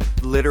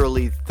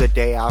literally the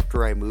day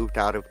after I moved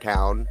out of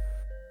town,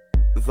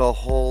 the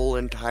whole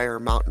entire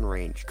mountain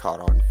range caught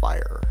on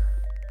fire.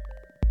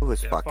 It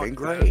was fucking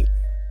great.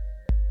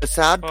 The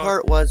sad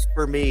part was,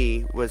 for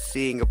me, was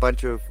seeing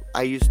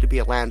I used to be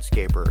a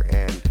landscaper,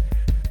 and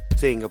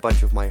seeing a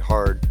bunch of my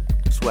hard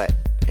sweat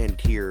and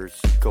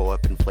tears go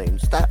up in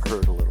flames. That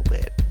hurt a little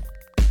bit.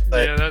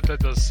 But yeah, that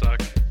does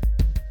suck.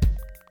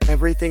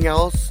 Everything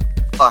else,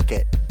 fuck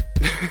it.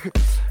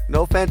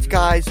 No offense,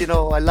 guys,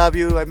 I love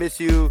you, I miss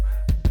you,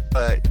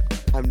 but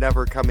I'm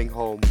never coming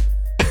home.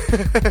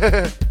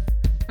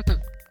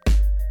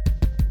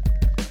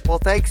 Well,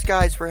 thanks,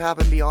 guys, for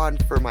having me on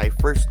for my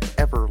first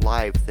ever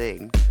live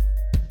thing.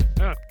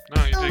 Yeah,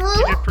 no,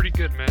 you did pretty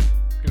good, man,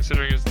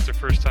 considering it's your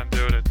first time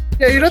doing it.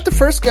 Yeah, you're not the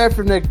first guy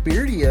from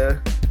Neckbeardia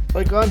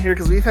on here,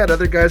 because we've had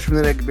other guys from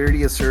the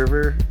Neckbeardia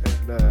server.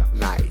 And,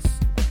 nice.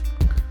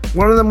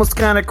 One of them was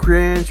kind of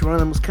cringe, one of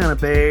them was kind of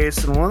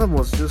bass, and one of them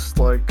was just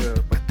like,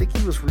 I think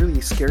he was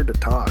really scared to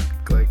talk.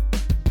 Like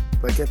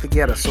I think he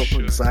had a social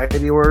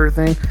anxiety or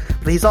thing.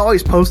 But he's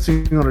always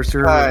posting on our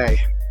server.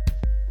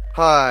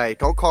 Hi,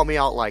 don't call me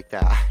out like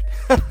that.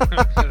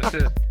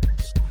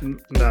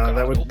 No,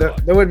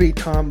 that would be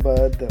Tom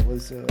Bud. That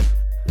was a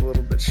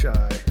little bit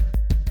shy.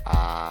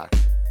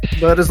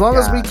 But as long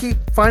as we keep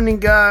finding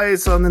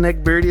guys on the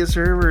Neckbeardia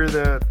server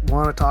that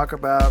want to talk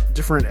about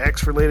different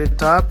X-related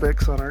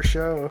topics on our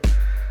show,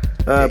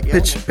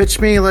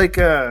 pitch me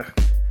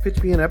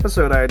an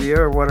episode idea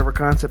or whatever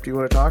concept you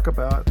want to talk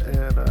about,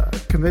 and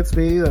convince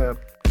me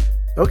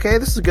okay,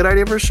 this is a good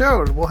idea for a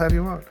show, and we'll have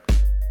you on.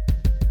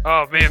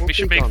 Oh man, we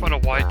should make fun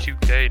of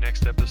Y2K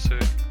next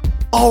episode.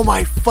 Oh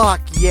my fuck,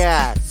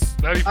 yes!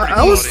 That'd be pretty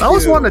I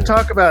was wanting to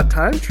talk about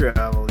time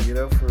travel,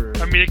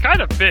 I mean, it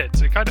kind of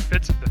fits. It kind of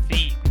fits with the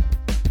theme.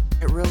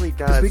 It really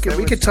does. We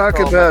could talk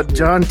about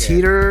John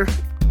Teeter,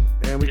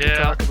 and we could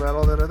talk about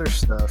all that other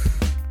stuff.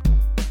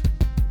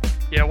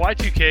 Yeah,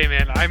 Y2K,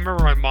 man. I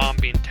remember my mom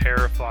being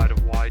terrified of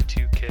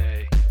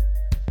Y2K.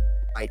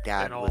 My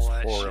dad was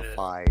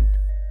horrified.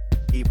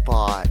 He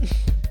bought,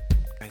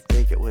 I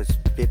think it was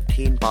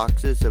 15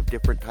 boxes of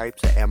different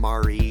types of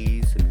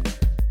MREs, and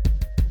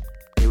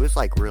he was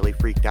like really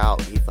freaked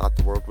out. He thought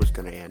the world was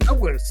going to end.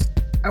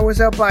 I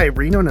was out by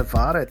Reno,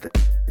 Nevada at the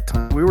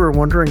time. We were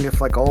wondering if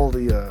like all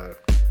the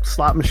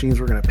slot machines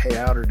were going to pay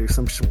out or do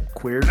some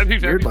weird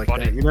like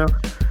funny. that, you know?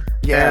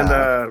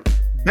 Yeah. And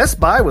Best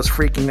Buy was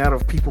freaking out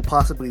of people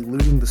possibly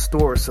looting the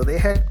store, so they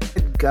had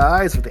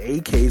guys with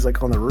AKs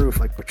like on the roof,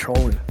 like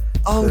patrolling.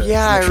 Oh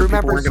yeah, I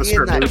remember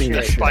seeing that shit.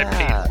 Best Buy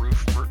paid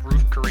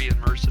roof Korean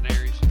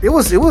mercenaries. It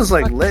was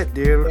like lit,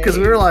 dude. Because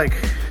we were like,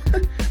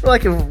 if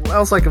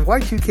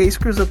Y2K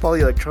screws up all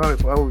the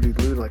electronics, why would we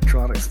loot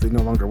electronics? They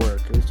no longer work.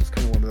 It was just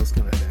kind of one of those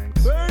kind of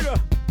things.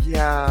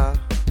 Yeah.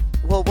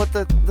 Well, what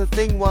the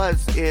thing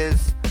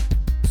is,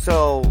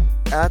 so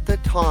at the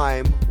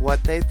time,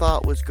 what they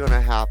thought was going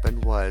to happen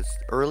was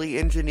early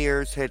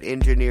engineers had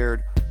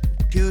engineered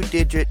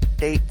 2-digit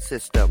date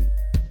system.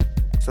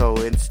 So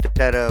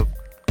instead of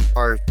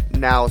our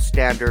now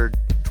standard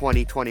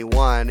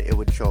 2021, it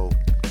would show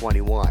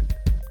 21.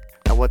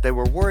 And what they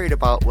were worried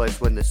about was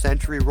when the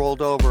century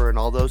rolled over and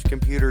all those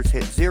computers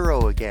hit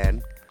 0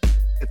 again,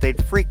 that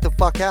they'd freak the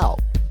fuck out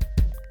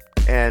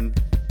and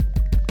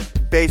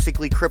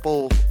basically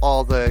cripple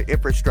all the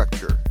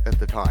infrastructure at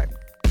the time.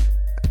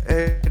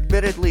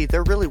 Admittedly,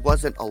 there really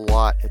wasn't a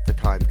lot at the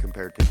time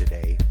compared to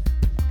today.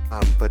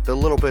 But the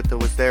little bit that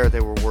was there,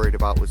 they were worried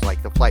about was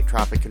like the flight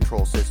traffic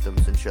control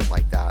systems and shit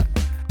like that.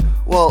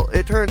 Well,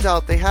 it turns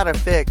out they had a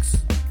fix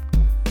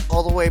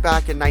all the way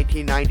back in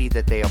 1990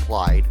 that they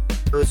applied.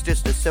 It was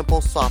just a simple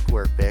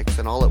software fix,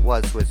 and all it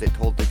was it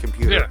told the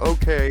computer,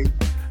 okay,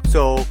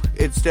 so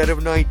instead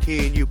of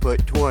 19, you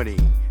put 20.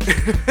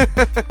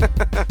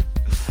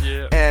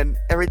 Yeah. And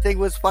everything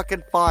was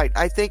fucking fine.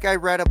 I think I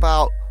read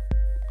about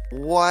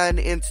one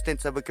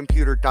instance of a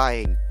computer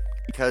dying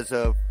because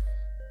of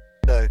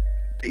the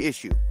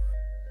issue.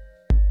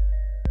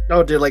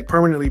 Oh, did like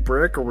permanently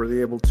brick, or were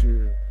they able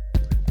to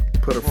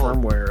put a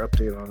firmware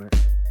update on it?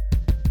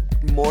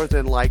 More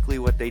than likely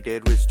what they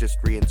did was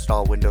just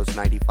reinstall Windows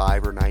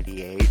 95 or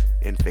 98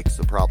 and fix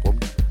the problem.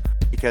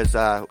 Because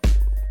at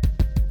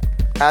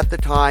the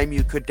time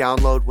you could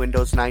download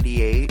Windows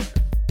 98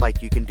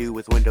 like you can do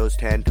with Windows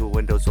 10 to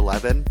Windows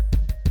 11.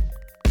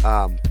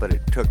 But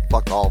it took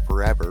fuck all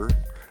forever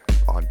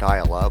on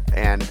dial-up.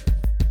 And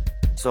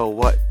so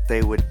what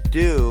they would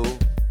do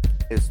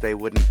is they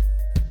would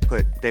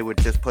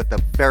just put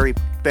the very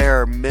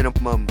bare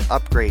minimum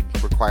upgrade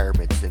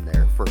requirements in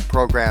there for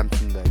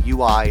programs and the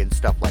UI and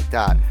stuff like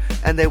that.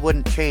 And they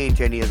wouldn't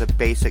change any of the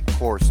basic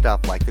core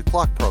stuff like the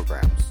clock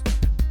programs.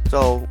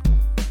 So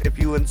if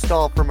you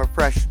install from a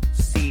fresh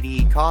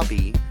CD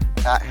copy,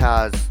 that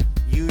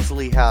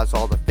usually has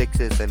all the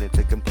fixes, and it's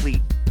a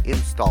complete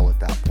install at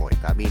that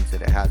point. That means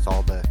that it has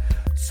all the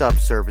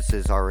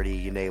sub-services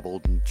already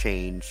enabled and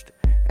changed,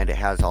 and it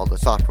has all the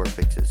software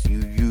fixes,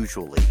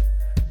 usually,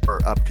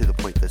 or up to the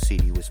point the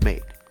CD was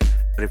made.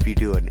 But if you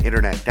do an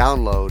internet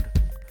download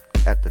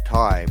at the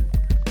time,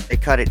 they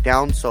cut it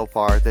down so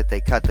far that they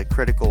cut the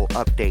critical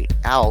update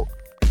out,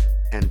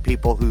 and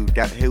people who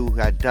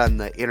had done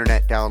the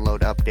internet download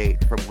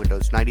update from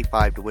Windows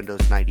 95 to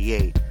Windows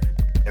 98,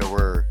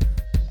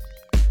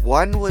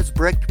 one was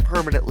bricked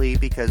permanently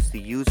because the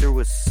user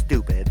was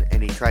stupid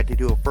and he tried to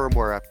do a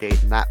firmware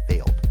update and that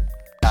failed.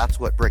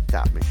 That's what bricked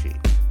that machine.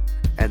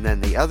 And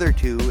then the other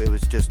two, it was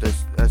just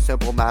a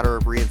simple matter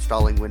of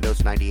reinstalling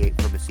Windows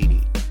 98 from a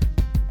CD.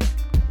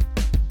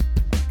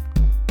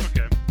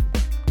 Okay.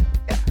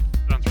 Yeah.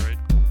 Sounds right.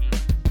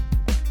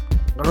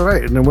 Yeah.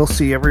 Alright, and then we'll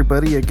see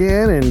everybody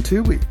again in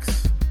 2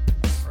 weeks.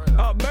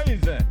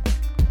 Amazing.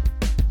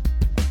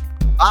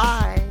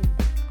 Bye.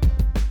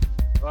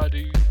 Bye,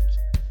 dude.